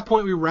really at that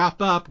point we wrap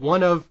up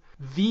one of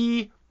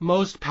the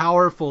most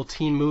powerful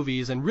teen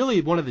movies, and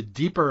really one of the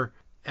deeper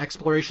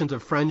explorations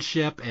of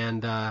friendship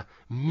and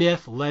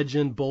myth,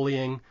 legend,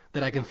 bullying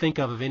that I can think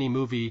of any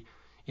movie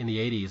in the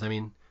 80s. I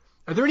mean,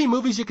 are there any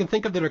movies you can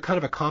think of that are kind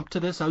of a comp to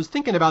this? I was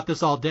thinking about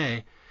this all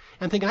day,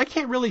 and thinking I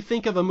can't really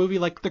think of a movie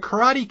like The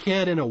Karate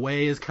Kid in a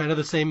way is kind of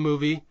the same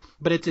movie,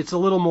 but it's a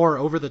little more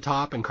over the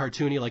top and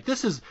cartoony. Like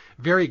this is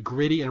very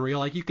gritty and real.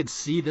 Like you could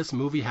see this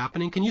movie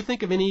happening. Can you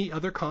think of any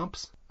other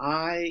comps?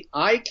 I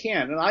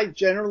can, and I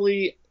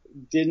generally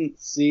didn't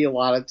see a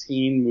lot of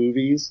teen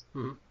movies.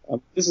 Mm-hmm.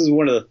 This is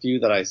one of the few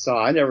that I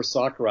saw. I never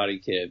saw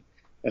Karate Kid,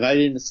 and I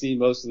didn't see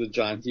most of the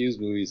John Hughes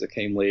movies that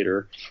came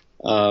later.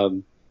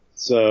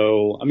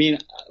 So, I mean,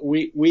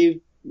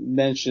 we've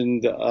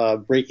mentioned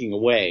Breaking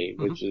Away,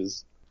 which mm-hmm.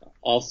 is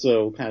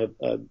also kind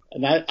of,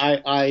 and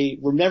I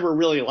remember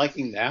really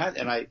liking that,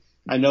 and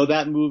I know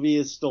that movie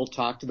is still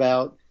talked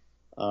about,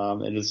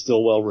 and is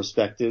still well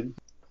respected.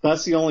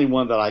 That's the only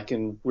one that I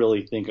can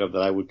really think of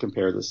that I would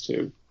compare this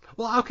to.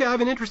 Well, okay, I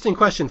have an interesting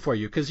question for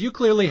you, because you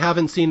clearly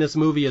haven't seen this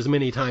movie as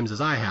many times as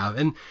I have,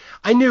 and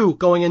I knew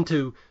going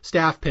into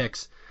staff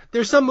picks,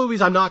 there's some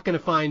movies I'm not going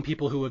to find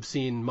people who have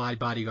seen My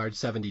Bodyguard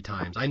 70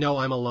 times. I know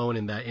I'm alone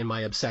in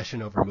my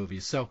obsession over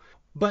movies. So,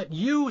 but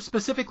you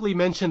specifically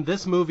mentioned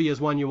this movie as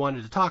one you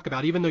wanted to talk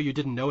about, even though you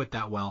didn't know it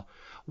that well.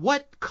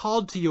 What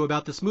called to you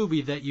about this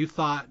movie that you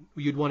thought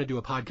you'd want to do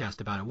a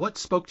podcast about it? What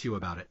spoke to you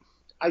about it?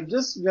 I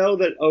just know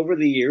that over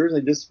the years,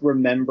 I just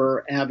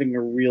remember having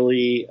a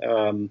really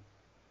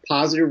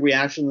positive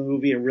reaction to the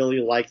movie and really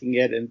liking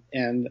it.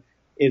 And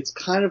it's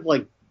kind of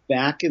like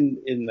back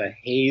in the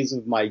haze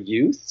of my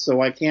youth,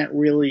 so I can't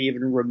really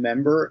even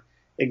remember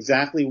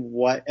exactly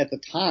what at the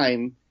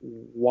time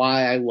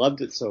why I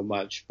loved it so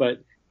much.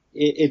 But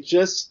I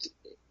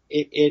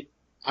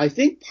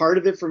think part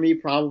of it for me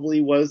probably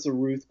was the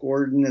Ruth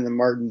Gordon and the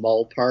Martin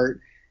Mull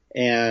part,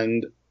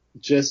 and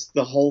just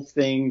the whole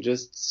thing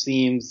just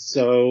seemed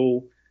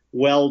so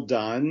well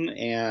done,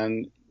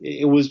 and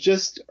it was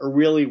just a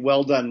really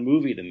well done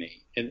movie to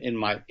me in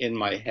my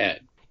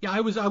head. Yeah,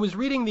 I was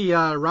reading the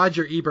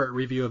Roger Ebert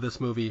review of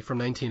this movie from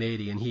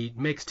 1980, and he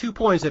makes 2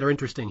 points that are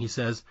interesting. He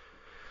says,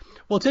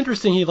 well, it's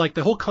interesting, he liked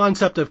the whole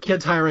concept of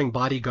kids hiring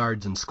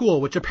bodyguards in school,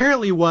 which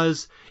apparently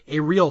was a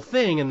real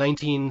thing in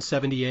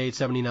 1978,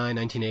 79,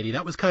 1980.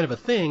 That was kind of a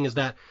thing, is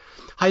that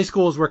high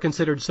schools were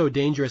considered so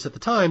dangerous at the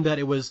time that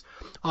it was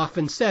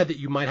often said that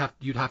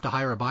you'd have to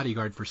hire a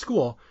bodyguard for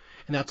school.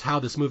 And that's how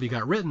this movie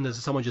got written,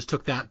 is someone just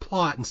took that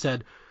plot and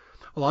said,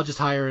 well, I'll just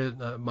hire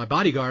my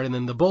bodyguard, and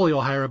then the bully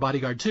will hire a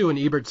bodyguard too. And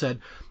Ebert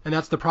said, and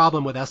that's the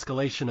problem with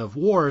escalation of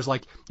wars.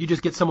 Like, you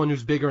just get someone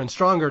who's bigger and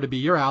stronger to be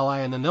your ally,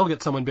 and then they'll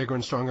get someone bigger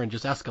and stronger and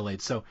just escalate.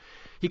 So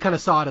he kind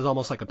of saw it as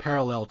almost like a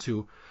parallel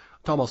to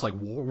almost like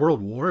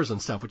world wars and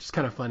stuff, which is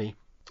kind of funny.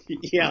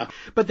 Yeah.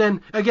 But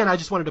then, again, I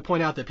just wanted to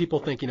point out that people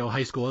think,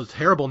 high school is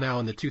terrible now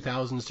in the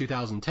 2000s,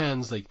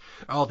 2010s, like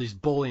all these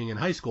bullying in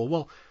high school.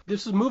 Well,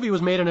 this movie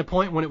was made at a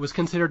point when it was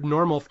considered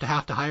normal to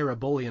have to hire a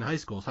bully in high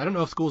school. So I don't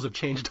know if schools have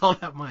changed all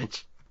that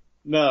much.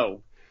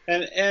 No.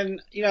 And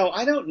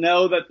I don't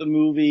know that the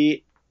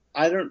movie,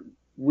 I don't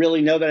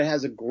really know that it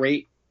has a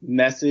great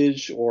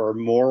message or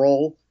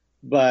moral,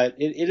 but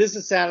it is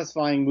a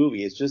satisfying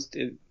movie. It's just,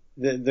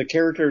 the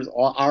characters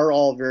are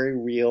all very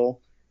real.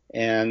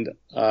 And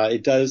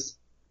it does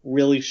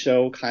really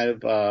show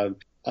kind of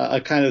a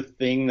kind of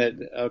thing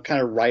that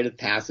kind of rite of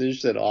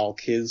passage that all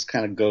kids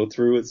kind of go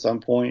through at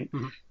some point.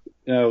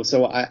 Mm-hmm.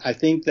 So I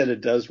think that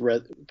it does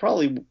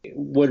probably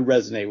would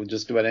resonate with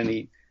just about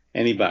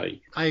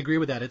anybody. I agree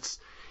with that. It's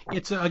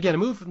again a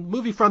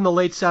movie from the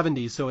late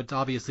 70s, so it's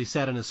obviously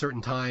set in a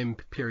certain time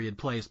period,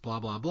 place, blah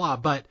blah blah.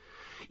 But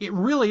it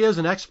really is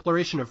an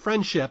exploration of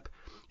friendship.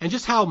 And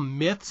just how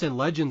myths and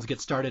legends get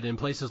started in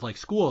places like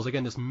schools.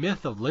 Again, this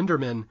myth of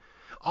Linderman,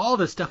 all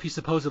this stuff he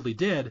supposedly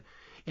did.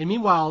 And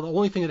meanwhile, the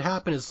only thing that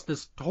happened is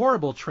this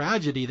horrible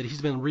tragedy that he's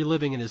been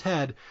reliving in his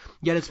head,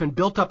 yet it's been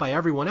built up by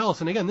everyone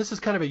else. And again, this is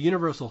kind of a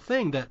universal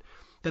thing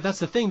that's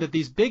the thing, that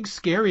these big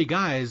scary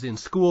guys in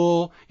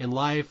school, in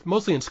life,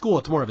 mostly in school,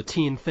 it's more of a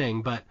teen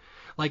thing, but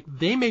like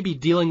they may be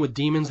dealing with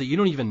demons that you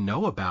don't even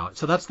know about.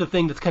 So that's the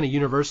thing that's kind of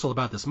universal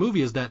about this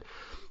movie, is that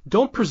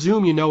don't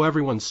presume you know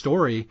everyone's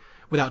story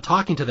without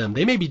talking to them.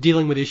 They may be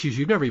dealing with issues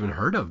you've never even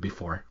heard of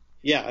before.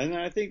 Yeah, and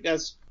I think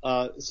that's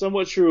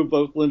somewhat true of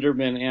both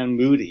Linderman and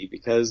Moody,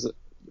 because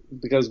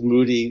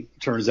Moody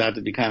turns out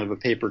to be kind of a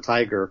paper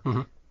tiger.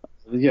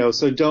 Mm-hmm.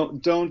 So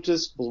don't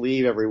just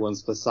believe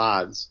everyone's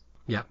facades.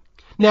 Yeah.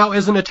 Now,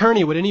 as an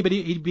attorney, would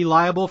anybody be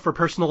liable for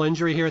personal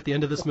injury here at the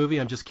end of this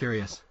movie? I'm just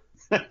curious.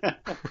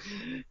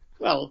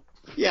 Well,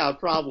 yeah,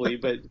 probably,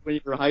 but when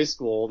you're in high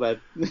school, that...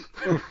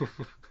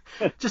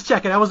 Just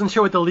checking. I wasn't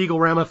sure what the legal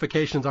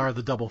ramifications are of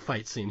the double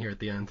fight scene here at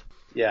the end.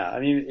 Yeah, I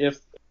mean,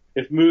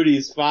 if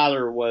Moody's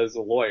father was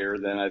a lawyer,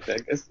 then I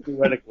think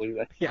theoretically...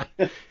 Yeah.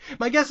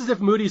 My guess is if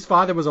Moody's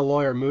father was a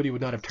lawyer, Moody would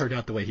not have turned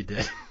out the way he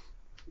did.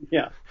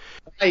 Yeah.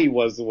 He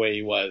was the way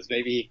he was.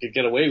 Maybe he could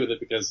get away with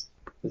it because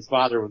his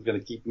father was going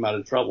to keep him out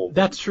of trouble.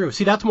 That's true.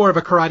 See, that's more of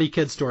a Karate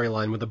Kid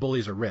storyline where the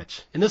bullies are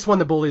rich. In this one,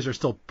 the bullies are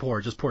still poor,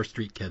 just poor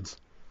street kids.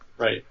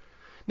 Right.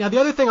 Now,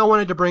 the other thing I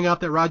wanted to bring up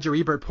that Roger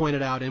Ebert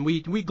pointed out, and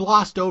we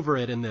glossed over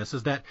it in this,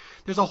 is that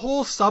there's a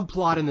whole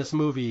subplot in this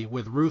movie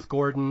with Ruth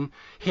Gordon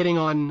hitting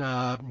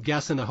on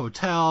guests in the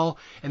hotel,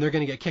 and they're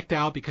going to get kicked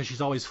out because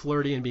she's always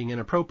flirty and being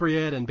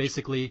inappropriate, and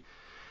basically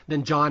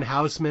then John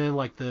Houseman,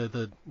 like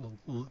the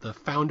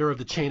founder of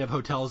the chain of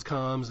hotels,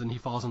 comes and he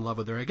falls in love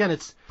with her. Again,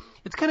 it's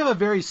kind of a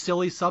very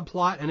silly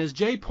subplot, and as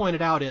Jay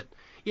pointed out,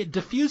 it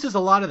diffuses a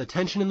lot of the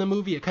tension in the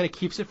movie. It kind of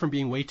keeps it from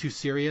being way too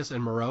serious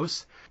and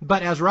morose.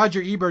 But as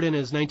Roger Ebert in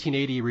his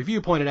 1980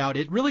 review pointed out,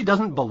 it really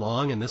doesn't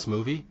belong in this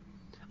movie.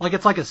 Like,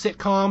 it's like a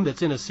sitcom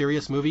that's in a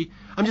serious movie.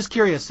 I'm just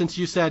curious, since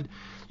you said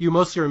you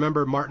mostly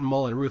remember Martin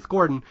Mull and Ruth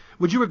Gordon,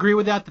 would you agree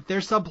with that their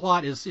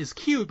subplot is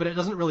cute, but it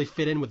doesn't really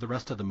fit in with the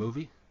rest of the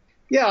movie?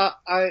 Yeah,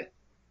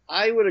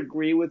 I would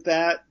agree with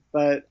that,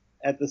 but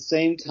at the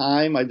same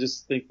time, I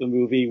just think the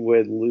movie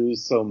would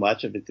lose so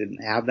much if it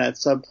didn't have that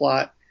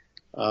subplot.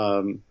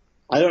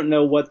 I don't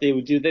know what they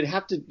would do. They'd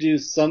have to do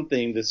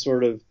something to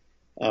sort of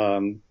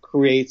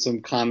create some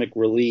comic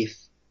relief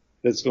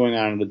that's going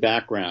on in the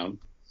background.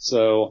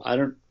 So I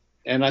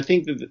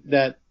think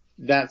that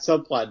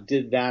subplot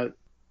did that.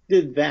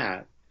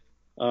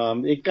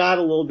 It got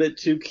a little bit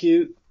too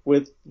cute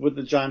with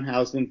the John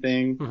Houseman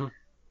thing, mm-hmm.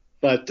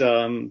 but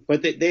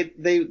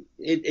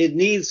it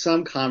needs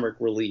some comic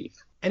relief.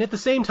 And at the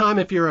same time,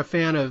 if you're a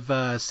fan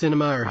of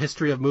cinema or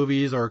history of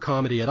movies or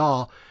comedy at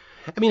all,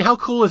 I mean, how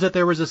cool is it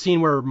there was a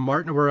scene where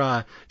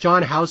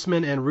John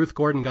Houseman and Ruth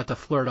Gordon got to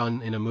flirt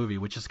in a movie,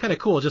 which is kind of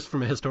cool just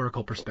from a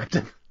historical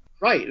perspective.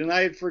 Right, and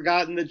I had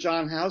forgotten that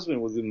John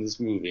Houseman was in this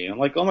movie. I'm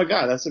like, oh my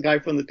god, that's the guy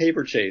from The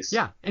Paper Chase.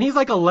 Yeah, and he's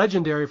like a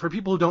legendary, for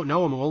people who don't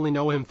know him, who only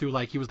know him through,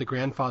 like, he was the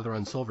grandfather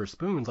on Silver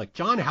Spoons. Like,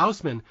 John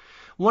Houseman,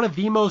 one of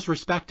the most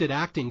respected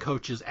acting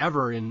coaches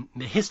ever in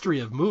the history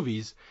of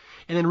movies.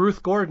 And then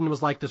Ruth Gordon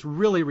was like this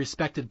really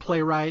respected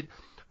playwright,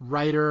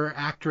 writer,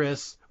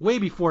 actress, way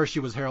before she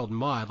was Harold and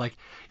Maude. Like,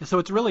 so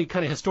it's really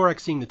kind of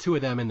historic seeing the two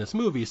of them in this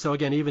movie. So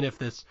again, even if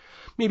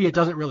maybe it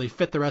doesn't really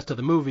fit the rest of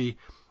the movie,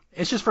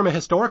 it's just from a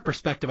historic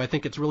perspective, I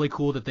think it's really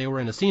cool that they were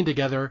in a scene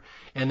together.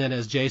 And then,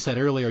 as Jay said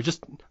earlier,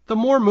 just the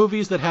more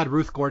movies that had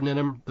Ruth Gordon in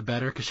them, the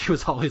better, because she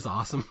was always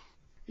awesome.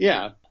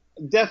 Yeah,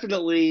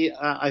 definitely.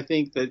 I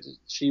think that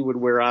she would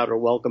wear out her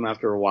welcome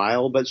after a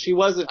while, but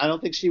I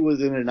don't think she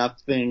was in enough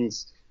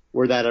things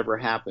where that ever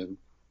happened.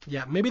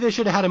 Yeah, maybe they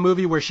should have had a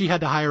movie where she had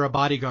to hire a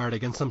bodyguard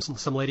against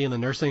some lady in the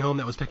nursing home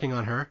that was picking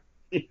on her.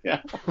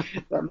 Yeah,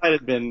 that might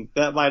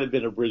have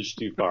been a bridge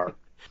too far.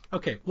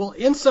 Okay, well,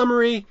 in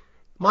summary,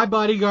 My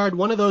Bodyguard,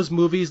 one of those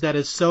movies that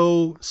is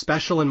so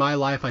special in my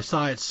life. I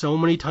saw it so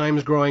many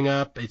times growing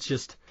up.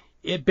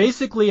 It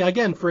basically,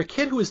 again, for a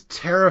kid who was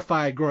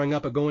terrified growing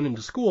up of going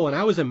into school, and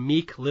I was a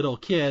meek little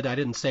kid, I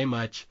didn't say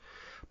much,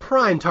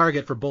 prime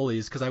target for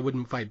bullies because I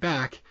wouldn't fight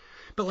back.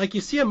 But like,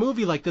 you see a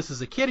movie like this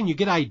as a kid and you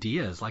get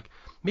ideas. Like,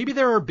 maybe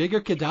there are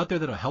bigger kids out there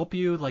that'll help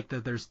you. Like,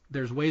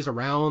 there's ways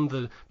around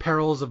the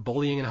perils of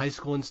bullying in high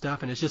school and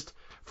stuff. And it's just,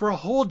 for a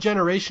whole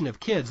generation of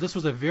kids, this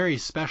was a very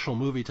special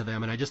movie to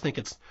them. And I just think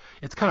it's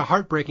kind of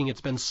heartbreaking. It's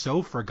been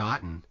so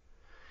forgotten.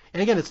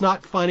 And again, it's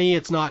not funny.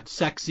 It's not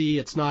sexy.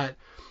 It's not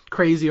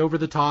crazy over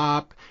the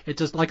top. It's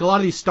just like a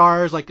lot of these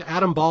stars, like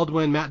Adam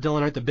Baldwin, Matt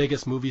Dillon aren't the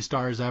biggest movie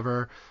stars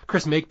ever.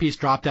 Chris Makepeace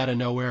dropped out of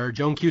nowhere.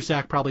 Joan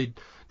Cusack probably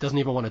doesn't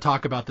even want to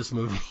talk about this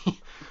movie.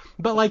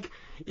 But like,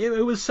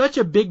 it was such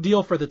a big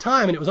deal for the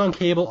time, and it was on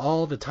cable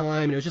all the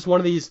time, and it was just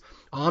one of these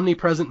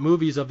omnipresent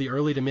movies of the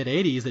early to mid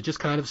 80s that just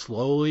kind of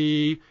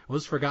slowly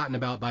was forgotten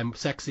about by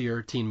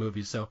sexier teen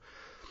movies. So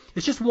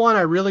it's just one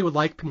I really would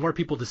like more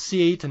people to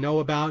see, to know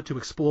about, to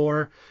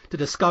explore, to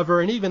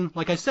discover. And even,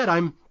 like I said,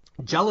 I'm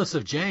jealous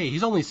of Jay.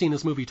 He's only seen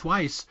this movie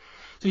twice.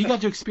 So he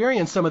got to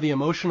experience some of the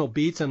emotional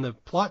beats and the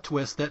plot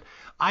twists that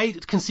I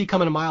can see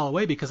coming a mile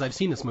away because I've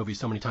seen this movie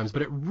so many times.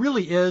 But it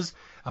really is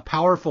a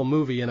powerful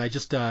movie, and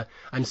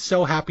I'm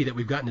so happy that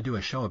we've gotten to do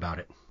a show about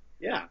it.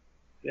 Yeah.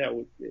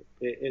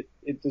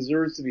 It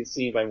deserves to be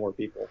seen by more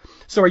people.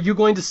 So are you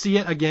going to see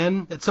it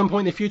again at some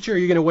point in the future, or are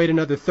you going to wait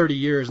another 30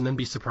 years and then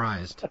be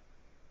surprised?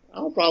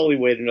 I'll probably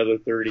wait another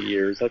 30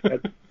 years. I've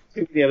got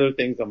too many other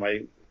things on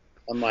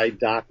my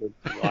docket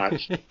to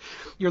watch.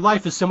 Your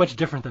life is so much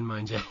different than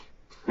mine, Jay.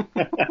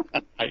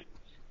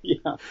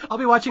 Yeah. I'll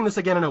be watching this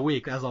again in a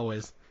week, as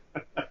always.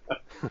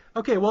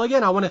 Okay, well,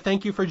 again, I want to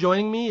thank you for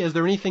joining me. Is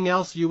there anything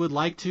else you would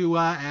like to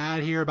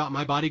add here about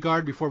My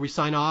Bodyguard before we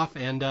sign off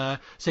and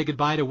say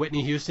goodbye to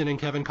Whitney Houston and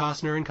Kevin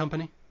Costner and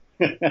company?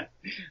 No,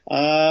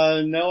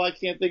 I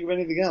can't think of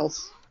anything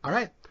else. All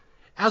right.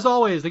 As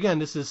always, again,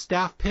 this is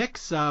Staff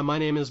Picks. My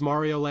name is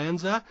Mario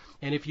Lanza,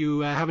 and if you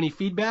have any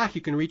feedback,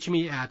 you can reach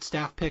me at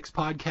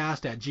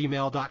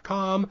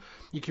staffpickspodcast@gmail.com.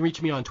 You can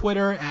reach me on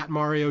Twitter at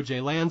Mario J.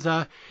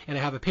 Lanza, and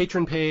I have a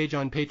Patreon page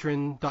on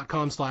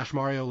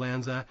patreon.com/Mario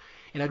Lanza,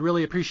 and I'd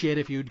really appreciate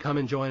if you'd come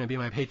and join and be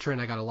my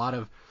patron. I got a lot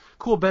of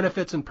cool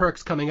benefits and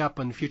perks coming up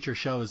on future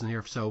shows in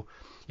here, so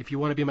if you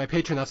want to be my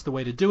patron, that's the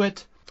way to do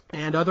it.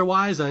 And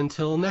otherwise,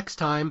 until next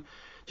time,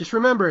 just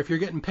remember, if you're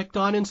getting picked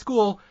on in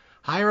school,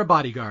 hire a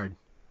bodyguard.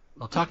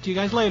 I'll talk to you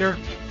guys later.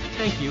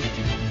 Thank you.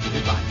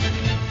 Goodbye.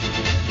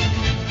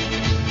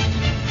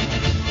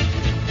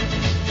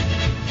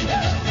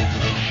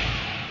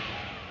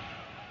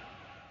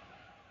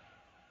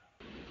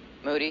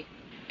 Moody,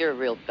 you're a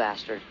real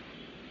bastard.